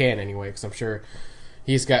anyway. Because I'm sure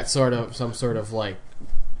he's got some sort of like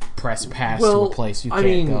press pass to a place you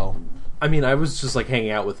can't go. I mean, I was just like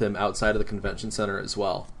hanging out with him outside of the convention center as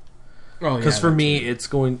well. Oh, yeah. Because for me, it's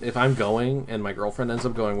going. If I'm going and my girlfriend ends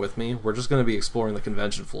up going with me, we're just going to be exploring the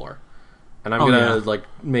convention floor, and I'm gonna like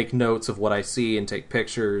make notes of what I see and take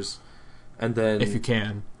pictures, and then if you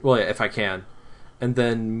can, well, yeah, if I can, and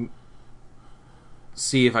then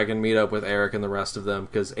see if I can meet up with Eric and the rest of them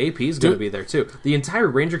because AP's going to be there too. The entire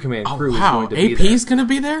Ranger Command crew is going to be there. AP's going to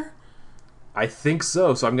be there? I think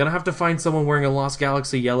so. So I'm going to have to find someone wearing a Lost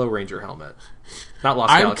Galaxy Yellow Ranger helmet. Not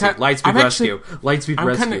Lost Galaxy. Lightspeed Rescue. Lightspeed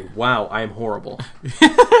Rescue. Wow, I am horrible.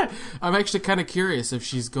 I'm actually kind of curious if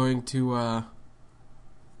she's going to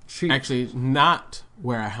actually not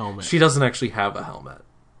wear a helmet. She doesn't actually have a helmet.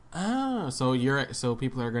 Oh, so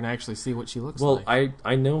people are going to actually see what she looks like. Well,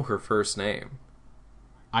 I know her first name.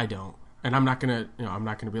 I don't. And I'm not going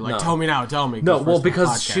to be like, tell me now, tell me. No, well,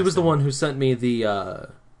 because she was the one who sent me the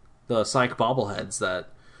psych bobbleheads that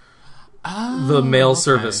the mail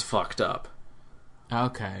service fucked up.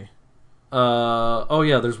 Okay. Oh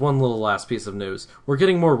yeah, there's one little last piece of news. We're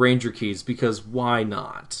getting more Ranger keys because why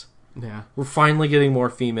not? Yeah. We're finally getting more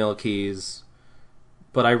female keys,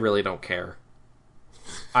 but I really don't care.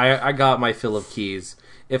 I got my fill of keys.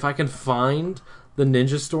 If I can find the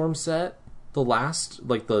Ninja Storm set, the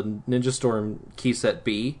Ninja Storm key set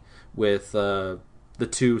B with the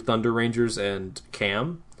 2 Thunder Rangers and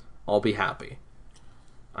Cam, I'll be happy.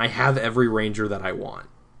 I have every Ranger that I want.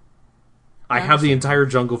 I have the entire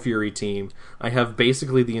Jungle Fury team. I have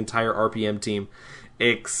basically the entire RPM team,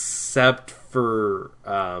 except for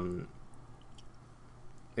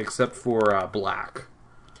Black.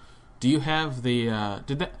 Do you have the?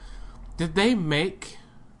 Did they make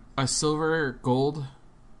a silver gold?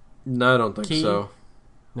 No, I don't think key? so.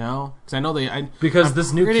 No, because I know they. Because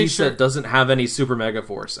this new key set doesn't have any Super Mega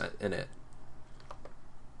Force in it,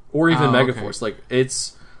 or even Mega Force. Like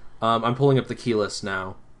it's, I'm pulling up the key list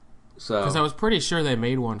now. So because I was pretty sure they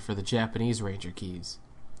made one for the Japanese Ranger keys.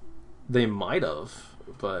 They might have,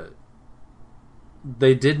 but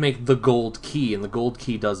they did make the gold key, and the gold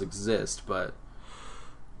key does exist. But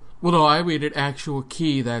well, no, I made an actual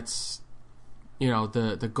key that's,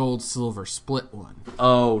 the gold silver split one.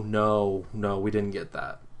 Oh no, we didn't get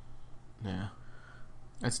that. Yeah,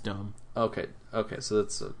 that's dumb. Okay, so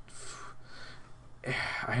that's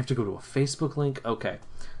I have to go to a Facebook link. Okay,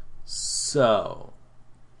 so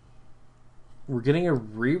we're getting a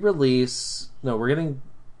re-release. No, we're getting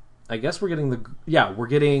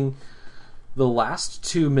the last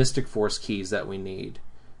 2 Mystic Force keys that we need,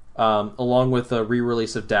 along with a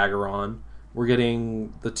re-release of Daggeron. We're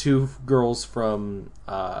getting the 2 girls from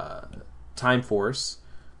Time Force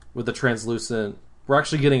with the translucent. We're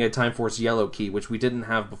actually getting a Time Force yellow key, which we didn't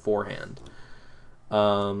have beforehand.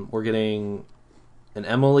 We're getting an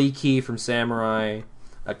Emily key from Samurai,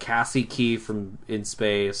 a Cassie key from In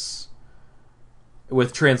Space,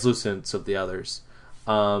 with translucence of the others.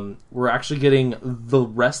 We're actually getting the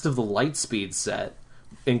rest of the Lightspeed set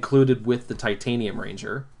included with the Titanium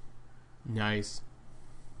Ranger. Nice.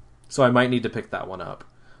 So I might need to pick that one up.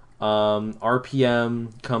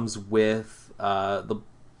 RPM comes with the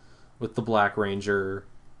Black Ranger,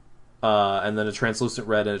 and then a translucent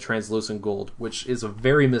red and a translucent gold, which is a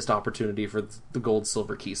very missed opportunity for the gold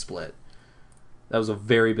silver key split. That was a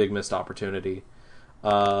very big missed opportunity.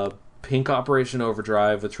 Pink Operation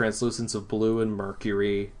Overdrive with translucence of blue and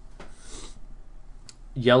mercury.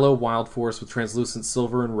 Yellow Wild Force with translucent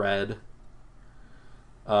silver and red.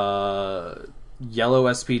 Yellow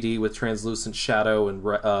SPD with translucent shadow and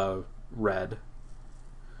red.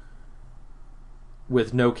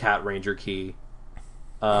 With no Cat Ranger key.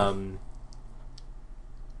 Then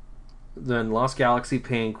Lost Galaxy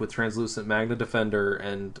Pink with translucent Magna Defender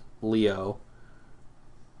and Leo.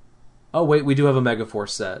 Oh wait, we do have a Megaforce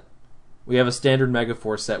set. We have a standard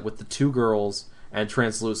Megaforce set with the 2 girls and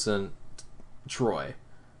translucent Troy.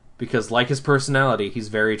 Because like his personality, he's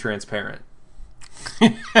very transparent.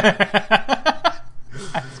 That's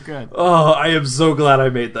good. Oh, I am so glad I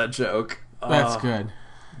made that joke. That's good.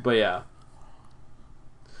 But yeah.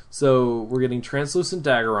 So we're getting translucent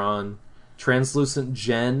Daggeron, translucent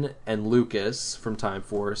Jen and Lucas from Time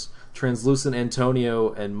Force, translucent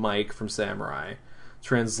Antonio and Mike from Samurai,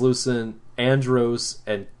 translucent Andros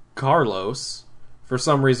and Carlos. For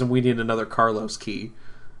some reason, we need another Carlos key.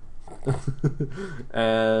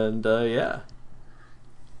 And yeah.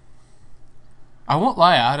 I won't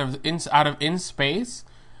lie. Out of In Space,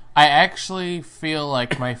 I actually feel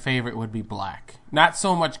like my favorite would be Black. Not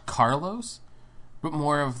so much Carlos, but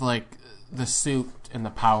more of like the suit and the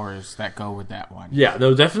powers that go with that one. Yeah,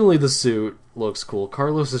 no, definitely the suit looks cool.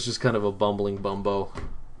 Carlos is just kind of a bumbling bumbo.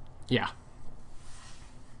 Yeah.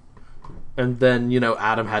 And then,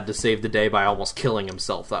 Adam had to save the day by almost killing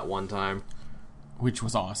himself that one time. Which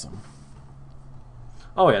was awesome.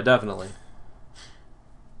 Oh, yeah, definitely.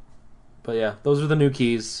 But yeah, those are the new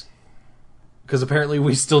keys. Because apparently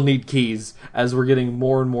we still need keys as we're getting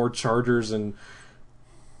more and more chargers and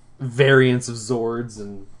variants of Zords.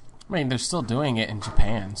 And I mean, they're still doing it in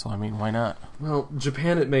Japan, so I mean, why not? well,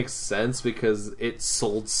 Japan, it makes sense because it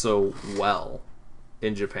sold so well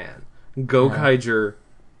in Japan. Gokaiger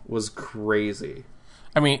was crazy.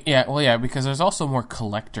 I mean, yeah, because there's also more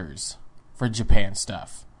collectors for Japan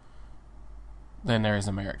stuff than there is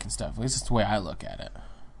American stuff. At least that's the way I look at it.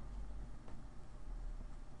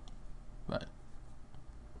 But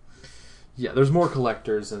yeah, there's more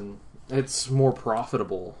collectors and it's more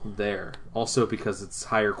profitable there. Also because it's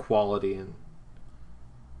higher quality and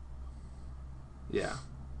yeah.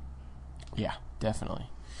 Yeah, definitely.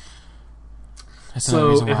 That's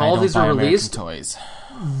So if all these are released, toys.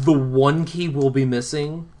 The one key we'll be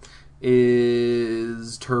missing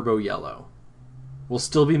is Turbo Yellow. We'll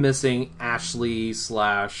still be missing Ashley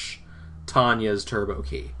 / Tanya's Turbo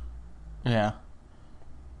Key. Yeah.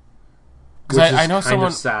 Which is I know kind someone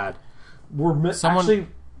of sad. We're someone actually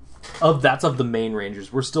that's of the main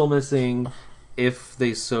Rangers. We're still missing, if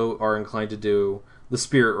they so are inclined to do, the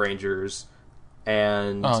Spirit Rangers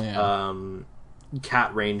and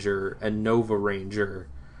Cat Ranger and Nova Ranger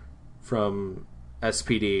from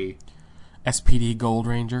SPD. SPD Gold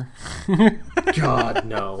Ranger. God,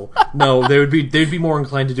 no. No, they'd be more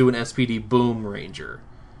inclined to do an SPD Boom Ranger.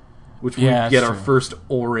 Which we get our first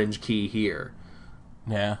orange key here.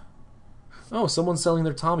 Yeah. Oh, someone's selling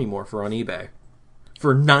their Tommy Morpher on eBay.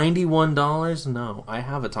 For $91? No, I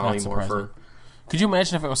have a Tommy Morpher. Could you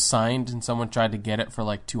imagine if it was signed and someone tried to get it for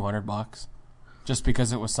like $200? Just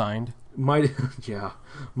because it was signed?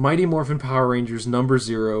 Mighty Morphin Power Rangers number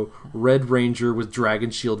 0, Red Ranger with Dragon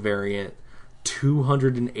Shield variant,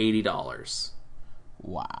 $280.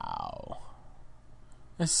 Wow.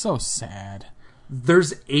 That's so sad.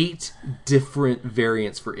 There's 8 different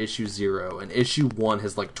variants for issue 0, and issue 1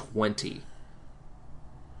 has like 20.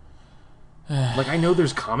 Like, I know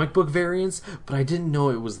there's comic book variants, but I didn't know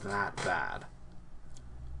it was that bad.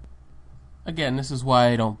 Again, this is why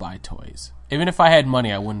I don't buy toys. Even if I had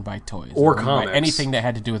money, I wouldn't buy toys. Or comics. Anything that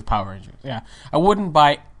had to do with Power Rangers. Yeah. I wouldn't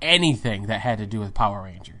buy anything that had to do with Power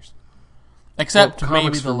Rangers. Except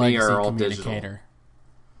maybe the Legacy Communicator.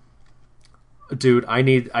 Dude, I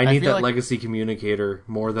need that like Legacy Communicator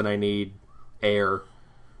more than I need Air.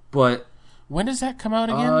 But when does that come out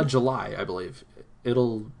again? July, I believe.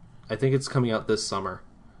 I think it's coming out this summer.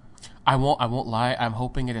 I won't lie. I'm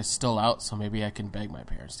hoping it is still out, so maybe I can beg my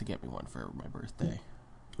parents to get me one for my birthday.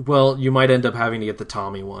 Well, you might end up having to get the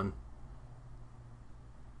Tommy one.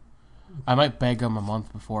 I might beg them a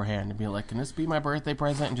month beforehand and be like, can this be my birthday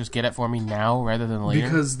present and just get it for me now rather than later?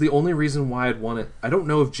 Because the only reason why I'd want it... I don't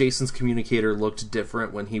know if Jason's communicator looked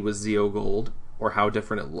different when he was Zeo Gold or how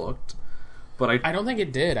different it looked. But I don't think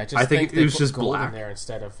it did. I think it was put just gold black in there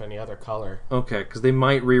instead of any other color. Okay, because they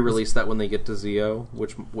might re-release that when they get to Zeo,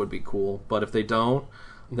 which would be cool. But if they don't,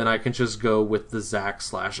 then I can just go with the Zack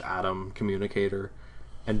 / Adam communicator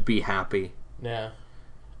and be happy. Yeah.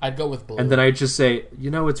 I'd go with blue. And then I'd just say,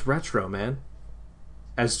 it's retro, man.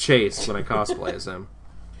 As Chase when I cosplay as him.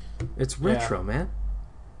 It's retro, man.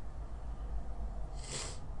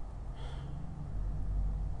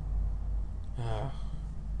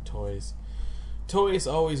 Toys. Toys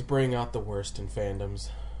always bring out the worst in fandoms.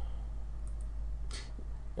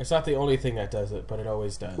 It's not the only thing that does it, but it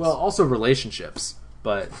always does. Well, also relationships,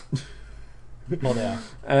 but... Well, yeah.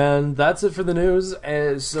 And that's it for the news.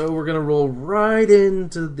 So we're going to roll right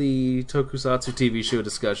into the Tokusatsu TV show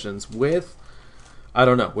discussions with... I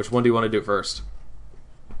don't know. Which one do you want to do first?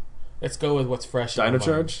 Let's go with what's fresh. Dino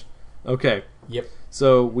Charge? Okay. Yep.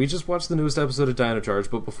 So we just watched the newest episode of Dino Charge,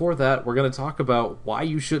 but before that, we're going to talk about why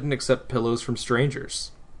you shouldn't accept pillows from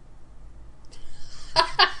strangers.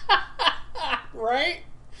 Right?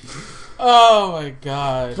 Oh my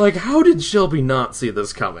god. Like, how did Shelby not see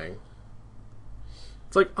this coming?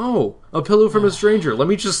 It's like, oh, a pillow from a stranger. Let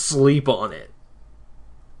me just sleep on it.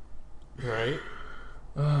 Right?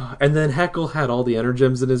 And then Heckle had all the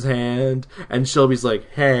Energems in his hand, and Shelby's like,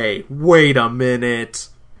 hey, wait a minute.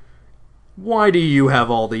 Why do you have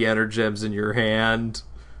all the Energems in your hand?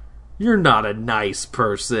 You're not a nice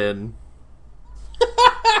person.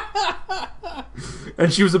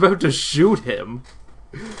 and she was about to shoot him.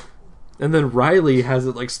 And then Riley has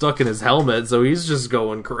it, like, stuck in his helmet, so he's just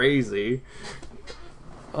going crazy.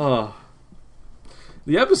 The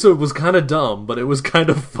episode was kind of dumb, but it was kind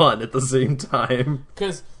of fun at the same time.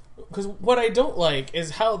 Because what I don't like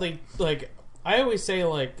is how they, like... I always say,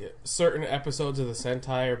 like, certain episodes of the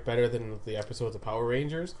Sentai are better than the episodes of Power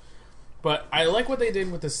Rangers. But I like what they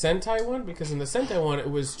did with the Sentai one, because in the Sentai one,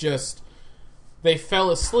 it was just... They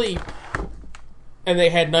fell asleep, and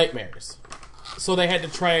they had nightmares. So they had to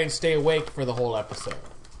try and stay awake for the whole episode.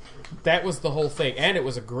 That was the whole thing. And it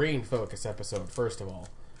was a green focus episode, first of all,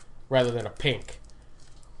 rather than a pink.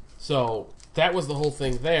 So that was the whole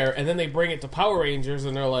thing there. And then they bring it to Power Rangers,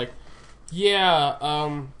 and they're like, yeah,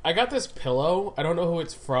 I got this pillow. I don't know who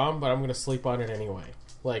it's from, but I'm going to sleep on it anyway.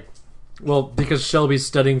 Like... Well, because Shelby's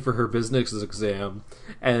studying for her business exam.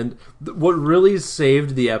 And what really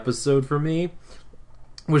saved the episode for me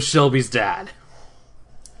was Shelby's dad.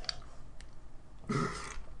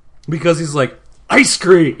 Because he's like, ice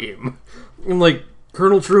cream! I'm like,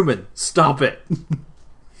 Colonel Truman, stop it.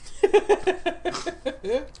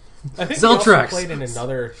 I think Zeltrax he also played in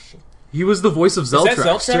another... He was the voice of Zeltrax, Is that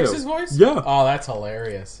Zeltrax's too. voice? Yeah. Oh, that's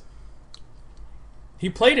hilarious. He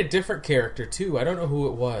played a different character, too. I don't know who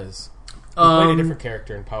it was. He played a different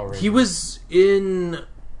character in Power Rangers. He was in...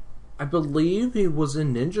 I believe he was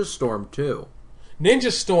in Ninja Storm, too.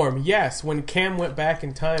 Ninja Storm, yes, when Cam went back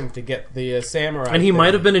in time to get the samurai. And he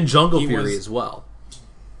might have been in Jungle Fury was... as well.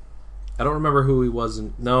 I don't remember who he was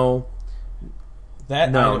in... No.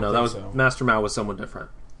 That was... So. Master Mao was someone different.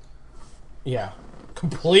 Yeah.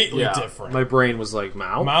 Completely different. My brain was like,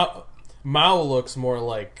 Mao? Mao looks more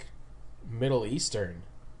like Middle Eastern.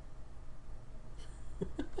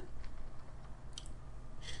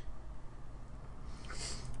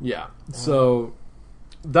 Yeah. So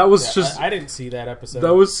that was just I didn't see that episode.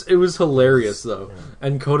 It was hilarious though. Yeah.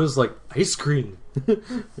 And Koda's like, ice cream.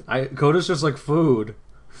 Koda's just like food.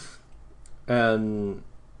 And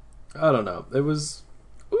I don't know. It was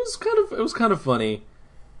kind of funny.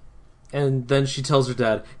 And then she tells her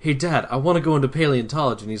dad, "Hey dad, I want to go into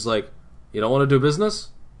paleontology." And he's like, "You don't want to do business?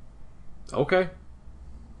 Okay.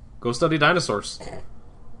 Go study dinosaurs."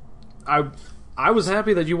 I was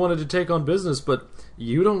happy that you wanted to take on business, but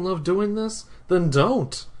you don't love doing this? Then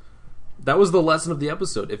don't. That was the lesson of the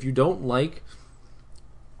episode. If you don't want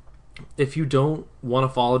to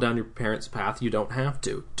follow down your parents' path, you don't have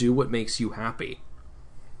to. Do what makes you happy.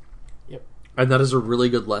 Yep. And that is a really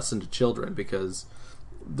good lesson to children, because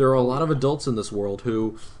there are a lot of adults in this world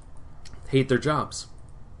who hate their jobs.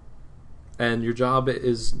 And your job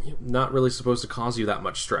is not really supposed to cause you that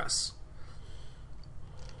much stress.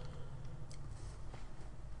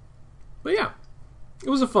 But yeah,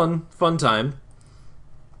 it was a fun time.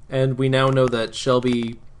 And we now know that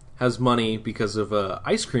Shelby has money because of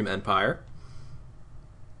Ice Cream Empire.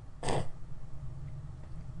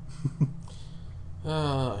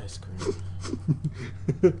 Ice cream.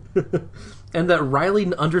 And that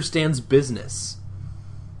Riley understands business.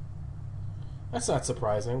 That's not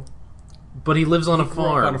surprising. But he lives on a grew up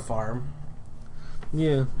farm. on a farm.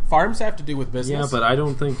 Yeah. Farms have to do with business. Yeah, but I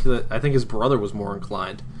think his brother was more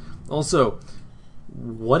inclined. Also,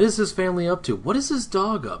 what is his family up to? What is his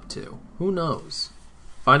dog up to? Who knows?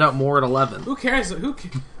 Find out more at 11. Who cares?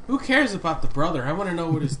 Who cares about the brother? I want to know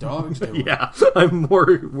what his dog's doing. Yeah, I'm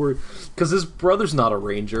more worried because his brother's not a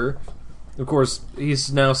ranger. Of course,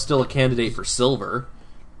 he's now still a candidate for Silver.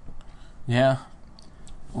 Yeah,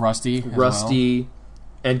 Rusty,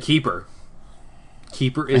 and Keeper.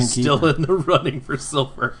 Keeper is still in the running for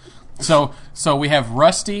Silver. So we have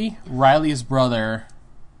Rusty, Riley's brother,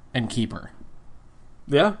 and Keeper.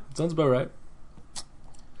 Yeah, sounds about right.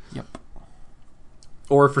 Yep.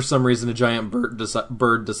 Or for some reason a giant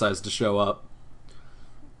bird decides to show up.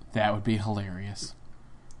 That would be hilarious.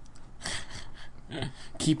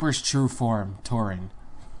 Keeper's true form, Torin.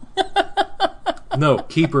 No,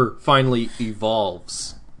 Keeper finally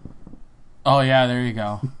evolves. Oh yeah, there you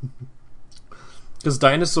go. Because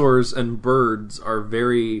dinosaurs and birds are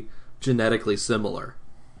very genetically similar.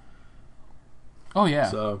 Oh yeah.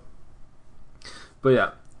 So, but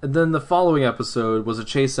yeah, and then the following episode was a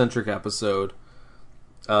chase-centric episode,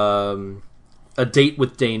 A Date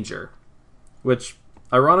with Danger, which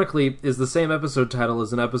ironically is the same episode title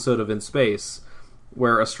as an episode of In Space,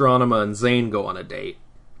 where Astronema and Zane go on a date,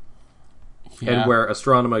 and where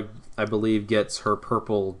Astronema, I believe, gets her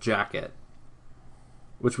purple jacket,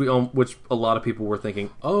 which a lot of people were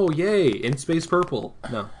thinking, oh yay, In Space purple.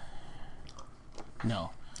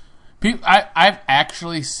 No. I've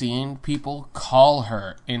actually seen people call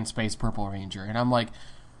her In Space Purple Ranger, and I'm like,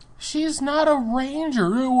 She's not a ranger.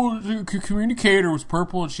 The communicator was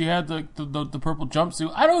purple and she had the purple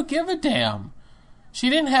jumpsuit. I don't give a damn. She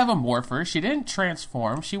didn't have a morpher. She didn't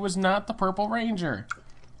transform. She was not the Purple Ranger.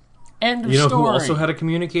 End of story. You know who also had a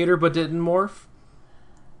communicator but didn't morph?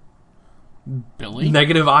 Billy?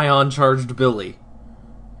 Negative ion charged Billy.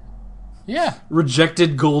 Yeah.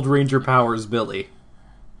 Rejected Gold Ranger powers Billy.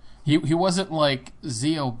 He wasn't like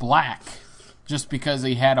Zeo Black just because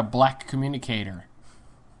he had a black communicator.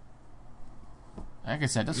 Like I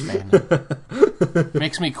said, this fandom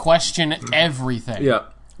makes me question everything. Yeah.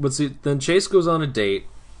 But see, then Chase goes on a date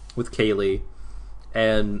with Kaylee,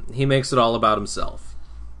 and he makes it all about himself.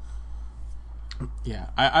 Yeah,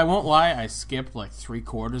 I won't lie, I skipped like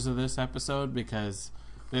 3/4 of this episode because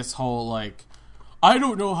this whole like, I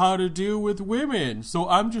don't know how to deal with women, so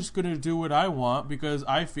I'm just going to do what I want because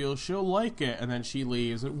I feel she'll like it. And then she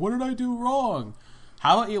leaves. What did I do wrong?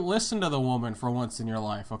 How about you listen to the woman for once in your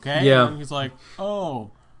life, okay? Yeah. And he's like, oh.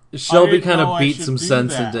 Shelby kind of beat some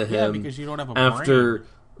sense into him. Yeah, because you don't have a after brain.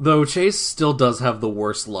 Though Chase still does have the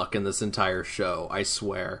worst luck in this entire show, I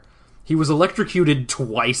swear. He was electrocuted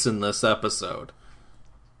twice in this episode.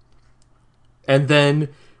 And then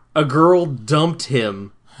a girl dumped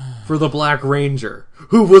him for the Black Ranger,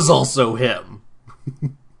 who was also him.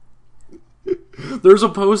 There's a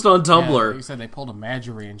post on Tumblr. Yeah, you said they pulled a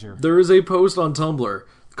Magic Ranger. There is a post on Tumblr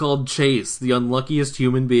called Chase, the unluckiest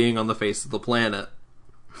human being on the face of the planet.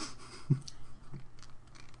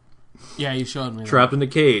 Yeah, you showed me Trapped in a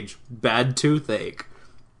cage. Bad toothache.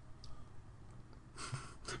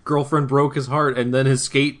 Girlfriend broke his heart and then his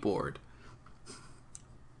skateboard.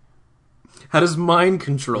 Had his mind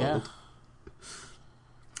controlled. Yeah.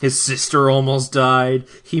 His sister almost died.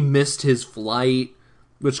 He missed his flight,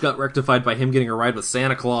 which got rectified by him getting a ride with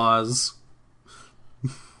Santa Claus.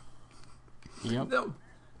 Yep. No.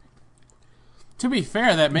 To be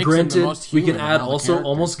fair, that makes him the most human. We can add also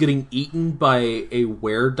almost getting eaten by a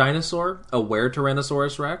were-dinosaur, a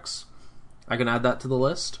were-Tyrannosaurus Rex. I can add that to the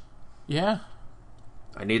list. Yeah.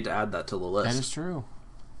 I need to add that to the list. That is true.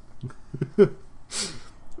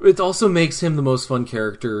 It also makes him the most fun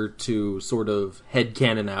character to sort of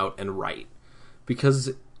headcanon out and write. Because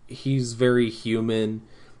he's very human,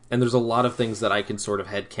 and there's a lot of things that I can sort of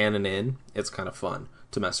headcanon in. It's kind of fun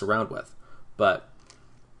to mess around with. But...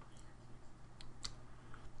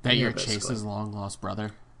 that you're Chase's long-lost brother.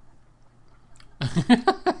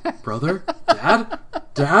 Brother? Dad?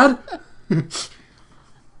 Dad?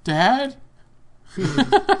 Dad?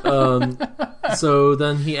 So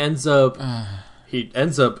then he ends up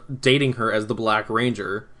dating her as the Black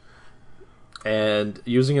Ranger and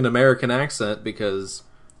using an American accent because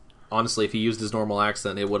honestly if he used his normal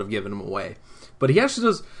accent it would have given him away. But he actually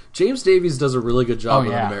does. James Davies does a really good job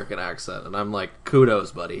with an American accent, and I'm like,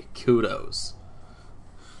 kudos, buddy, kudos.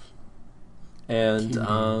 And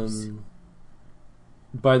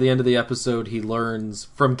by the end of the episode, he learns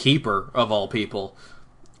from Keeper, of all people.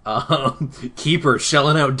 Keeper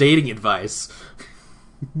shelling out dating advice.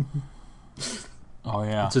 Oh,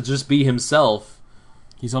 yeah. To just be himself.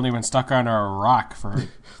 He's only been stuck under a rock for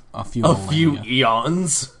a few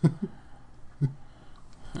eons.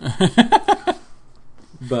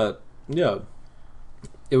 But, yeah.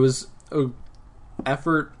 It was an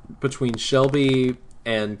effort between Shelby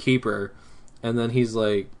and Keeper, and then he's,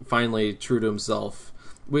 like, finally true to himself.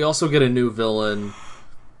 We also get a new villain.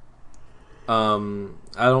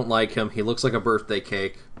 I don't like him. He looks like a birthday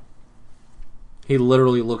cake. He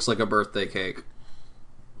literally looks like a birthday cake.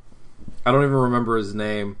 I don't even remember his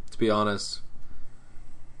name, to be honest.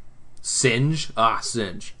 Singe?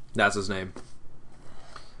 Singe. That's his name.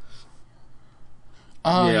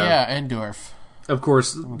 Oh, yeah, Endorf. Of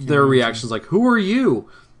course, their reaction's like, who are you?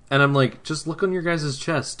 And I'm like, just look on your guys'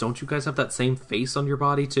 chest. Don't you guys have that same face on your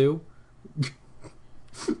body, too?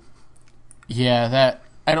 Yeah,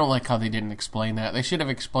 I don't like how they didn't explain that. They should have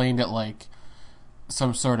explained it like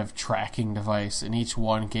some sort of tracking device, and each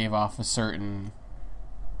one gave off a certain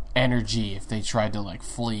energy if they tried to, like,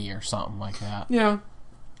 flee or something like that. Yeah.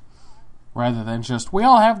 Rather than just, we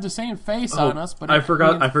all have the same face on us, but I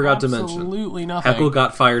forgot to mention. Absolutely nothing. Heckle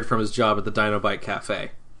got fired from his job at the Dinobite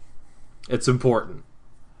Cafe. It's important.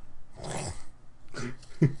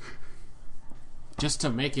 Just to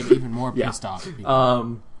make him even more pissed off.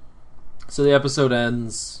 So the episode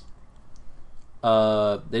ends.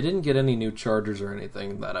 They didn't get any new Chargers or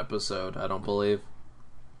anything in that episode, I don't believe.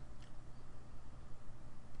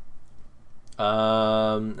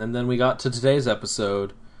 And then we got to today's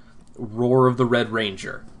episode, Roar of the Red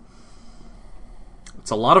Ranger. It's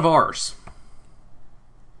a lot of R's.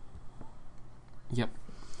 Yep.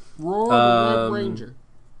 Roar of the Red Ranger.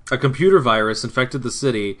 a computer virus infected the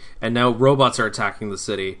city, and now robots are attacking the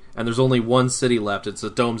city, and there's only one city left. It's a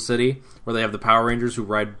dome city, where they have the Power Rangers who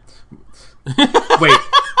ride... Wait,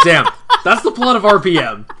 damn. That's the plot of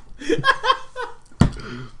RPM.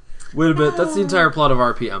 Wait a minute, that's the entire plot of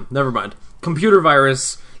RPM. Never mind. Computer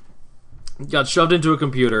virus got shoved into a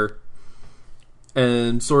computer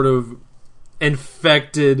and sort of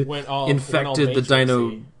infected the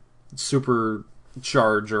Dino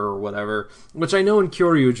supercharger or whatever. Which I know in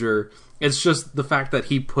Kyoryuger, it's just the fact that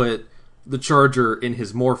he put the charger in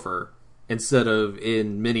his morpher instead of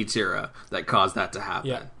in Minitira that caused that to happen.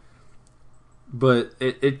 Yeah. But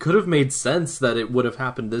it could have made sense that it would have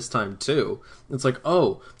happened this time too. It's like,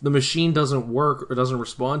 oh, the machine doesn't work or doesn't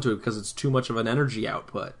respond to it because it's too much of an energy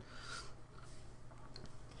output.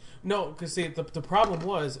 No, because see, the problem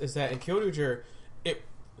is that in Kyoryuger,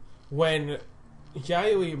 when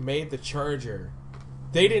Yayoi made the charger,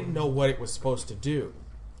 they didn't know what it was supposed to do.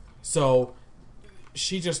 So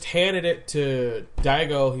she just handed it to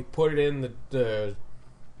Daigo. He put it in the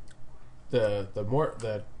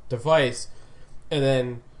device, and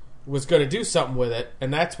then was going to do something with it,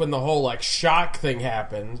 and that's when the whole like shock thing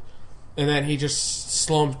happened, and then he just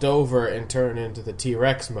slumped over and turned into the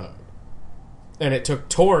T-Rex mode. And it took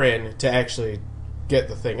Torin to actually get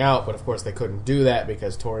the thing out, but of course they couldn't do that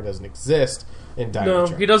because Torin doesn't exist in Dino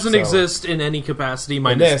Charge. No, he doesn't exist in any capacity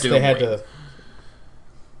minus Doomwing. They had to...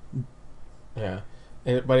 Yeah.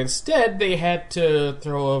 But instead, they had to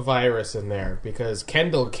throw a virus in there because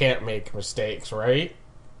Kendall can't make mistakes, right?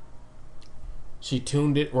 She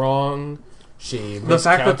tuned it wrong. The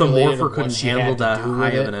fact that the morpher couldn't handle that high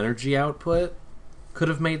of an energy output could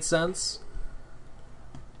have made sense.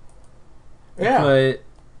 Yeah.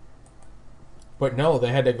 But no, they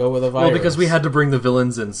had to go with a virus. Well, because we had to bring the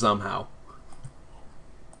villains in somehow.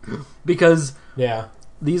 Because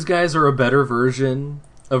these guys are a better version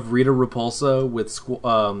of Rita Repulsa with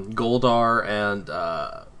Goldar and...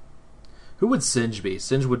 who would Singe be?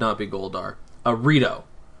 Singe would not be Goldar. Rito.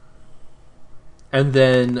 And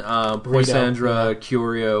then Poisandra,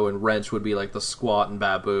 Curio, and Wrench would be like the Squat and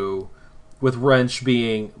Babu, with Wrench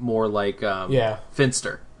being more like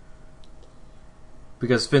Finster.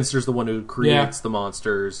 Because Finster's the one who creates the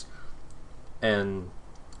monsters, and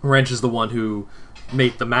Wrench is the one who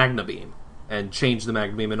made the Magna Beam, and changed the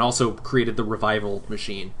Magna Beam, and also created the Revival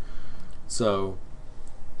Machine. So,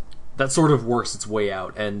 that sort of works its way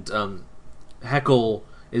out, and Heckle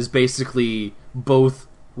is basically both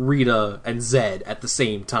Rita and Zed at the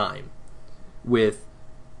same time, with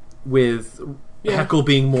Heckle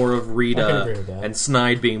being more of Rita and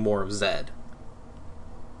Snide being more of Zed.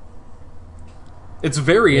 It's a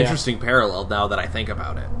very interesting parallel now that I think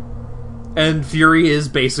about it. And Fury is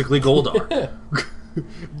basically Goldar.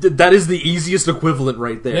 That is the easiest equivalent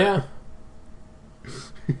right there.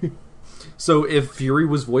 Yeah. So if Fury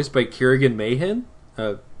was voiced by Kirigan Mayhin,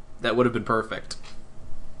 that would have been perfect.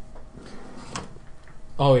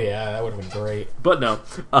 Oh yeah, that would have been great. But no,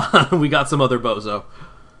 we got some other bozo.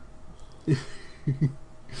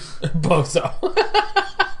 Bozo.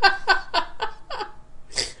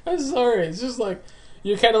 I'm sorry, it's just like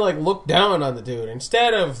you kind of like look down on the dude.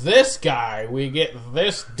 Instead of this guy, we get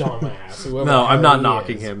this dumbass. No, I'm not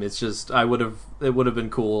knocking him. It's just it would have been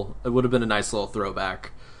cool. It would have been a nice little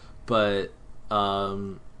throwback. But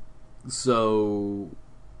so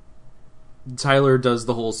Tyler does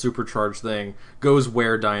the whole supercharged thing, goes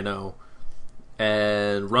where Dino,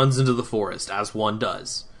 and runs into the forest, as one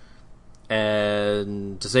does.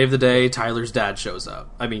 And to save the day, Tyler's dad shows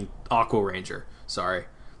up. I mean, Aqua Ranger. Sorry.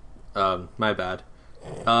 My bad.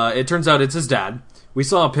 It turns out it's his dad. We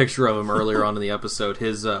saw a picture of him earlier on in the episode.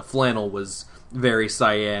 His flannel was very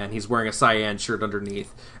cyan. He's wearing a cyan shirt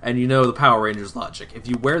underneath. And you know the Power Rangers logic. If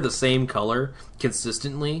you wear the same color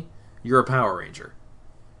consistently, you're a Power Ranger.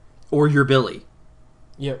 Or you're Billy.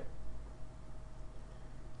 Yep.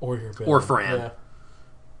 Or you're Billy. Or Fran. Yeah.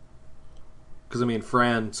 Because, I mean,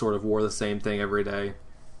 Fran sort of wore the same thing every day.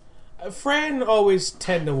 Fran always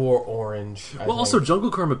tend to wear orange. Well, also, Jungle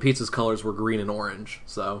Karma Pizza's colors were green and orange,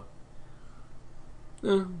 so...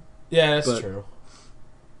 Yeah, that's true.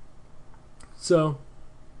 So,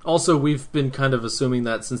 also, we've been kind of assuming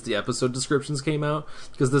that since the episode descriptions came out,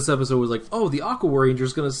 because this episode was like, oh, the Aqua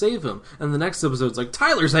Ranger's gonna save him, and the next episode's like,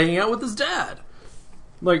 Tyler's hanging out with his dad!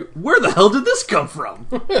 Like, where the hell did this come from?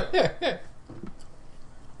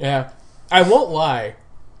 Yeah. I won't lie.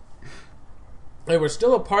 There was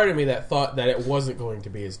still a part of me that thought that it wasn't going to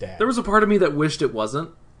be his dad. There was a part of me that wished it wasn't.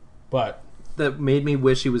 But... that made me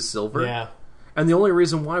wish he was Silver. Yeah. And the only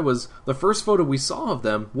reason why was the first photo we saw of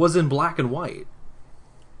them was in black and white.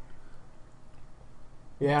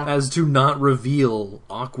 Yeah. as to not reveal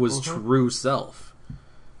Aqua's true self.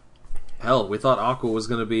 Hell, we thought Aqua was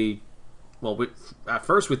going to be... Well, at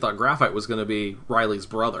first we thought Graphite was going to be Riley's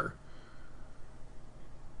brother.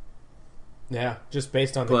 Yeah, just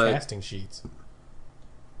based on the casting sheets.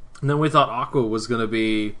 And then we thought Aqua was going to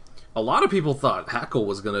be... A lot of people thought Heckle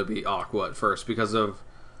was going to be Aqua at first because of...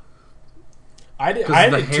 I did the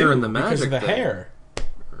hair too, and the magic because of the thing. hair.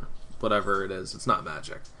 Whatever it is. It's not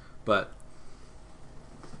magic. But...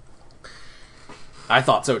 I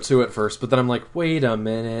thought so too at first, but then I'm like, wait a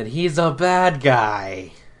minute, he's a bad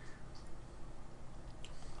guy.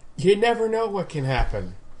 You never know what can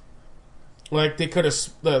happen. Like, they could have...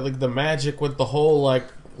 Like, the magic with the whole, like,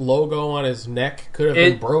 logo on his neck could have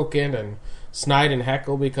been broken, and Snide and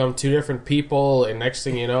Heckle become two different people, and next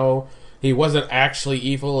thing you know, he wasn't actually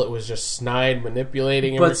evil, it was just Snide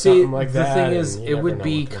manipulating him or something like that. But see, the thing is, it would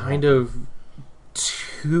be kind of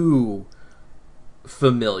too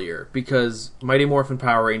familiar, because Mighty Morphin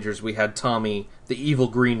Power Rangers, we had Tommy, the evil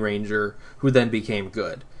Green Ranger, who then became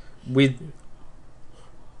good.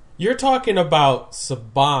 You're talking about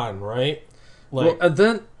Saban, right? Like, well,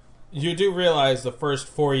 then you do realize the first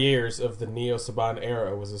 4 years of the Neo Saban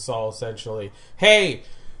era was all essentially, hey,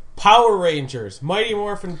 Power Rangers, Mighty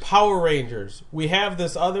Morphin Power Rangers, we have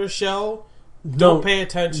this other show. Don't pay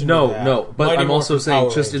attention to that. No, but Mighty I'm also Morphin saying,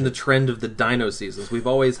 Power just in the Rangers. trend of the Dino seasons, we've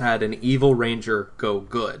always had an evil ranger go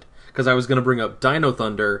good. Because I was going to bring up Dino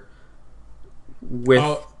Thunder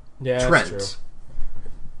with yeah, Trent. that's true.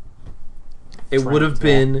 It would have yeah.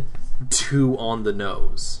 been too on the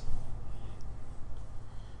nose.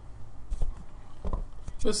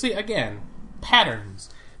 So see, again, patterns.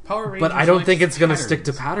 Power Rangers, But I don't like think it's going to patterns. stick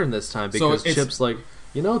to pattern this time, because it's- Chip's like,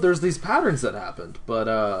 there's these patterns that happened,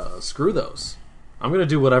 but screw those. I'm going to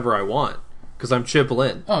do whatever I want, because I'm Chip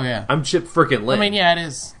Lin. Oh, yeah. I'm Chip frickin' Lin. I mean, yeah, it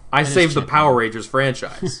is. I it is saved the Chip Power Lin. Rangers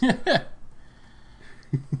franchise. Yeah,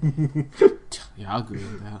 I'll agree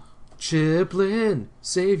with that. Chip Lin,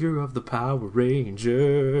 savior of the Power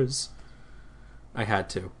Rangers. I had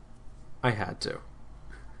to.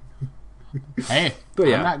 Hey, But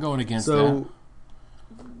yeah, I'm not going against that. So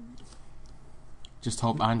Just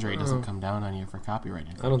hope Andre doesn't come down on you for copyright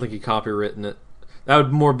I infringement. don't think he copywritten it. That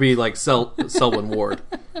would more be like Selwyn Ward,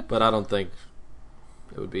 but I don't think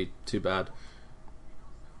it would be too bad.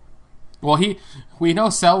 Well, we know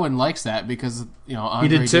Selwyn likes that because Andre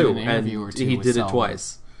He did too, an and interview or two he with did it Selwyn.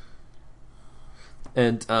 twice.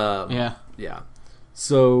 And Yeah.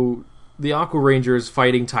 So the Aqua Ranger is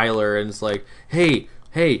fighting Tyler, and it's like, hey,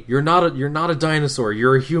 you're not a dinosaur.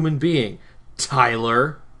 You're a human being,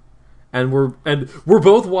 Tyler. And we're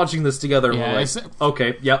both watching this together, and Yeah, we're it's- like,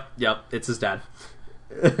 okay, yep, it's his dad.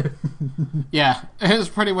 Yeah, it was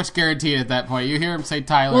pretty much guaranteed at that point. You hear him say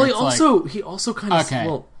Tyler. Well, it's he also kind of Okay.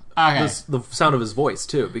 okay. The sound of his voice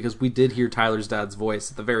too, because we did hear Tyler's dad's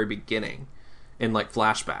voice at the very beginning, in like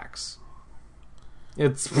flashbacks.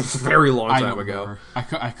 It's a very long I time don't ago. remember. I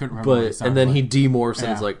couldn't remember. what it But sounded and then like. he demorphs and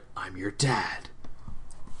Yeah. is like, "I'm your dad."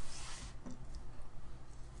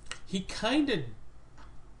 He kind of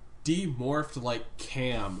demorphed like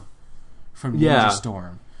Cam. from Ninja Yeah.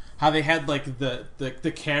 Storm. How they had like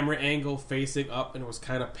the camera angle facing up and it was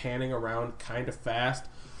kind of panning around kind of fast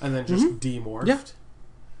and then just demorphed. Yeah.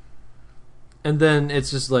 And then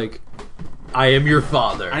it's just like, "I am your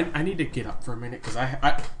father." I need to get up for a minute because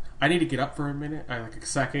I need to get up for a minute, like a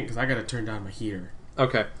second, because I got to turn down my heater.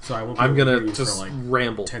 Okay. So I won't be I'm able to gonna hear you just for like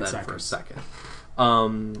ramble 10 then for a seconds.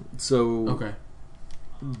 second. So Okay.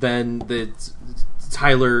 then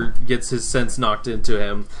Tyler gets his sense knocked into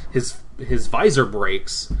him. His visor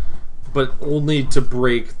breaks, but only to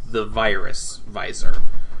break the virus visor.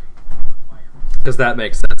 Because that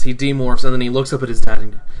makes sense. He demorphs and then he looks up at his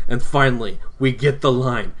dad, and finally we get the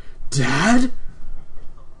line, "Dad?"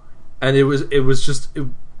 And it was just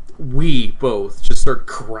we both just start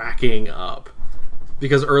cracking up.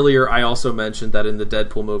 Because earlier I also mentioned that in the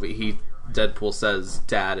Deadpool movie, Deadpool says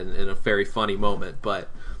 "dad" in a very funny moment, but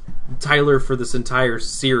Tyler for this entire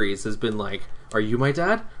series has been like, "Are you my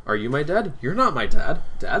dad? Are you my dad? You're not my dad.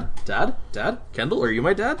 Dad? Kendall, are you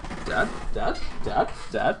my dad? Dad?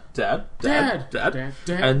 Dad.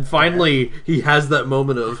 And finally, he has that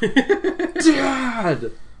moment of,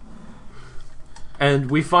 "Dad!" And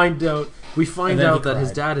we find out that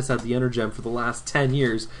his dad has had the Energem for the last 10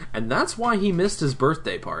 years, and that's why he missed his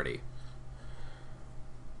birthday party.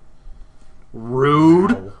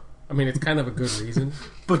 Rude. Wow. I mean, it's kind of a good reason.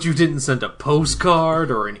 But you didn't send a postcard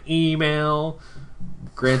or an email.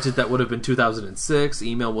 Granted, that would have been 2006.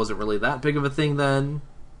 Email wasn't really that big of a thing then.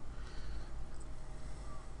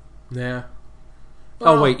 Yeah.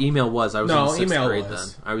 Oh, wait, email was. I was No, in 6th email grade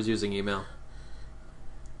was. then. I was using email.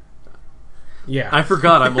 Yeah. I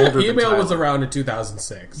forgot I'm older than Email was Tyler. around in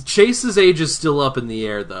 2006. Chase's age is still up in the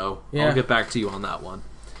air, though. Yeah. I'll get back to you on that one.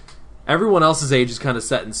 Everyone else's age is kind of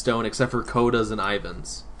set in stone, except for Coda's and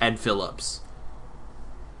Ivan's. And Phillips.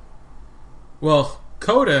 Well,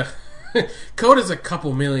 Coda's a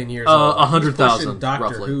couple million years old. 100,000, He's pushing Doctor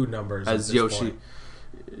roughly. Who numbers. As at this point.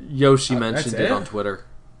 Yoshi mentioned that's it it? on Twitter.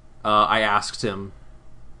 I asked him.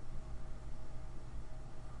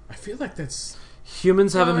 I feel like that's...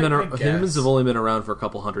 Humans haven't Well, been. I guess. Humans have only been around for a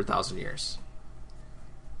couple 100,000 years,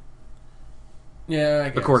 Yeah, I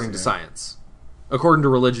guess, according to science. According to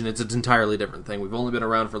religion, it's an entirely different thing. We've only been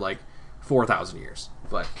around for like 4,000 years,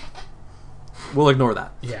 but we'll ignore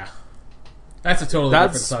that. Yeah. That's a totally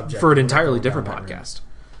different That's subject. for an We're not entirely going different down that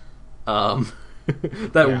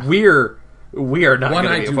podcast. That Yeah. we are not road. One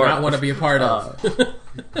going I to be do a part not of. want to be a part of.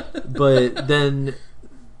 But then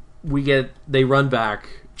they run back.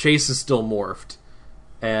 Chase is still morphed,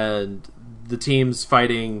 and the team's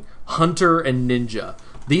fighting Hunter and Ninja.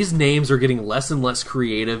 These names are getting less and less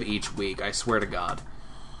creative each week, I swear to God.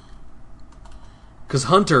 Because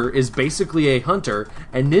Hunter is basically a hunter,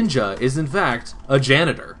 and Ninja is in fact a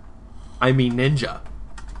janitor. I mean ninja.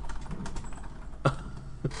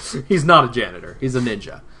 He's not a janitor, he's a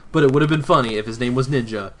ninja. But it would have been funny if his name was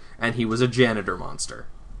Ninja, and he was a janitor monster.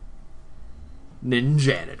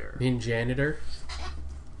 Ninjanitor. Ninjanitor.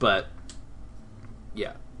 But,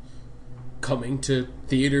 yeah. Coming to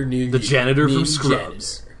theater near you. The janitor from Ninjanitor.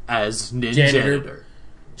 Scrubs as Ninjanitor.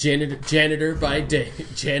 Janitor by day.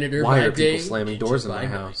 Janitor Why by are day. people slamming ninja doors in by my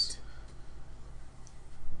night. house?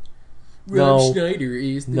 Rob No. Schneider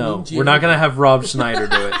is the No, ninja. we're not going to have Rob Schneider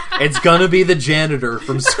do it. It's going to be the janitor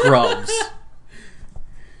from Scrubs.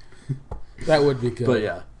 That would be good. But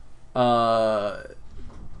yeah.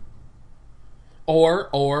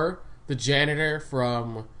 Or the janitor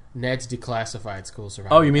from Ned's Declassified School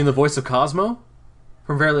Survival. Oh, you mean the voice of Cosmo?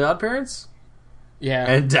 From Fairly Odd Parents?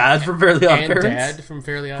 Yeah. And Dad from Fairly Odd and Parents? Dad from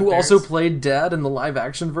Fairly Odd Who Parents. also played Dad in the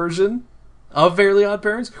live-action version of Fairly Odd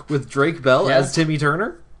Parents with Drake Bell Yeah. as Timmy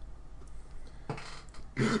Turner?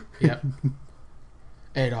 Yep.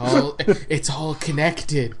 It's all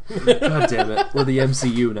connected. God damn it. We're the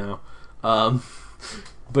MCU now.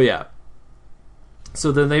 But yeah.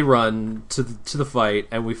 So then they run to the fight,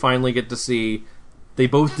 and we finally get to see they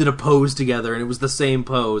both did a pose together, and it was the same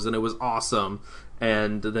pose, and it was awesome.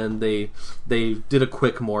 And then they did a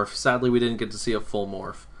quick morph. Sadly, we didn't get to see a full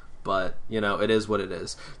morph, but it is what it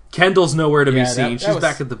is. Kendall's nowhere to be seen. She's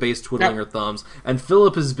back at the base twiddling her thumbs, and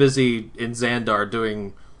Philip is busy in Xandar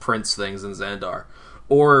doing Prince things in Xandar,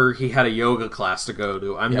 or he had a yoga class to go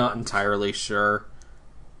to. I'm not entirely sure.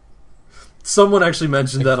 Someone actually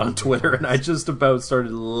mentioned that on Twitter, and I just about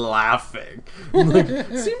started laughing. I'm like,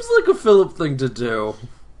 seems like a Philip thing to do.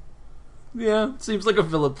 Yeah, seems like a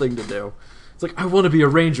Philip thing to do. It's like, I want to be a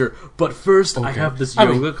ranger, but first I have this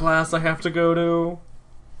yoga class I have to go to.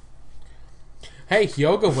 Hey,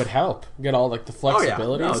 yoga would help. Get all the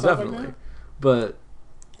flexibility and stuff definitely. like that. But,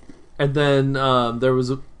 and then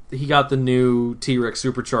he got the new T-Rex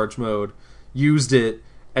supercharge mode, used it,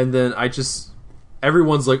 and then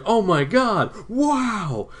everyone's like, oh my god,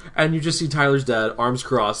 wow! And you just see Tyler's dad, arms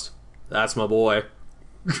crossed. That's my boy.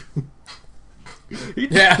 He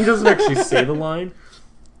doesn't actually say the line.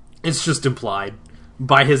 It's just implied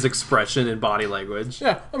by his expression and body language.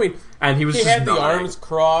 Yeah, I mean, And he was he just had the nodding. arms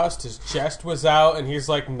crossed, his chest was out, and he's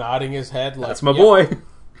nodding his head like, That's my yep, boy.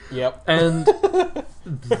 Yep. And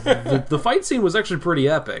the fight scene was actually pretty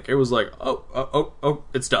epic. It was like, oh,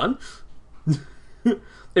 it's done?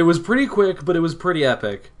 It was pretty quick, but it was pretty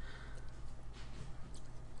epic.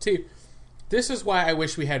 See, this is why I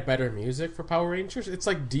wish we had better music for Power Rangers. It's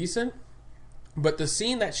decent, but the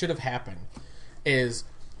scene that should have happened is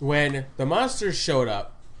when the monsters showed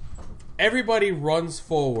up, everybody runs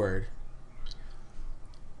forward.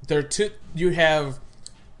 You have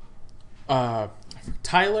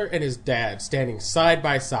Tyler and his dad standing side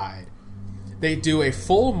by side. They do a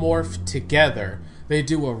full morph together. They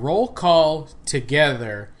do a roll call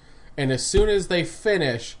together, and as soon as they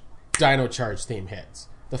finish, Dino Charge theme hits.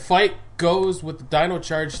 The fight goes with the Dino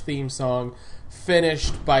Charge theme song,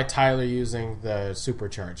 finished by Tyler using the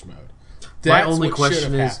supercharge mode. My That's only what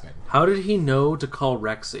question should have is, happened. how did he know to call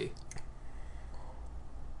Rexy?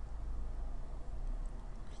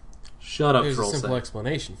 Shut up, There's a Troll simple Say.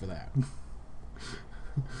 explanation for that.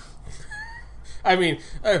 I mean,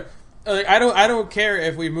 I don't care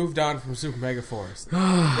if we moved on from Super Mega Force.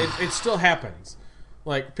 It still happens.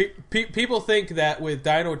 People think that with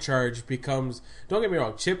Dino Charge becomes. Don't get me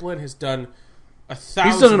wrong. Chiplin has done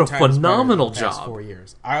 1,000. He's done a times phenomenal better in the past job. 4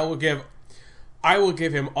 years. I will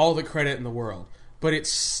give him all the credit in the world, but it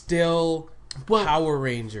still Power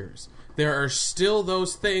Rangers. There are still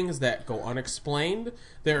those things that go unexplained.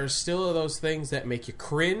 There are still those things that make you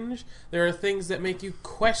cringe. There are things that make you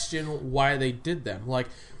question why they did them. Like,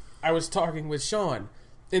 I was talking with Sean.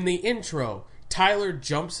 In the intro, Tyler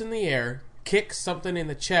jumps in the air, kicks something in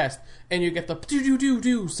the chest, and you get the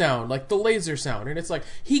do-do-do-do sound, like the laser sound. And it's like,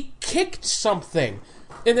 he kicked something.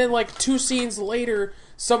 And then, like, 2 scenes later,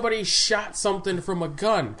 somebody shot something from a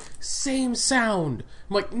gun. Same sound.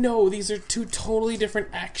 I'm like, no, these are 2 totally different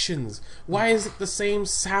actions. Why is it the same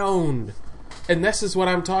sound? And this is what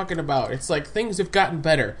I'm talking about. It's like, things have gotten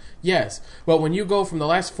better. Yes. But when you go from the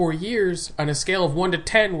last 4 years, on a scale of 1 to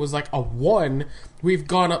 10 was like a 1, we've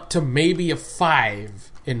gone up to maybe a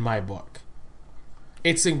 5 in my book.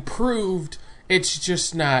 It's improved. It's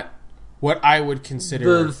just not what I would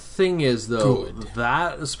consider The thing is, though, good.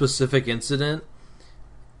 That specific incident,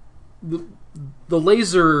 the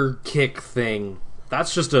laser kick thing,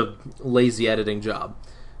 that's just a lazy editing job.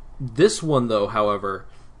 This one, though, however,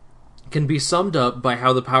 can be summed up by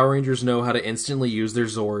how the Power Rangers know how to instantly use their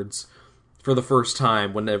Zords for the first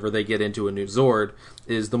time whenever they get into a new Zord,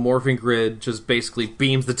 is the morphing grid just basically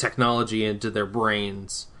beams the technology into their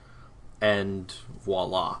brains, and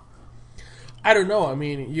voila. I don't know. I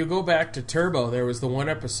mean, you go back to Turbo, there was the one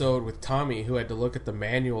episode with Tommy who had to look at the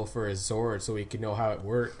manual for his Zord so he could know how it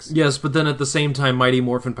works. Yes, but then at the same time, Mighty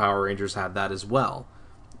Morphin Power Rangers had that as well.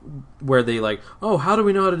 Where they like, oh, how do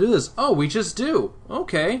we know how to do this? Oh, we just do.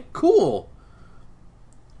 Okay, cool.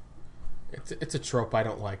 It's a trope I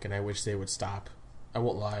don't like, and I wish they would stop. I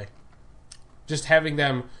won't lie. Just having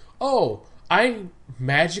them, oh, I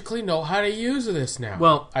magically know how to use this now.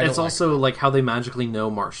 Well, it's also like how they magically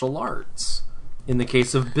know martial arts. In the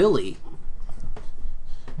case of Billy.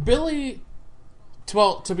 Billy,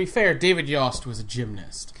 well, to be fair, David Yost was a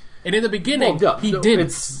gymnast. And in the beginning, he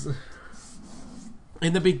didn't.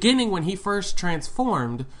 In the beginning, when he first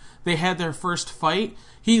transformed, they had their first fight.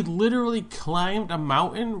 He literally climbed a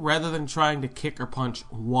mountain rather than trying to kick or punch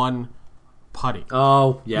one putty.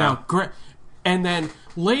 Oh, yeah. Now, and then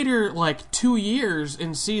later, like 2 years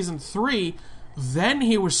in season 3, then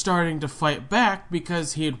he was starting to fight back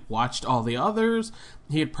because he had watched all the others.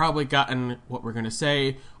 He had probably gotten, what we're going to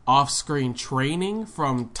say, off-screen training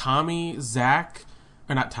from Tommy, Zach,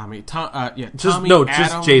 or not Tommy, Tommy, Adam,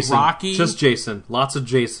 just Jason. Rocky. Just Jason. Lots of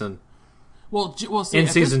Jason. Well, see, in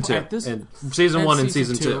season 2. In season 1 and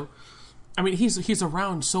season 2. I mean, he's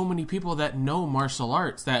around so many people that know martial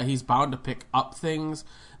arts that he's bound to pick up things.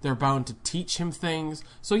 They're bound to teach him things.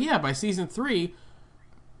 So yeah, by season 3,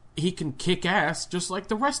 he can kick ass just like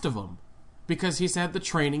the rest of them because he's had the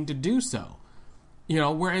training to do so. You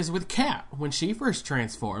know, whereas with Kat, when she first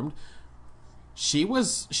transformed, she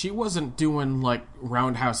wasn't doing like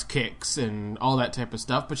roundhouse kicks and all that type of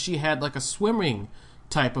stuff, but she had like a swimming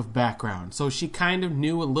type of background. So she kind of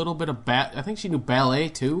knew a little bit of I think she knew ballet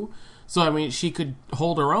too. So I mean, she could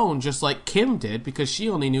hold her own just like Kim did because she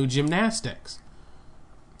only knew gymnastics.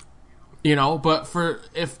 You know, but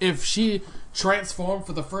if she transformed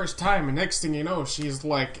for the first time and next thing you know she's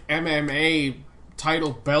like MMA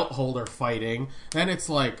title belt holder fighting, then it's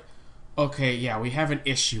like, okay, yeah, we have an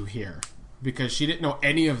issue here because she didn't know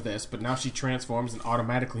any of this, but now she transforms and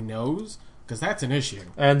automatically knows, because that's an issue.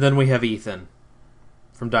 And then we have Ethan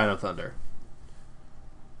from Dino Thunder.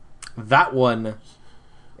 That one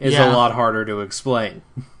is a lot harder to explain.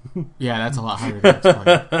 Yeah, that's a lot harder to explain.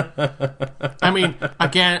 I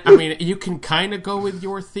mean, you can kind of go with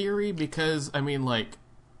your theory because, I mean, like,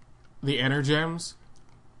 the Energems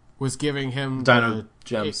was giving him Dino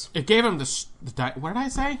Gems. It gave him the what did I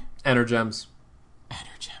say? Energems.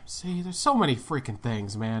 Energems. See, there's so many freaking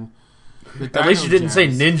things, man. At least you didn't say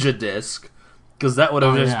Ninja Disc, because that would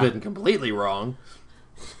have been completely wrong.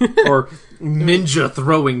 Or Ninja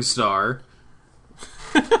Throwing Star.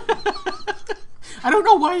 I don't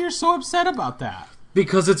know why you're so upset about that.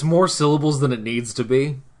 Because it's more syllables than it needs to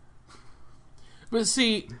be. But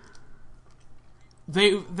see,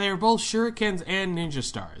 they're both shurikens and ninja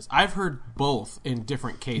stars. I've heard both in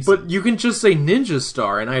different cases. But you can just say Ninja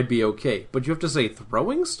Star and I'd be okay. But you have to say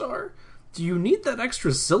Throwing Star? Do you need that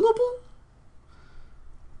extra syllable?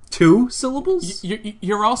 2 syllables?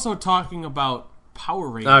 You're also talking about Power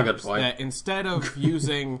Rangers. That instead of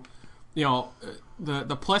using, you know,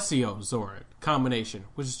 the Plesio Zord combination,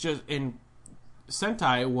 which is just in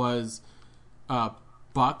Sentai was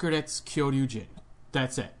Bakuretsu Kyoryujin.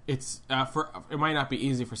 That's it. It's it might not be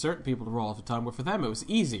easy for certain people to roll off the tongue, but for them it was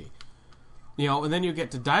easy. You know, and then you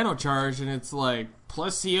get to Dino Charge, and it's like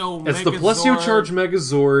Plesio Megazord. It's the Plesio Charge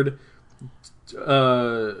Megazord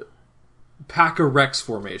P.A.C.A. Rex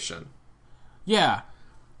formation. Yeah.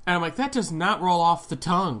 And I'm like, that does not roll off the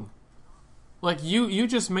tongue. Like, you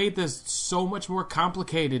just made this so much more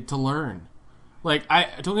complicated to learn. Like,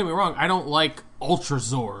 don't get me wrong, I don't like Ultra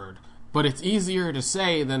Zord, but it's easier to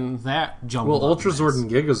say than that jumble. Well, Ultra Zord and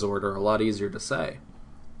Gigazord are a lot easier to say.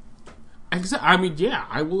 I mean, yeah,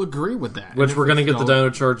 I will agree with that. Which we're going to get the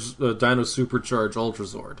Dino Supercharge Ultra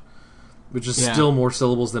Zord, which is still more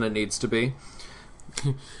syllables than it needs to be.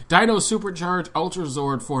 Dino Supercharge Ultra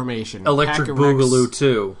Zord formation. Electric Boogaloo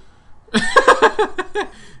 2.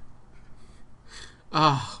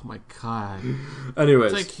 Oh my god.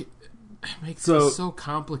 Anyways. It's like, it makes it so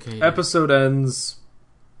complicated. Episode ends.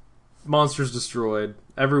 Monsters destroyed.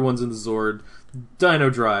 Everyone's in the Zord. Dino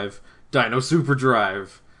Drive. Dino Super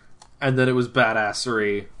Drive. And then it was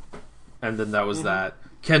badassery. And then that was that.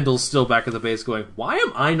 Kendall's still back at the base going, why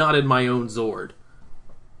am I not in my own Zord?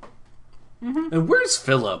 And where's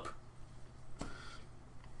Philip?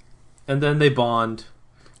 And then they bond.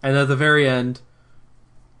 And at the very end,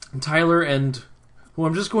 Tyler and who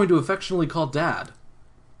I'm just going to affectionately call Dad.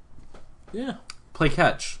 Yeah. Play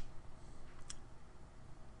catch.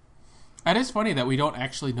 It is funny that we don't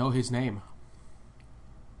actually know his name.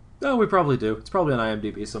 No, we probably do. It's probably on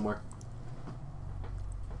IMDb somewhere.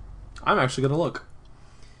 I'm actually going to look.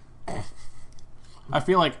 I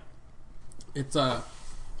feel like it's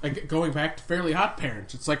like going back to Fairly Odd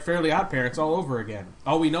Parents. It's like Fairly Odd Parents all over again.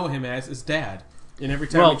 All we know him as is Dad. And every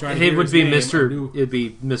time we try to hear his name, it'd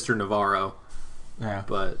be Mr. Navarro. Yeah.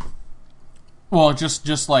 But well,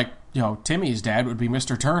 just like, Timmy's dad would be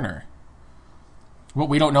Mr. Turner. But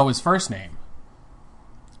we don't know his first name.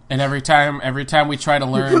 And every time we try to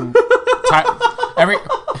learn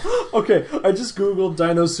okay, I just googled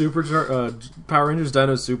Dino Supercharge Power Rangers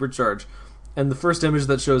Dino Supercharge, and the first image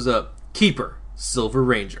that shows up, Keeper, Silver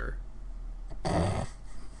Ranger.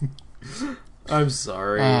 I'm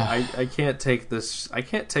sorry. I can't take this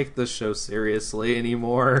show seriously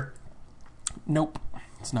anymore. Nope.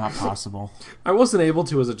 It's not possible. I wasn't able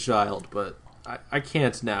to as a child, but I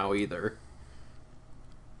can't now either.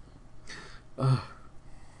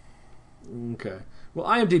 Okay. Well,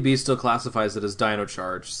 IMDb still classifies it as Dino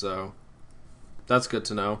Charge, so that's good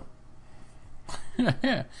to know.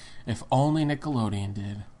 If only Nickelodeon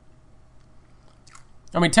did.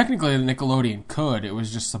 I mean, technically Nickelodeon could. It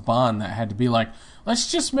was just Saban that had to be like, let's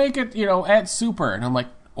just make it, at Super. And I'm like,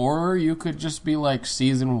 or you could just be like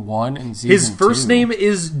season 1 and season 2. His first name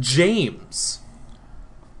is James.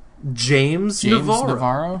 James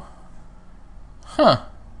Navarro? Huh.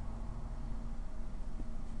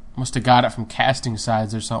 Must have got it from Casting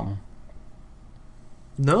Sides or something.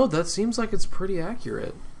 No, that seems like it's pretty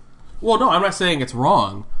accurate. Well, no, I'm not saying it's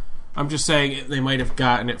wrong. I'm just saying they might have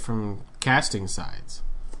gotten it from Casting Sides.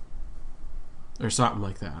 Or something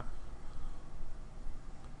like that.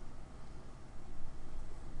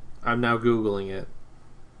 I'm now Googling it.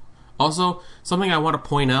 Also, something I want to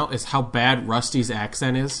point out is how bad Rusty's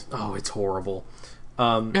accent is. Oh, it's horrible.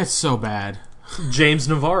 It's so bad. James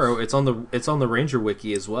Navarro. It's on the Ranger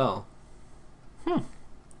Wiki as well.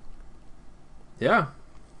 Yeah.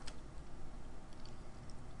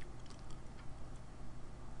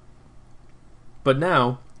 But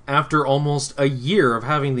now, after almost a year of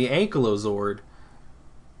having the Ankylozord,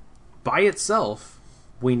 by itself,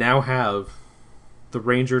 we now have the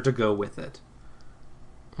Ranger to go with it.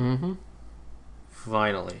 Mm-hmm.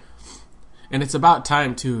 Finally. And it's about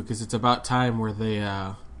time, too, because it's about time where they,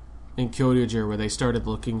 in Kyoryuger, where they started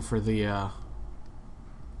looking for the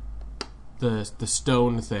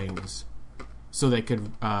stone things, so they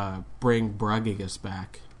could bring Bragigus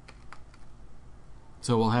back.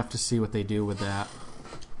 So we'll have to see what they do with that.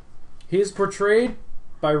 He is portrayed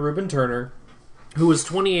by Reuben Turner, who was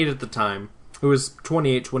 28 at the time, who was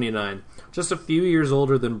 28, 29, just a few years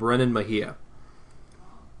older than Brennan Mejia,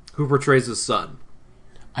 who portrays his son.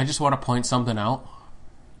 I just want to point something out.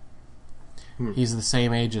 He's the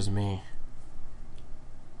same age as me.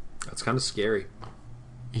 That's kind of scary.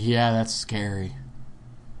 Yeah, that's scary.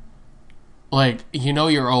 Like,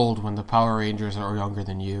 you're old when the Power Rangers are younger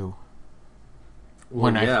than you.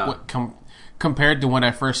 Well, Compared to when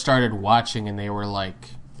I first started watching and they were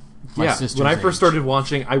like my sister's when I first age. started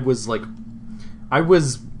watching, I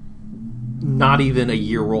was not even a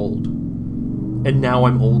year old, and now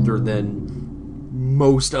I'm older than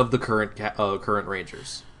most of the current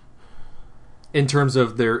Rangers in terms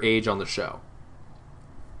of their age on the show.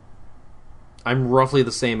 I'm roughly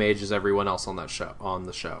the same age as everyone else on the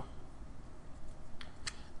show.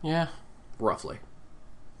 Yeah, roughly.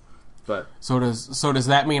 But so does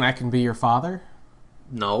that mean I can be your father?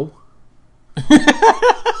 No.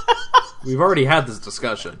 We've already had this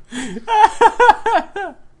discussion.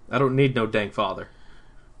 I don't need no dang father.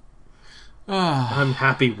 I'm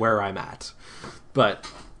happy where I'm at.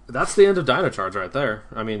 But that's the end of Dino Charge right there.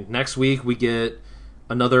 I mean, next week we get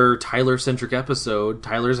another Tyler-centric episode.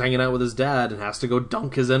 Tyler's hanging out with his dad and has to go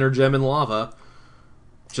dunk his Energem in lava.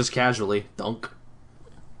 Just casually. Dunk.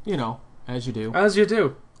 You know, as you do. As you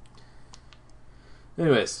do.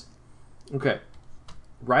 Anyways. Okay.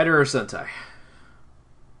 Rider or Sentai?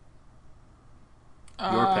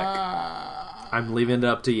 Your pick. I'm leaving it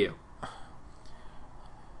up to you.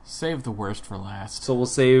 Save the worst for last. So we'll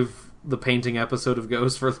save the painting episode of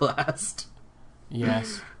Ghost for last.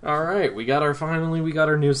 Yes. Alright, we got our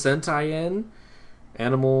new Sentai in.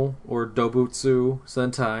 Animal or Dobutsu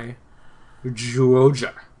Sentai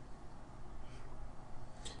Zyuohger.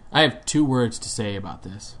 I have 2 words to say about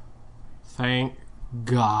this. Thank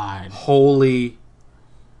God. Holy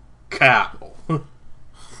cow.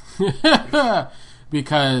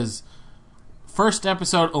 Because first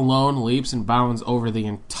episode alone leaps and bounds over the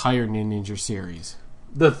entire Ninja series.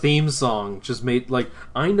 The theme song just made, like,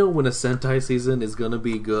 I know when a Sentai season is gonna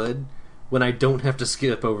be good when I don't have to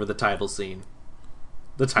skip over the title scene.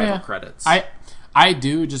 The title credits. I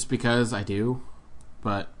do just because I do,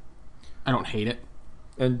 but I don't hate it.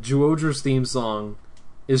 And Zyuohger's theme song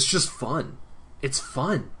is just fun. It's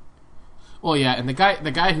fun. Well, yeah, and the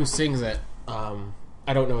guy who sings it,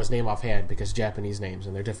 I don't know his name offhand because Japanese names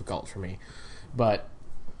and they're difficult for me, but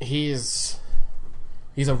he's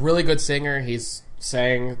a really good singer. He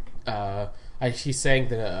sang the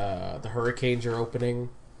Hurricanes opening.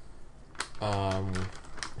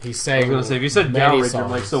 He sang. I was gonna say, if you said many Gao Ranger, I'm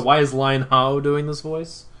like, so why is Lion Hao doing this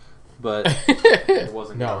voice? But it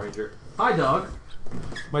wasn't No. Gao Ranger. Hi, dog.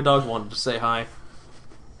 My dog wanted to say hi.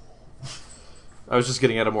 I was just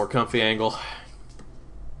getting at a more comfy angle.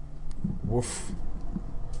 Woof.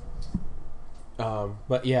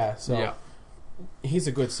 But yeah, so Yeah. he's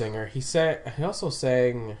a good singer. He also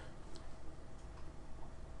sang.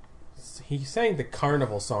 He sang the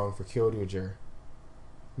Carnival song for Kyoryuger.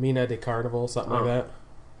 Mina de Carnival, something like that.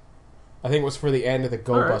 I think it was for the end of the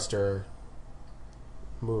Go Buster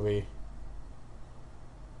movie.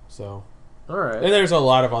 So. Alright. And there's a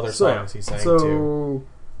lot of other songs he sang too. So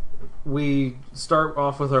we start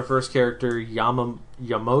off with our first character,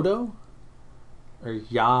 Yamoto? Or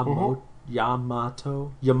Yamato?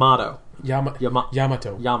 Yamato? Yamato.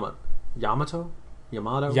 Yamato?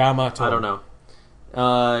 Yamato. I don't know.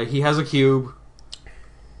 He has a cube.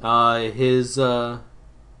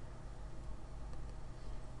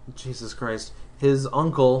 Jesus Christ. His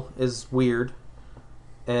uncle is weird.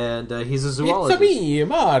 And he's a zoologist. It's me,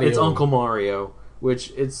 Mario. It's Uncle Mario.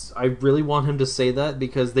 I really want him to say that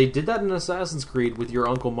because they did that in Assassin's Creed with your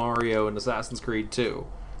Uncle Mario in Assassin's Creed 2.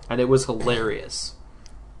 And it was hilarious.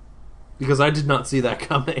 Because I did not see that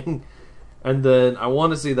coming. And then I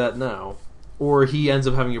want to see that now. Or he ends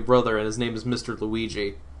up having a brother and his name is Mr.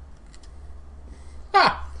 Luigi.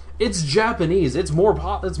 Ah! It's Japanese. It's more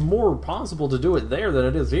possible to do it there than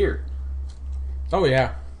it is here. Oh,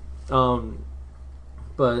 yeah.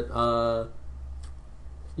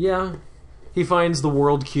 Yeah. He finds the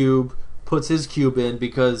world cube, puts his cube in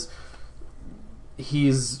because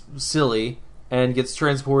he's silly, and gets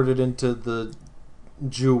transported into the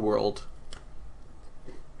Jew world.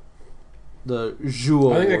 The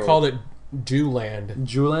Zhuo I think world. they called it Jewland.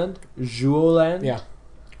 Jewland? Zhuoland? Yeah.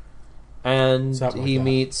 And Something like he that.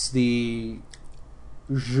 meets the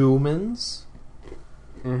Zhumans.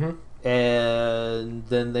 Mm-hmm. And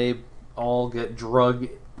then they all get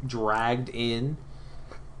dragged in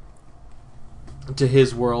to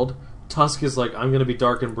his world. Tusk is like, I'm going to be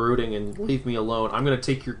dark and brooding and leave me alone. I'm going to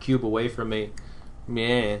take your cube away from me.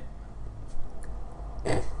 Meh.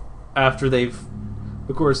 After they've...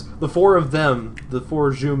 Of course, the four of them, the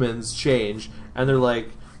four Zhumans, change. And they're like,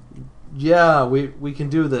 yeah, we can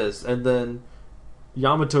do this. And then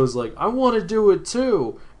Yamato's like, I want to do it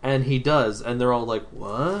too. And he does. And they're all like,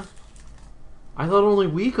 what? I thought only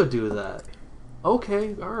we could do that.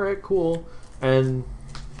 Okay, alright, cool. And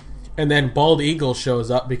then Bald Eagle shows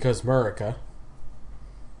up because Murica.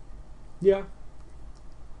 yeah.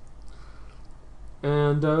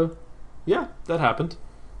 And, yeah, that happened.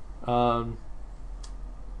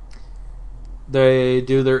 They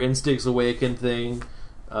do their Instincts Awaken thing.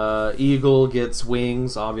 Eagle gets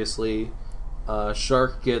wings, obviously.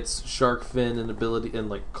 Shark gets shark fin and ability and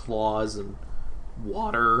like claws and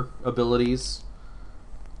water abilities.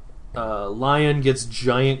 Lion gets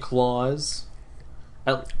giant claws.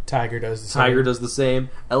 Tiger does the same. Tiger does the same.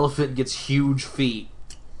 Elephant gets huge feet.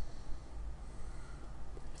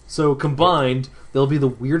 So combined, they'll be the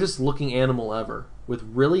weirdest looking animal ever, with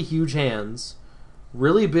really huge hands,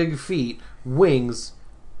 really big feet, wings,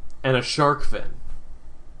 and a shark fin.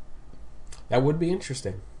 That would be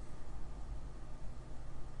interesting.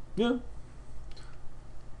 Yeah.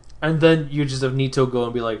 And then you just have Nito go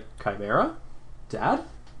and be like, Chimera? Dad?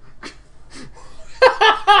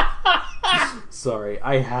 Sorry,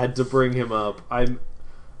 I had to bring him up. He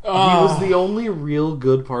was the only real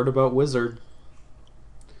good part about Wizard.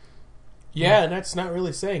 Yeah, and that's not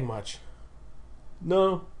really saying much.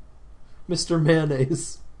 No. Mr.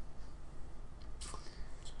 Mayonnaise.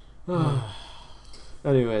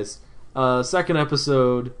 Anyways, second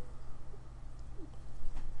episode,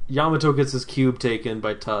 Yamato gets his cube taken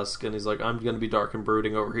by Tusk, and he's like, I'm going to be dark and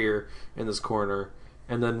brooding over here in this corner.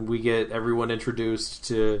 And then we get everyone introduced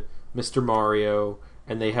to Mr. Mario,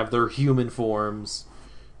 and they have their human forms.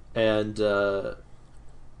 And,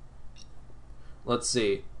 let's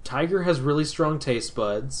see. Tiger has really strong taste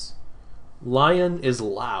buds. Lion is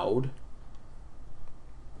loud.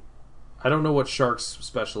 I don't know what Shark's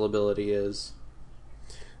special ability is.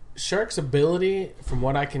 Shark's ability, from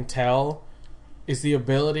what I can tell, is the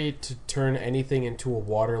ability to turn anything into a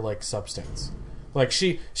water-like substance. Like,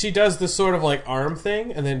 she does this sort of, like, arm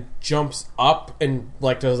thing, and then jumps up and,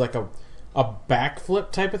 like, does, like, a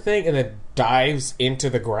backflip type of thing, and then dives into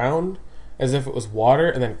the ground as if it was water,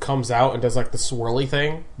 and then comes out and does, like, the swirly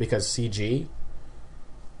thing, because CG.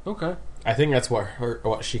 Okay. I think that's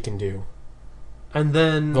what she can do. And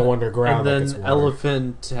then go underground. And then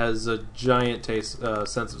Elephant has a giant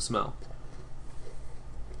sense of smell.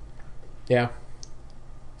 Yeah.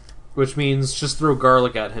 Which means just throw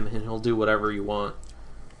garlic at him and he'll do whatever you want.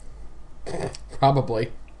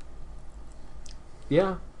 Probably.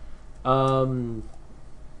 Yeah. Not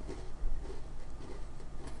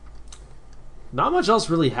much else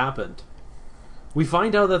really happened. We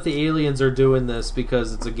find out that the aliens are doing this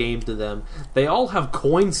because it's a game to them. They all have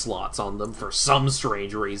coin slots on them for some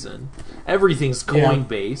strange reason. Everything's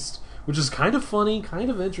coin-based, which is kind of funny, kind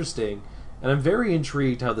of interesting, and I'm very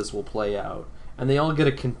intrigued how this will play out. And they all get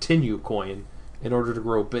a continue coin in order to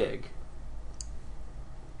grow big.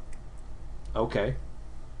 Okay.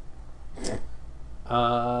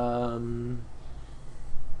 Yeah,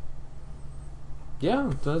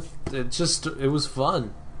 it was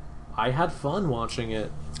fun. I had fun watching it.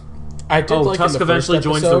 I did like Tusk in the eventually first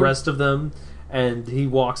joins episode, the rest of them, and he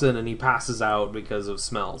walks in and he passes out because of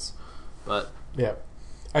smells. But yeah,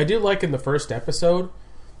 I did like in the first episode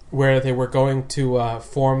where they were going to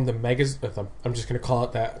form the Megazord. I'm just going to call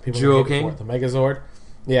it that. People Jewel hate it King? for it, the Megazord.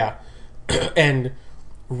 Yeah, and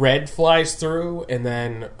red flies through, and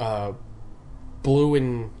then blue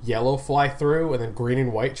and yellow fly through, and then green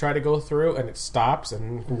and white try to go through, and it stops,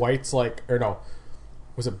 and white's like, or no.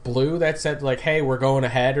 Was it blue that said, like, hey, we're going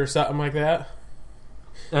ahead or something like that?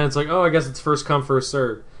 And it's like, oh, I guess it's first come, first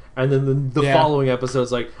serve. And then the following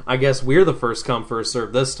episode's like, I guess we're the first come, first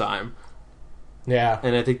serve this time. Yeah.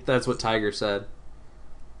 And I think that's what Tiger said.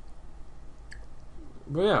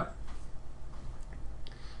 But yeah.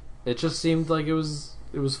 It just seemed like it was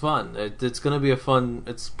fun. It's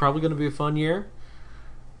probably going to be a fun year.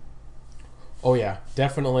 Oh, yeah.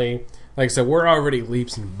 Definitely. Like I said, we're already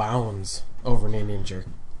leaps and bounds over Ninja.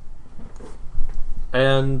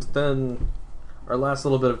 And then our last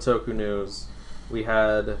little bit of Toku news, we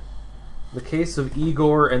had the case of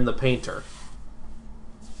Igor and the Painter.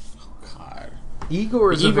 Oh, God.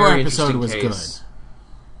 Igor is the a Igor very episode interesting was case.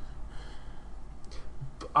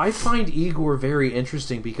 Good. I find Igor very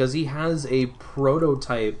interesting because he has a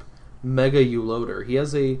prototype Mega U-Loader. He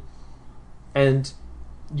has and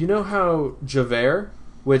you know how Javert,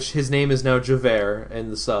 which his name is now Javert in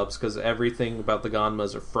the subs because everything about the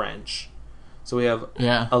Ganmas are French. So we have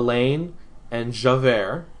Elaine and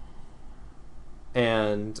Javert,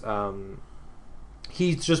 and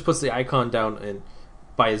he just puts the icon down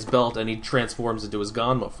by his belt and he transforms into his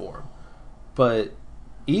Ganma form. But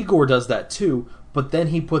Igor does that too, but then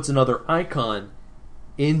he puts another icon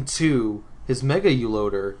into his Mega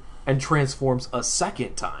U-Loader and transforms a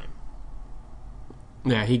second time.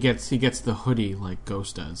 Yeah, he gets the hoodie like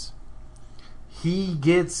Ghost does. He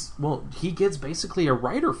gets basically a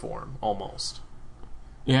rider form almost.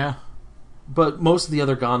 Yeah. But most of the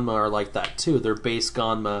other Ganma are like that too. They're base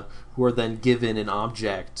Ganma who are then given an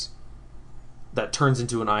object that turns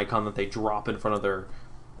into an icon that they drop in front of their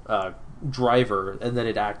driver, and then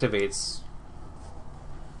it activates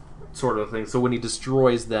sort of thing. So when he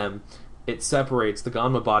destroys them, it separates, the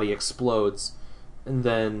Ganma body explodes, and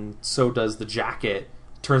then so does the jacket,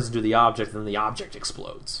 turns into the object, and the object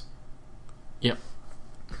explodes. Yep.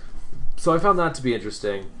 So I found that to be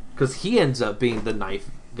interesting, because he ends up being the knife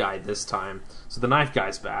guy this time. So the knife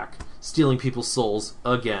guy's back, stealing people's souls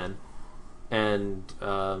again. And,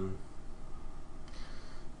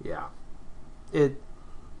 yeah.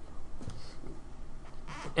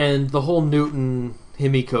 And the whole Newton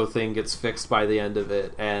Himiko thing gets fixed by the end of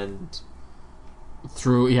it, and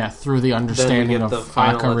through the understanding of the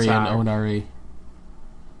final Akari attack. and Onari.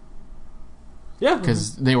 Yeah,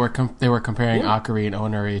 because they were comparing Akari and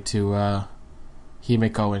Onari to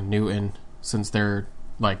Himiko and Newton, since their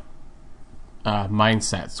like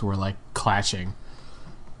mindsets were like clashing.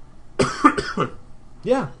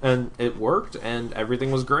 Yeah, and it worked, and everything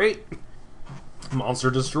was great. Monster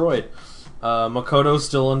destroyed. Makoto's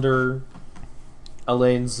still under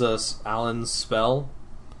Alan's spell.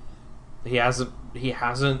 He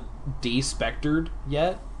hasn't de-spectered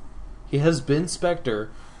yet. He has been Spectre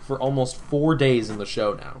for almost 4 days in the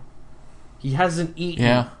show now. He hasn't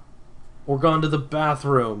eaten or gone to the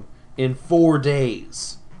bathroom in 4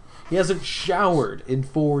 days. He hasn't showered in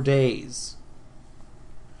 4 days.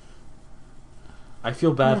 I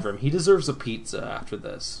feel bad for him. He deserves a pizza after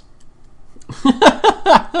this.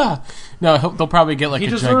 No, they'll probably get like he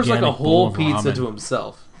a deserves like a gigantic whole bowl of pizza ramen. to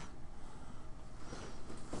himself.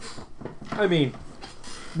 I mean,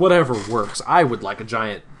 whatever works. I would like a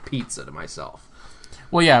giant pizza to myself.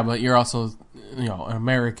 Well, yeah, but you're also, an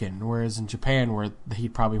American, whereas in Japan, where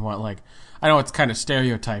he'd probably want like, I know it's kind of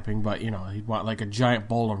stereotyping, but he'd want like a giant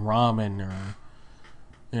bowl of ramen,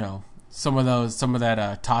 or some of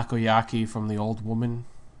that takoyaki from the old woman.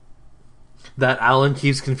 That Alan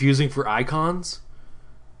keeps confusing for icons.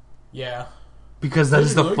 Yeah. Because that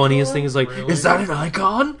is the funniest thing. Is like, really? Is that an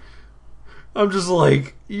icon? I'm just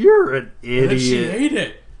like, you're an idiot. And then she ate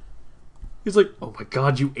it. He's like, oh my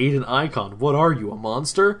god, you ate an icon. What are you, a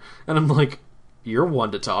monster? And I'm like, you're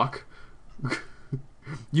one to talk.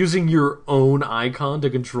 Using your own icon to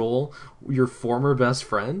control your former best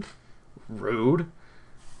friend? Rude.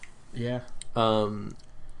 Yeah.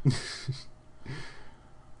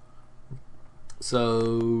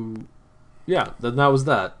 So, yeah, then that was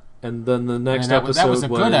that. And then the next episode that was a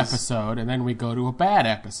good episode, and then we go to a bad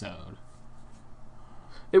episode.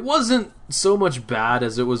 It wasn't so much bad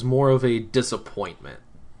as it was more of a disappointment.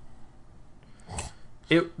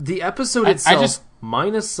 The episode itself,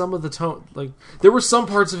 minus some of the tone, like there were some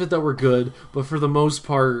parts of it that were good, but for the most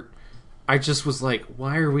part, I just was like,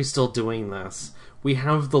 why are we still doing this? We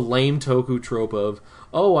have the lame Toku trope of,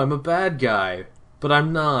 oh, I'm a bad guy, but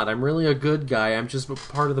I'm not. I'm really a good guy. I'm just a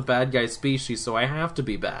part of the bad guy species, so I have to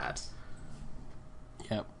be bad.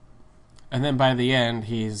 Yep. And then by the end,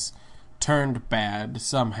 he's turned bad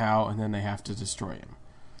somehow, and then they have to destroy him.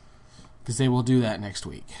 Because they will do that next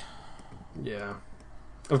week. Yeah.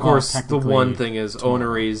 Of course, the one thing is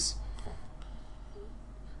Onari's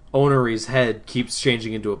head keeps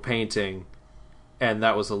changing into a painting, and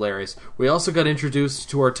that was hilarious. We also got introduced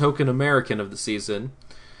to our token American of the season,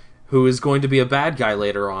 who is going to be a bad guy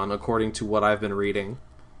later on, according to what I've been reading.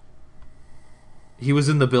 He was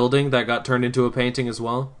in the building that got turned into a painting as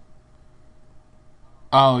well.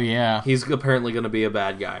 Oh, yeah. He's apparently going to be a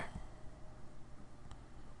bad guy.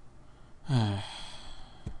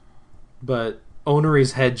 But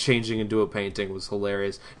Onari's head changing into a painting was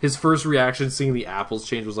hilarious. His first reaction seeing the apples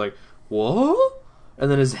change was like, what? And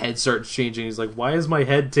then his head starts changing. He's like, why is my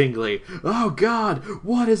head tingly? Oh, God,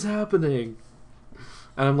 what is happening?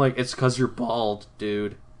 And I'm like, it's because you're bald,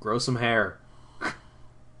 dude. Grow some hair.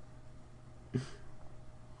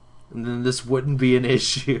 And then this wouldn't be an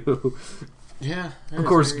issue. Yeah. Of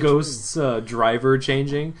course, Ghost's driver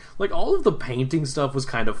changing. Like, all of the painting stuff was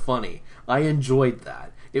kind of funny. I enjoyed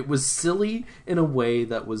that. It was silly in a way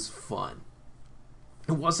that was fun.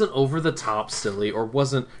 It wasn't over-the-top silly or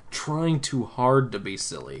wasn't trying too hard to be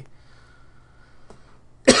silly.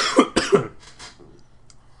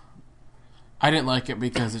 I didn't like it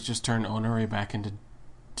because it just turned Onari back into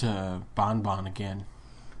Bonbon again.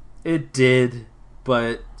 It did,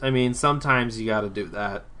 but, I mean, sometimes you gotta do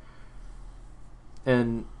that.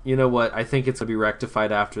 And, you know what? I think it's gonna be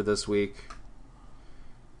rectified after this week.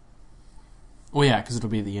 Well, yeah, because it'll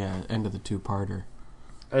be the end of the two-parter.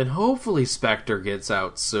 And hopefully Spectre gets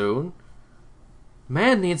out soon.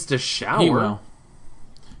 Man needs to shower. He will.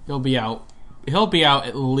 He'll be out. He'll be out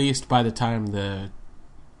at least by the time the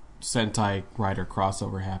Sentai Rider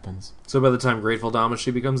crossover happens. So by the time Grateful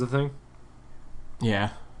Damacy becomes a thing?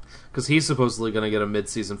 Yeah. Because he's supposedly going to get a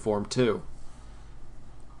mid-season form, too.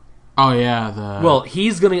 Oh, yeah. Well,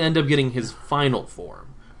 he's going to end up getting his final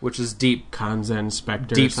form, which is Deep Kanzen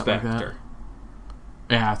Spectre. Deep or something Spectre. like that.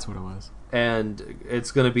 Yeah, that's what it was. And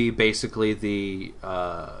it's going to be basically the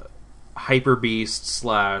Hyper Beast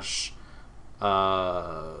slash...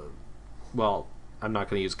 well, I'm not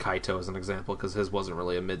going to use Kaito as an example because his wasn't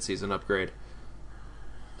really a mid-season upgrade.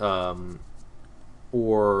 Or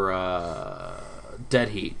Dead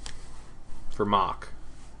Heat for Mach.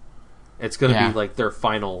 It's going to be like their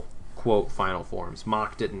final, quote, final forms.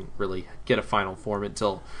 Mach didn't really get a final form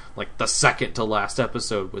until like the second to last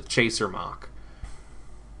episode with Chaser Mach,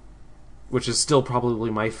 which is still probably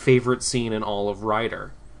my favorite scene in all of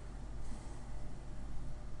Rider.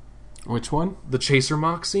 Which one? The Chaser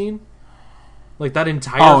Mach scene. Like that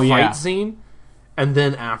entire fight scene. And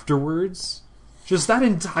then afterwards, just that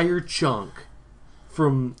entire chunk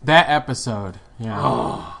from... That episode, yeah.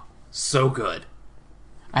 Oh, so good.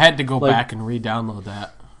 I had to go back and re-download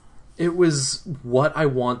that. It was what I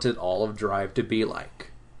wanted all of Drive to be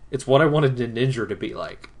like. It's what I wanted Ninja to be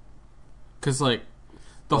like. Because, like,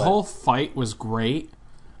 the whole fight was great,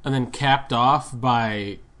 and then capped off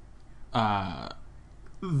by... that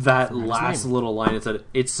last little line,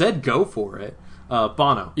 it said go for it.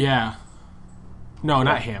 Bono. Yeah. No,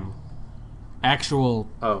 not him. Actual...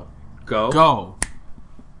 Oh. Go? Go.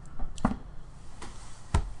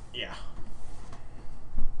 Yeah.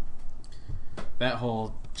 That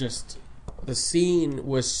whole just... The scene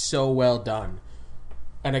was so well done.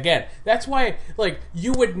 And again, that's why, like,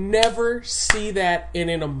 you would never see that in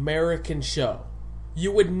an American show.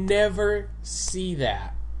 You would never see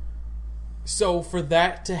that. So for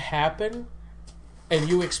that to happen, and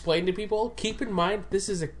you explain to people, keep in mind, this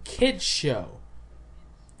is a kid's show.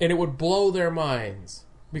 And it would blow their minds.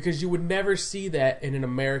 Because you would never see that in an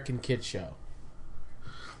American kid's show.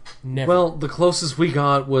 Never. Well, the closest we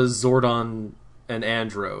got was Zordon and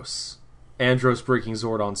Andros. Andros breaking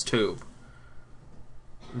Zordon's tube.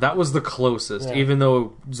 That was the closest, even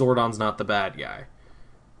though Zordon's not the bad guy.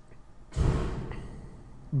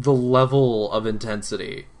 The level of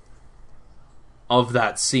intensity of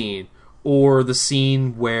that scene, or the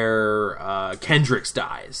scene where Kendricks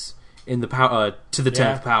dies in the to the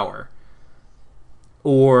 10th power,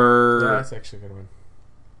 or that's actually a good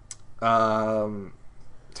one.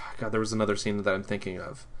 God, there was another scene that I'm thinking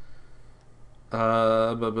of. What,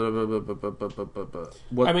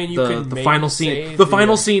 I mean, you could the final scene, the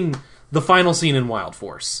final scene in Wild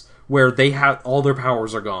Force, where they have all their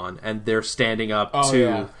powers are gone and they're standing up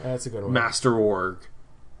to that's a good one. Master Org.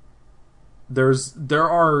 There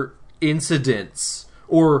are incidents,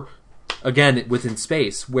 or again within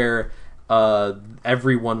space, where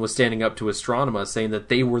everyone was standing up to Astronema saying that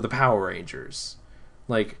they were the Power Rangers.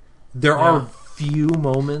 Like there are few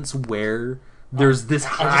moments where there's this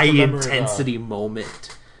high intensity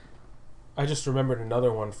moment. I just remembered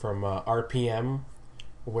another one from RPM,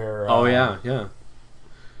 where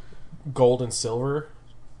gold and silver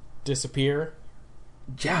disappear.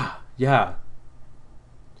 Yeah.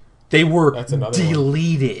 They were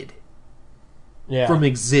deleted from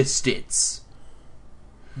existence.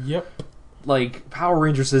 Yep. Like, Power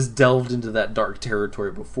Rangers has delved into that dark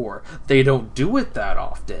territory before. They don't do it that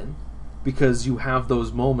often, because you have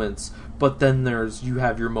those moments, but then you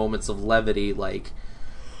have your moments of levity, like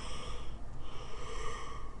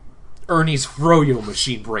Ernie's froyo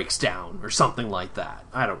machine breaks down, or something like that.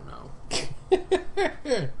 I don't know.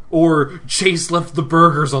 Or Chase left the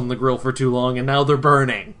burgers on the grill for too long and now they're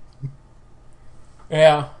burning.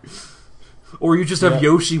 Yeah. Or you just have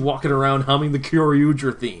Yoshi walking around humming the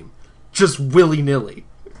Kyoryuger theme. Just willy-nilly.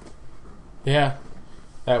 Yeah.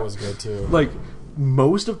 That was good too. Like,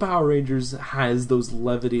 most of Power Rangers has those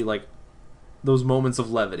levity, like, those moments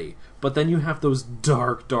of levity. But then you have those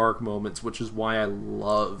dark, dark moments, which is why I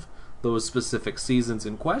love those specific seasons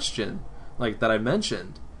in question, like, that I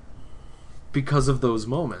mentioned. Because of those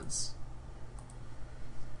moments.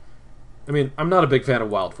 I mean, I'm not a big fan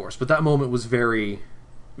of Wild Force, but that moment was very,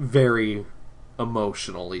 very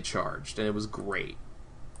emotionally charged, and it was great.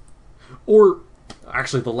 Or,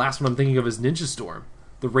 actually, the last one I'm thinking of is Ninja Storm.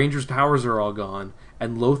 The Rangers' powers are all gone,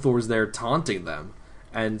 and Lothor's there taunting them.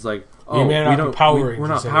 And it's like, oh, we're not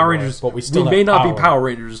Power Rangers, but we may not be Power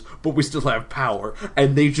Rangers, but we still have power.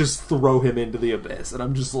 And they just throw him into the abyss, and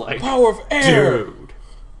I'm just like, power of air, dude.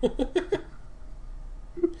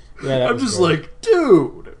 I'm just like,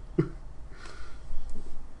 dude.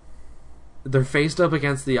 They're faced up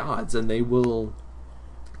against the odds, and they will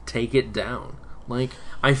take it down. Like,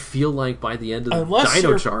 I feel like by the end of the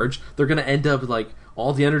Dino Charge, they're going to end up, like,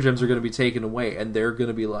 all the Energems are going to be taken away, and they're going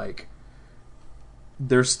to be like,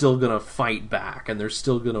 they're still going to fight back, and they're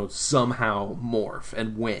still going to somehow morph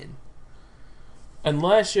and win.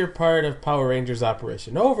 Unless you're part of Power Rangers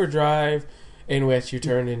Operation Overdrive, in which you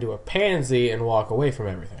turn into a pansy and walk away from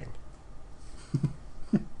everything.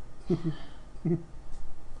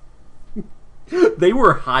 They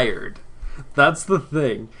were hired. That's the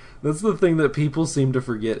thing. That's the thing that people seem to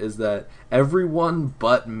forget, is that everyone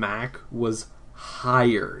but Mac was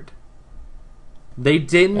hired. They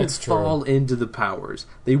didn't fall into the powers.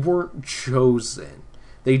 They weren't chosen.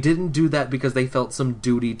 They didn't do that because they felt some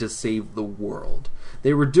duty to save the world.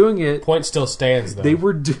 They were doing it... Point still stands, though. They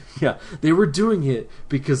were doing it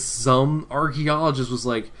because some archaeologist was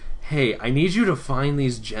like, hey, I need you to find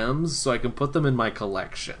these gems so I can put them in my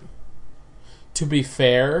collection. To be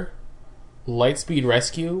fair, Lightspeed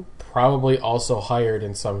Rescue probably also hired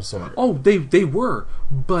in some sort. Oh, they were,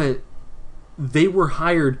 but they were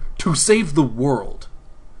hired to save the world,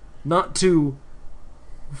 not to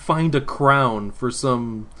find a crown for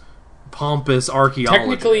some pompous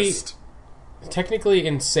archaeologist. Technically,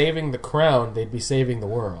 in saving the crown, they'd be saving the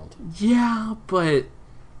world. Yeah, but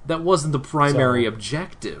that wasn't the primary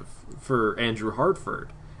objective for Andrew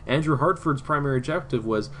Hartford. Andrew Hartford's primary objective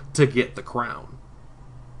was to get the crown.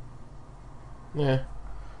 Yeah.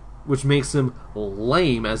 Which makes him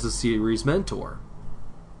lame as a series mentor.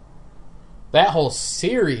 That whole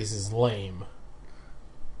series is lame.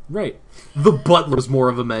 Right. The Butler was more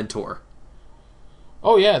of a mentor.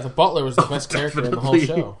 Oh yeah, the Butler was the best character in the whole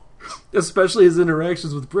show. Especially his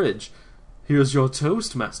interactions with Bridge. Here's your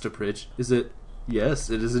toast, Master Bridge. Is it? Yes,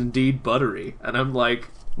 it is indeed buttery. And I'm like...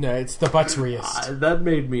 No, it's the butteriest. That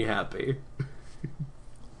made me happy.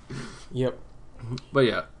 Yep. But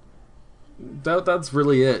yeah. That's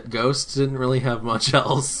really it. Ghost didn't really have much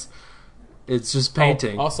else. It's just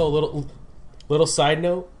painting. Oh, also, a little side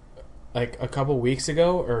note. Like a couple weeks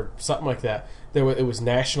ago, or something like that, it was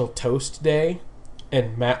National Toast Day,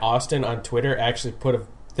 and Matt Austin on Twitter actually put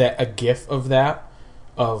a GIF of that,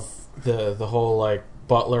 of the whole like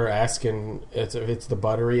Butler asking if it's the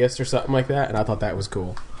butteriest or something like that, and I thought that was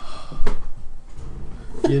cool.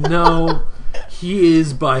 You know, he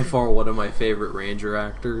is by far one of my favorite Ranger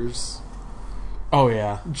actors. Oh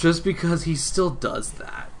yeah, just because he still does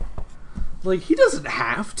that. Like, he doesn't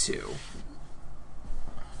have to.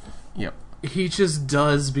 Yep. He just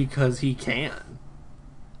does because he can.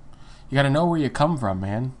 You gotta know where you come from,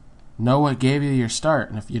 man. Know what gave you your start,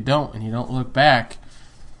 and if you don't, and you don't look back,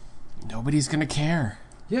 nobody's gonna care.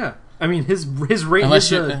 Yeah. I mean, his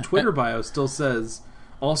Twitter bio still says,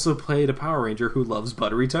 also played a Power Ranger who loves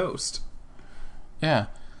buttery toast. Yeah.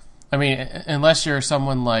 I mean, unless you're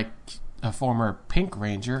someone like a former Pink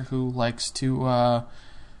Ranger who likes to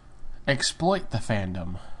exploit the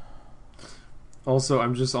fandom. Also,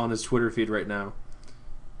 I'm just on his Twitter feed right now.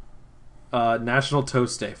 National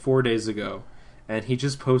Toast Day, 4 days ago. And he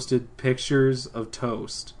just posted pictures of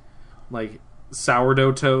toast. Like,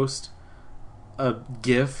 sourdough toast. A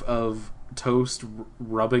GIF of toast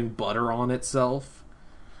rubbing butter on itself.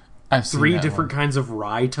 I've seen 3 different kinds of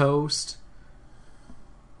rye toast.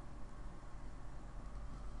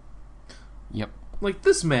 Yep. Like,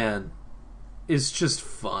 this man is just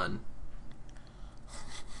fun.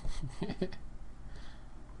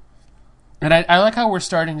 And I like how we're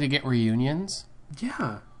starting to get reunions.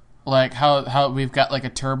 Yeah. Like how we've got like a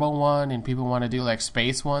turbo one and people want to do like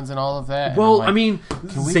space ones and all of that. Well, like, I mean,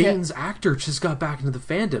 Zane's actor just got back into the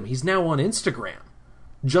fandom. He's now on Instagram.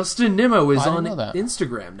 Justin Nimmo is on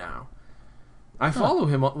Instagram now. I follow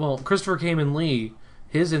him. Well, Christopher Kamen Lee,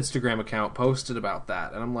 his Instagram account posted about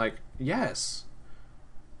that. And I'm like, yes.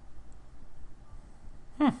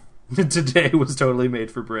 Today was totally made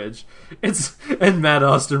for Bridge. And Matt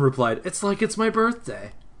Austin replied, "It's like it's my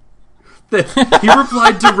birthday." He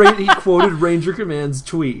replied to he quoted Ranger Command's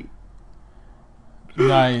tweet.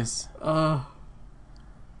 Nice.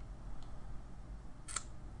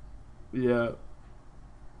 Yeah.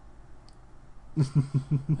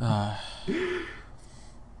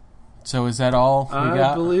 So is that all we got?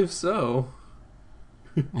 I believe so.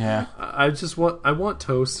 Yeah. I want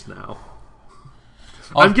toast now.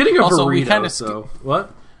 I'm getting a burrito, so...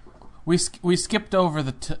 What? We skipped over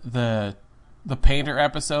the painter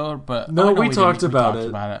episode, but... No, we talked about it.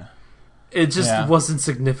 About it. It just wasn't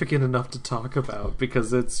significant enough to talk about,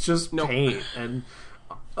 because it's just paint, and...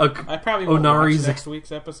 I probably won't watch next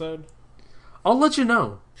week's episode. I'll let you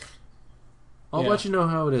know. I'll let you know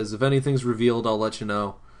how it is. If anything's revealed, I'll let you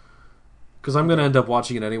know. Because I'm going to end up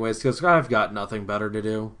watching it anyways, because I've got nothing better to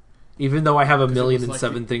do. Even though I have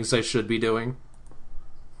 1,000,007 things I should be doing.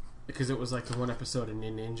 Because it was like the one episode in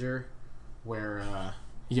Ninja where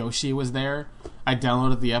Yoshi was there. I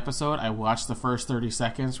downloaded the episode, I watched the first 30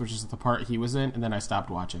 seconds, which is the part he was in, and then I stopped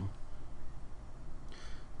watching.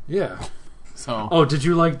 Yeah. So. Oh, did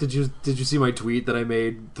you see my tweet that I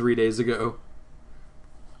made 3 days ago?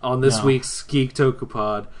 On this week's Geek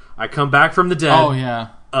Tokupod. I come back from the dead. Oh, yeah.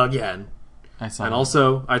 Again. I saw and that.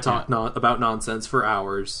 Also, I talk about nonsense for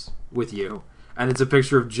hours with you. And it's a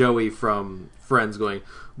picture of Joey from Friends going,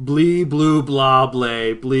 blee, blue, blah,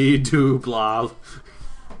 blay, blee, do, blah.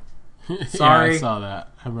 Sorry. Yeah, I saw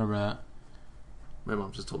that. I remember that. My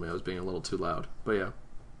mom just told me I was being a little too loud. But yeah.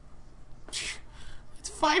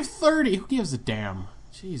 5:30. Who gives a damn?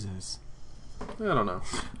 Jesus. I don't know.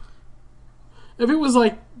 If it was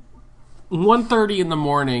like 1:30 in the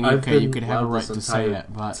morning, okay, you could have a loud right this to say entire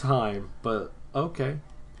it. But time, but okay.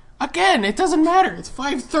 again, it doesn't matter. It's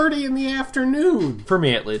 5:30 in the afternoon. For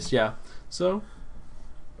me, at least, yeah. So,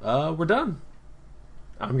 we're done.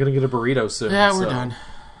 I'm gonna get a burrito soon. Yeah, we're done.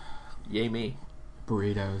 Yay me.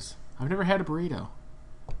 Burritos. I've never had a burrito.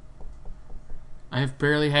 I have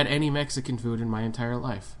barely had any Mexican food in my entire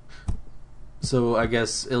life. So I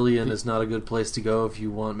guess Ilion is not a good place to go if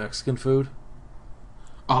you want Mexican food?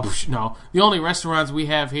 Oh, no. The only restaurants we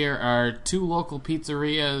have here are 2 local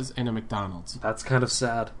pizzerias and a McDonald's. That's kind of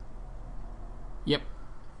sad. Yep.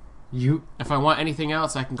 If I want anything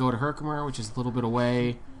else, I can go to Herkimer, which is a little bit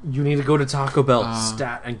away. You need to go to Taco Bell,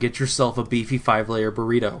 stat, and get yourself a beefy 5-layer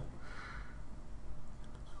burrito.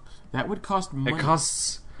 That would cost money.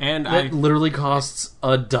 It literally costs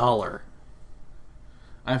 $1.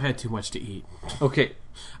 I've had too much to eat. Okay.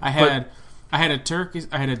 I had a turkey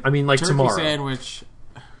tomorrow. Sandwich.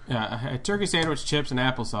 Yeah, I had turkey sandwich, chips, and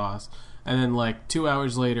applesauce, and then like 2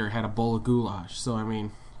 hours later had a bowl of goulash. So I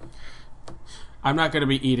mean, I'm not going to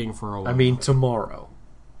be eating for a while. I mean tomorrow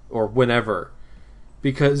or whenever.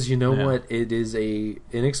 Because you know what? It is a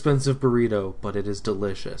inexpensive burrito, but it is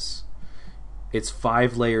delicious. It's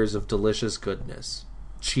 5 layers of delicious goodness.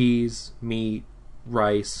 Cheese, meat,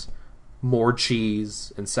 rice, more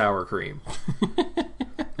cheese, and sour cream.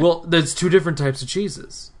 Well, there's 2 different types of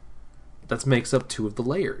cheeses. That makes up 2 of the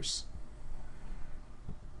layers.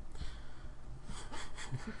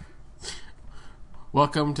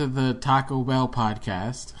 Welcome to the Taco Bell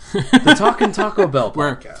podcast. The Talkin' Taco Bell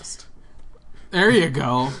podcast. There you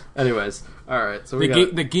go. Anyways, all right. So the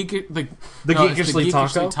Geekishly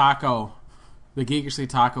Taco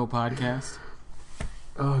podcast.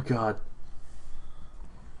 Oh God,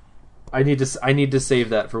 I need to save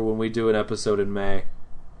that for when we do an episode in May.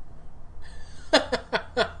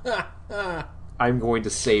 I'm going to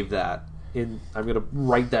save that. I'm going to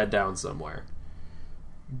write that down somewhere.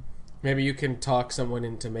 Maybe you can talk someone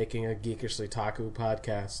into making a Geekishly Taco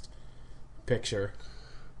podcast picture.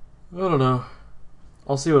 I don't know.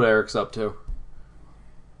 I'll see what Eric's up to.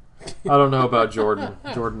 I don't know about Jordan.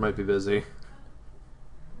 Jordan might be busy.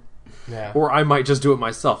 Yeah. Or I might just do it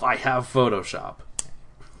myself. I have Photoshop.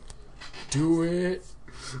 Do it.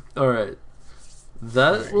 Alright.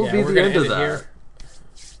 That will be the end of that. Here.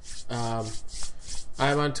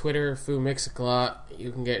 I'm on Twitter, Foo Mix-a-Clot.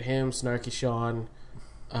 You can get him, Snarky Sean.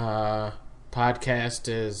 Podcast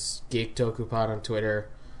is Geek Tokupod on Twitter.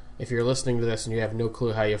 If you're listening to this and you have no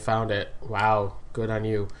clue how you found it, wow, good on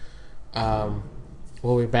you.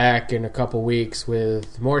 We'll be back in a couple weeks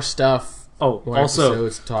with more stuff. Oh, more also,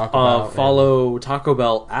 episodes to talk about. Follow Taco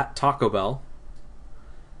Bell at Taco Bell.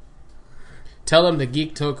 Tell them the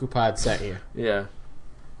Geek Tokupod sent you. Yeah.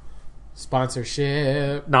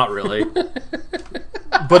 Sponsorship. Not really.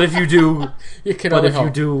 But if you do, you can you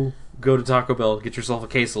do go to Taco Bell, get yourself a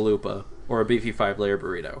quesalupa or a beefy 5-layer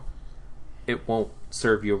burrito. It won't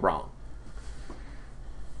serve you wrong.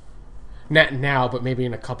 Not now, but maybe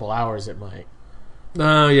in a couple hours it might.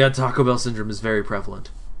 Oh, yeah, Taco Bell syndrome is very prevalent.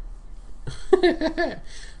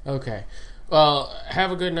 Okay. Well,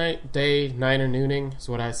 have a good night, day, night, or nooning is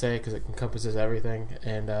what I say because it encompasses everything.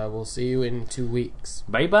 And we'll see you in 2 weeks.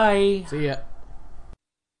 Bye-bye. See ya.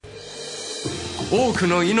 多く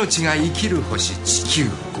の命が生きる星地球。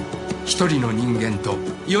一人の人間と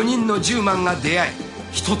4人の10万が出会い、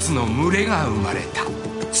一つの群れが生まれた。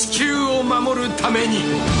地球を守るために。